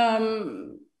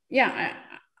 yeah,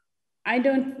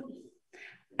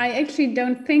 I actually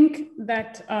don't think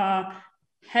that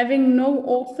having no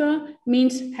author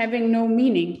means having no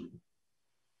meaning.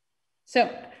 So,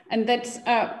 and that's,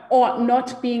 or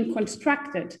not being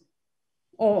constructed,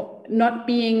 or not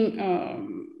being,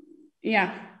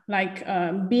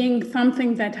 being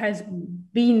something that has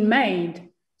been made.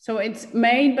 So it's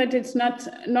made, but it's not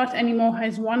anymore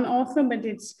has one author, but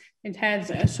it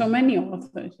has so many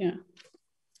authors, yeah.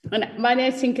 But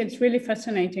I think it's really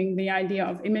fascinating, the idea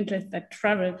of images that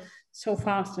travel so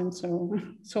fast and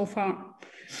so far.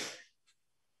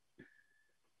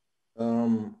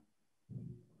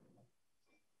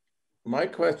 My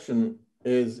question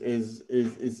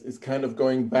is kind of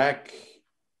going back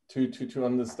to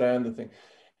understand the thing.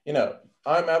 You know,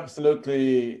 I'm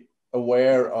absolutely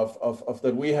aware of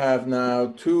that we have now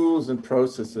tools and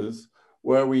processes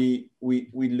where we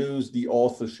lose the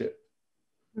authorship.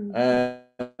 Mm-hmm.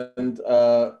 And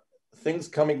things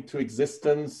coming to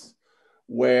existence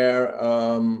where,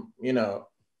 you know,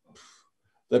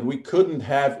 that we couldn't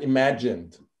have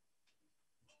imagined,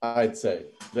 I'd say,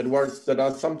 that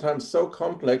are sometimes so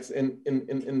complex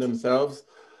in themselves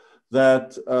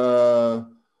that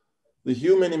the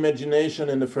human imagination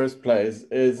in the first place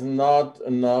is not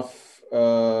enough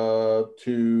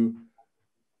to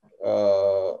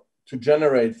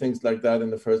generate things like that in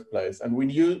the first place. And we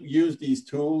use these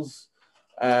tools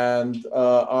and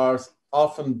are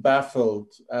often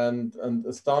baffled and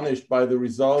astonished by the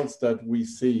results that we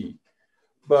see.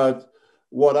 But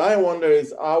what I wonder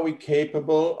is, are we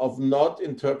capable of not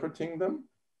interpreting them?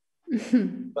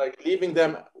 Like leaving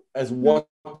them as what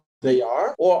they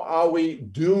are? Or are we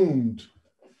doomed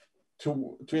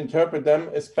to interpret them,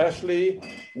 especially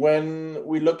when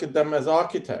we look at them as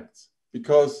architects?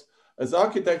 Because as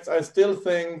architects, I still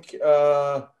think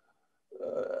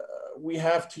we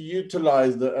have to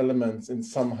utilize the elements in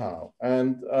somehow.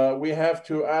 And we have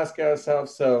to ask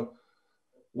ourselves, so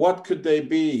what could they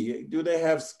be? Do they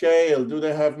have scale? Do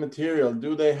they have material?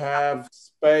 Do they have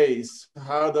space?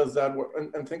 How does that work?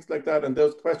 And things like that. And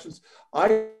those questions,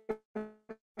 I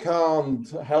can't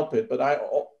help it, but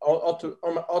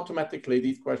automatically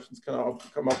these questions can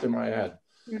come up in my head.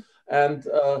 Yeah. And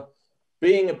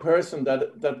being a person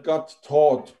that got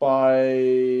taught by,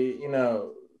 you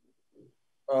know,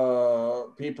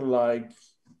 people like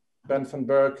Ben van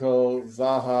Berkel,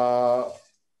 Zaha,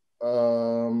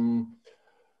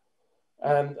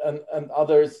 and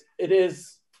others, it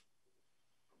is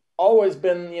always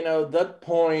been, you know, that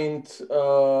point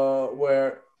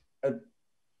where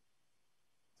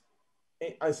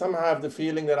I somehow have the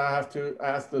feeling that I have to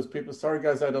ask those people, sorry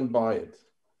guys, I don't buy it.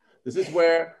 This is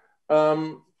where,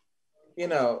 you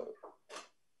know,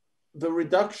 the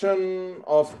reduction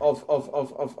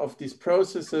of these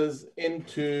processes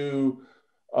into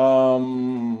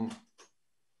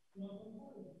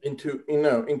you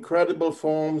know, incredible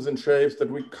forms and shapes that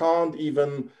we can't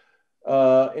even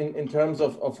in terms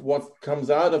of what comes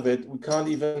out of it, we can't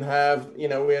even have, you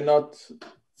know, we are not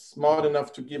smart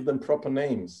enough to give them proper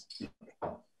names.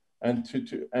 And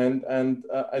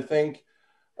I think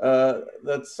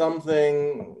that's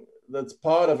something that's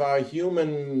part of our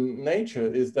human nature,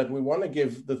 is that we want to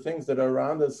give the things that are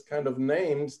around us kind of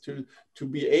names to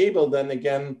be able then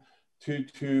again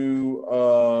to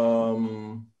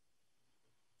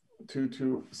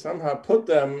somehow put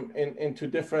them into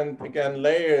different, again,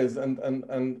 layers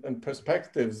and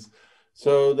perspectives,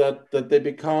 so that they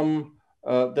become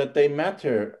that they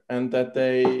matter, and that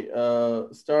they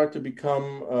start to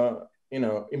become you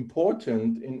know,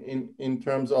 important in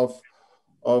terms of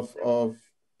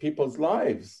people's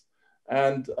lives.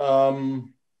 And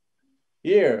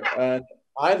here,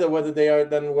 either whether they are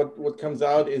then what comes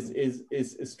out is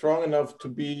strong enough to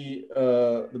be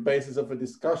the basis of a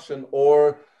discussion,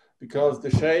 or because the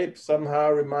shape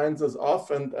somehow reminds us of,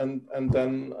 and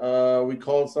then we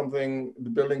call something, the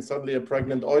building, suddenly a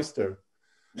pregnant oyster,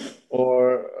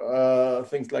 or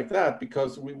things like that,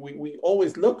 because we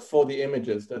always look for the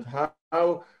images, that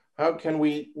how can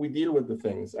we deal with the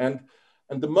things. And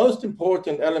the most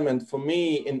important element for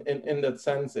me in that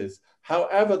sense is,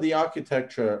 however the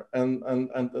architecture and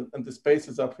the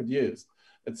spaces are produced,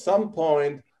 at some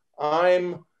point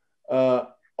I'm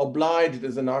obliged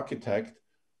as an architect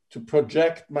to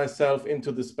project myself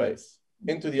into the space.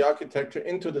 into the architecture,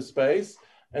 into the space,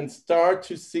 and start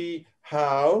to see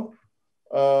how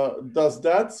does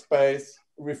that space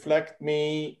reflect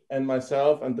me and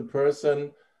myself and the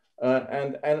person,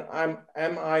 and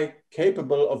am I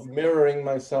capable of mirroring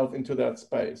myself into that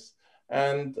space?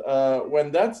 And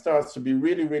when that starts to be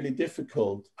really, really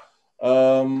difficult,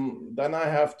 then I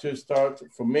have to start,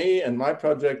 for me and my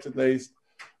project at least,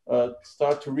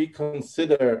 start to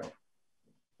reconsider,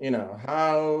 you know,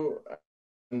 how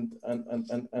and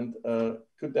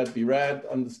could that be read,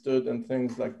 understood, and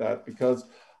things like that, because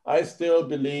I still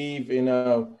believe, you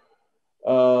know,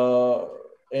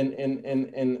 in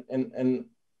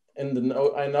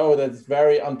the, I know that's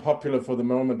very unpopular for the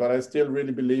moment, but I still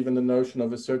really believe in the notion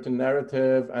of a certain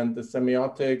narrative and the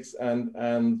semiotics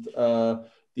and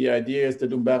the ideas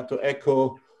that Umberto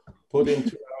Eco put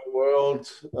into our world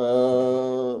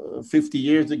 50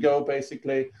 years ago,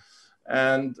 basically.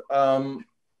 And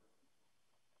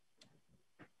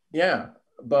yeah,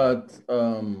 but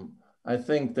I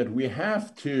think that we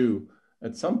have to,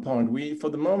 at some point, for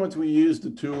the moment we use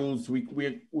the tools,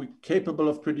 we're capable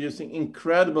of producing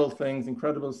incredible things,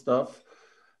 incredible stuff.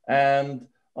 And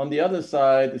on the other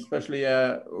side, especially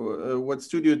what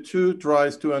Studio 2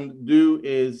 tries to do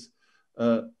is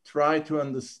try to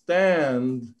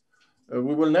understand.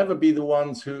 We will never be the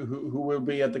ones who will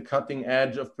be at the cutting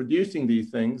edge of producing these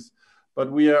things,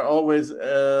 but we are always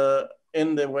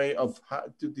in the way of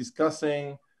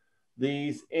discussing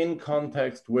these in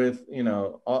context with, you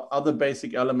know, other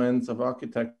basic elements of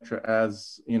architecture,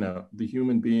 as, you know, the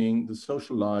human being, the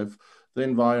social life, the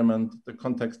environment, the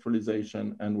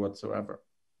contextualization, and whatsoever.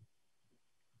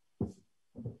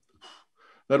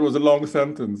 That was a long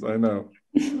sentence, I know.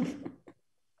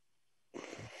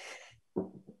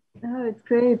 Oh, it's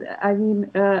great. I mean,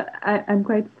 I'm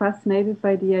quite fascinated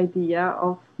by the idea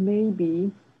of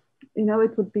maybe, you know,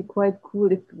 it would be quite cool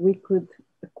if we could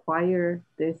acquire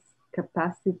this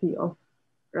capacity of,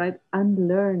 right,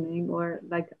 unlearning or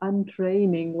like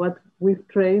untraining what we've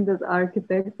trained as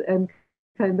architects, and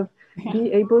kind of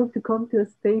be able to come to a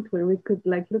state where we could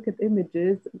like look at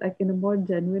images like in a more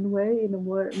genuine way, in a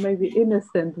more maybe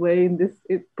innocent way, in this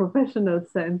professional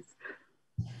sense.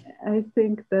 I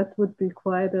think that would be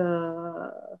quite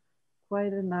a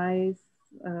nice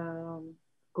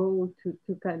goal to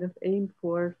kind of aim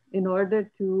for, in order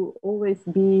to always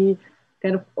be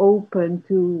kind of open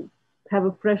to have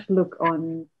a fresh look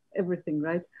on everything,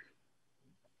 right?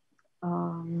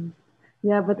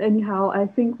 Yeah, but anyhow, I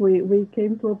think we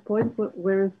came to a point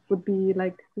where it would be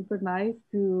like super nice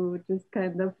to just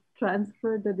kind of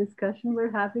transfer the discussion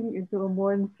we're having into a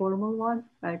more informal one,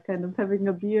 like kind of having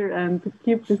a beer and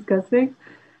keep discussing.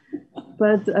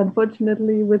 But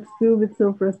unfortunately with Zoom, it's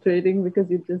so frustrating because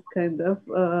you just kind of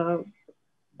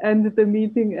ended the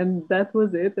meeting and that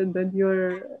was it. And then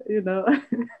you're, you know,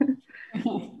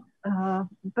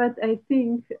 but I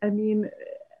think, I mean,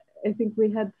 I think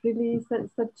we had really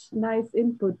such nice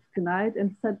input tonight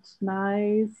and such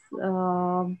nice,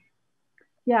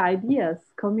 yeah, ideas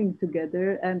coming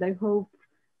together. And I hope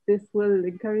this will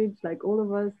encourage like all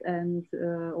of us, and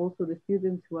also the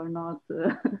students who are not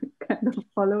kind of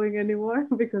following anymore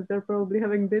because they're probably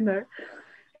having dinner.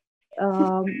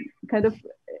 Kind of,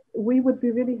 we would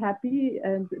be really happy,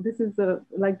 and this is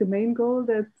like the main goal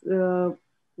that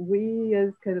we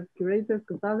as kind of curators,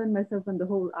 consultant, myself, and the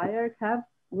whole IARC have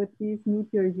with these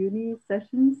Meet Your Uni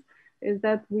sessions, is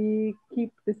that we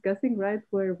keep discussing, right,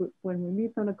 when we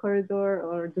meet on a corridor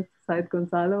or just beside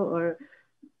Gonzalo, or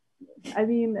I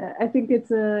mean, I think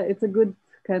it's a good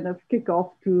kind of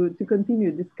kickoff to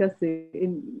continue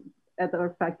discussing at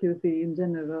our faculty in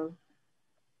general.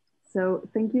 So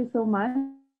thank you so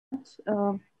much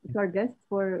to our guests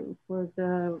for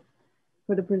the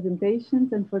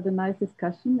presentations and for the nice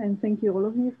discussion, and thank you all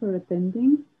of you for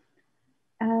attending.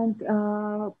 And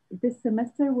this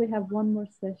semester we have one more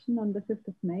session on the 5th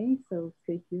of May, so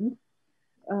stay tuned.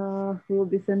 We will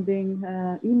be sending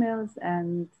emails,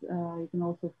 and you can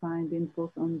also find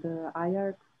info on the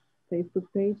IARC Facebook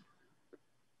page.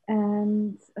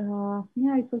 And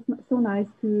yeah, it was so nice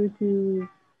to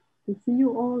see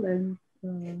you all and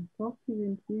talk to you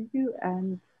and see you,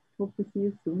 and hope to see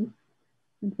you soon.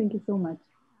 And thank you so much.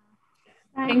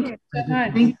 Thank you so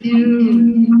much. Thank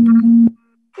you.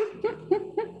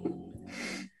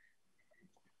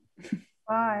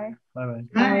 Bye. Bye-bye.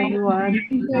 Bye, everyone. Thank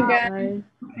you again.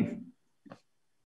 Bye.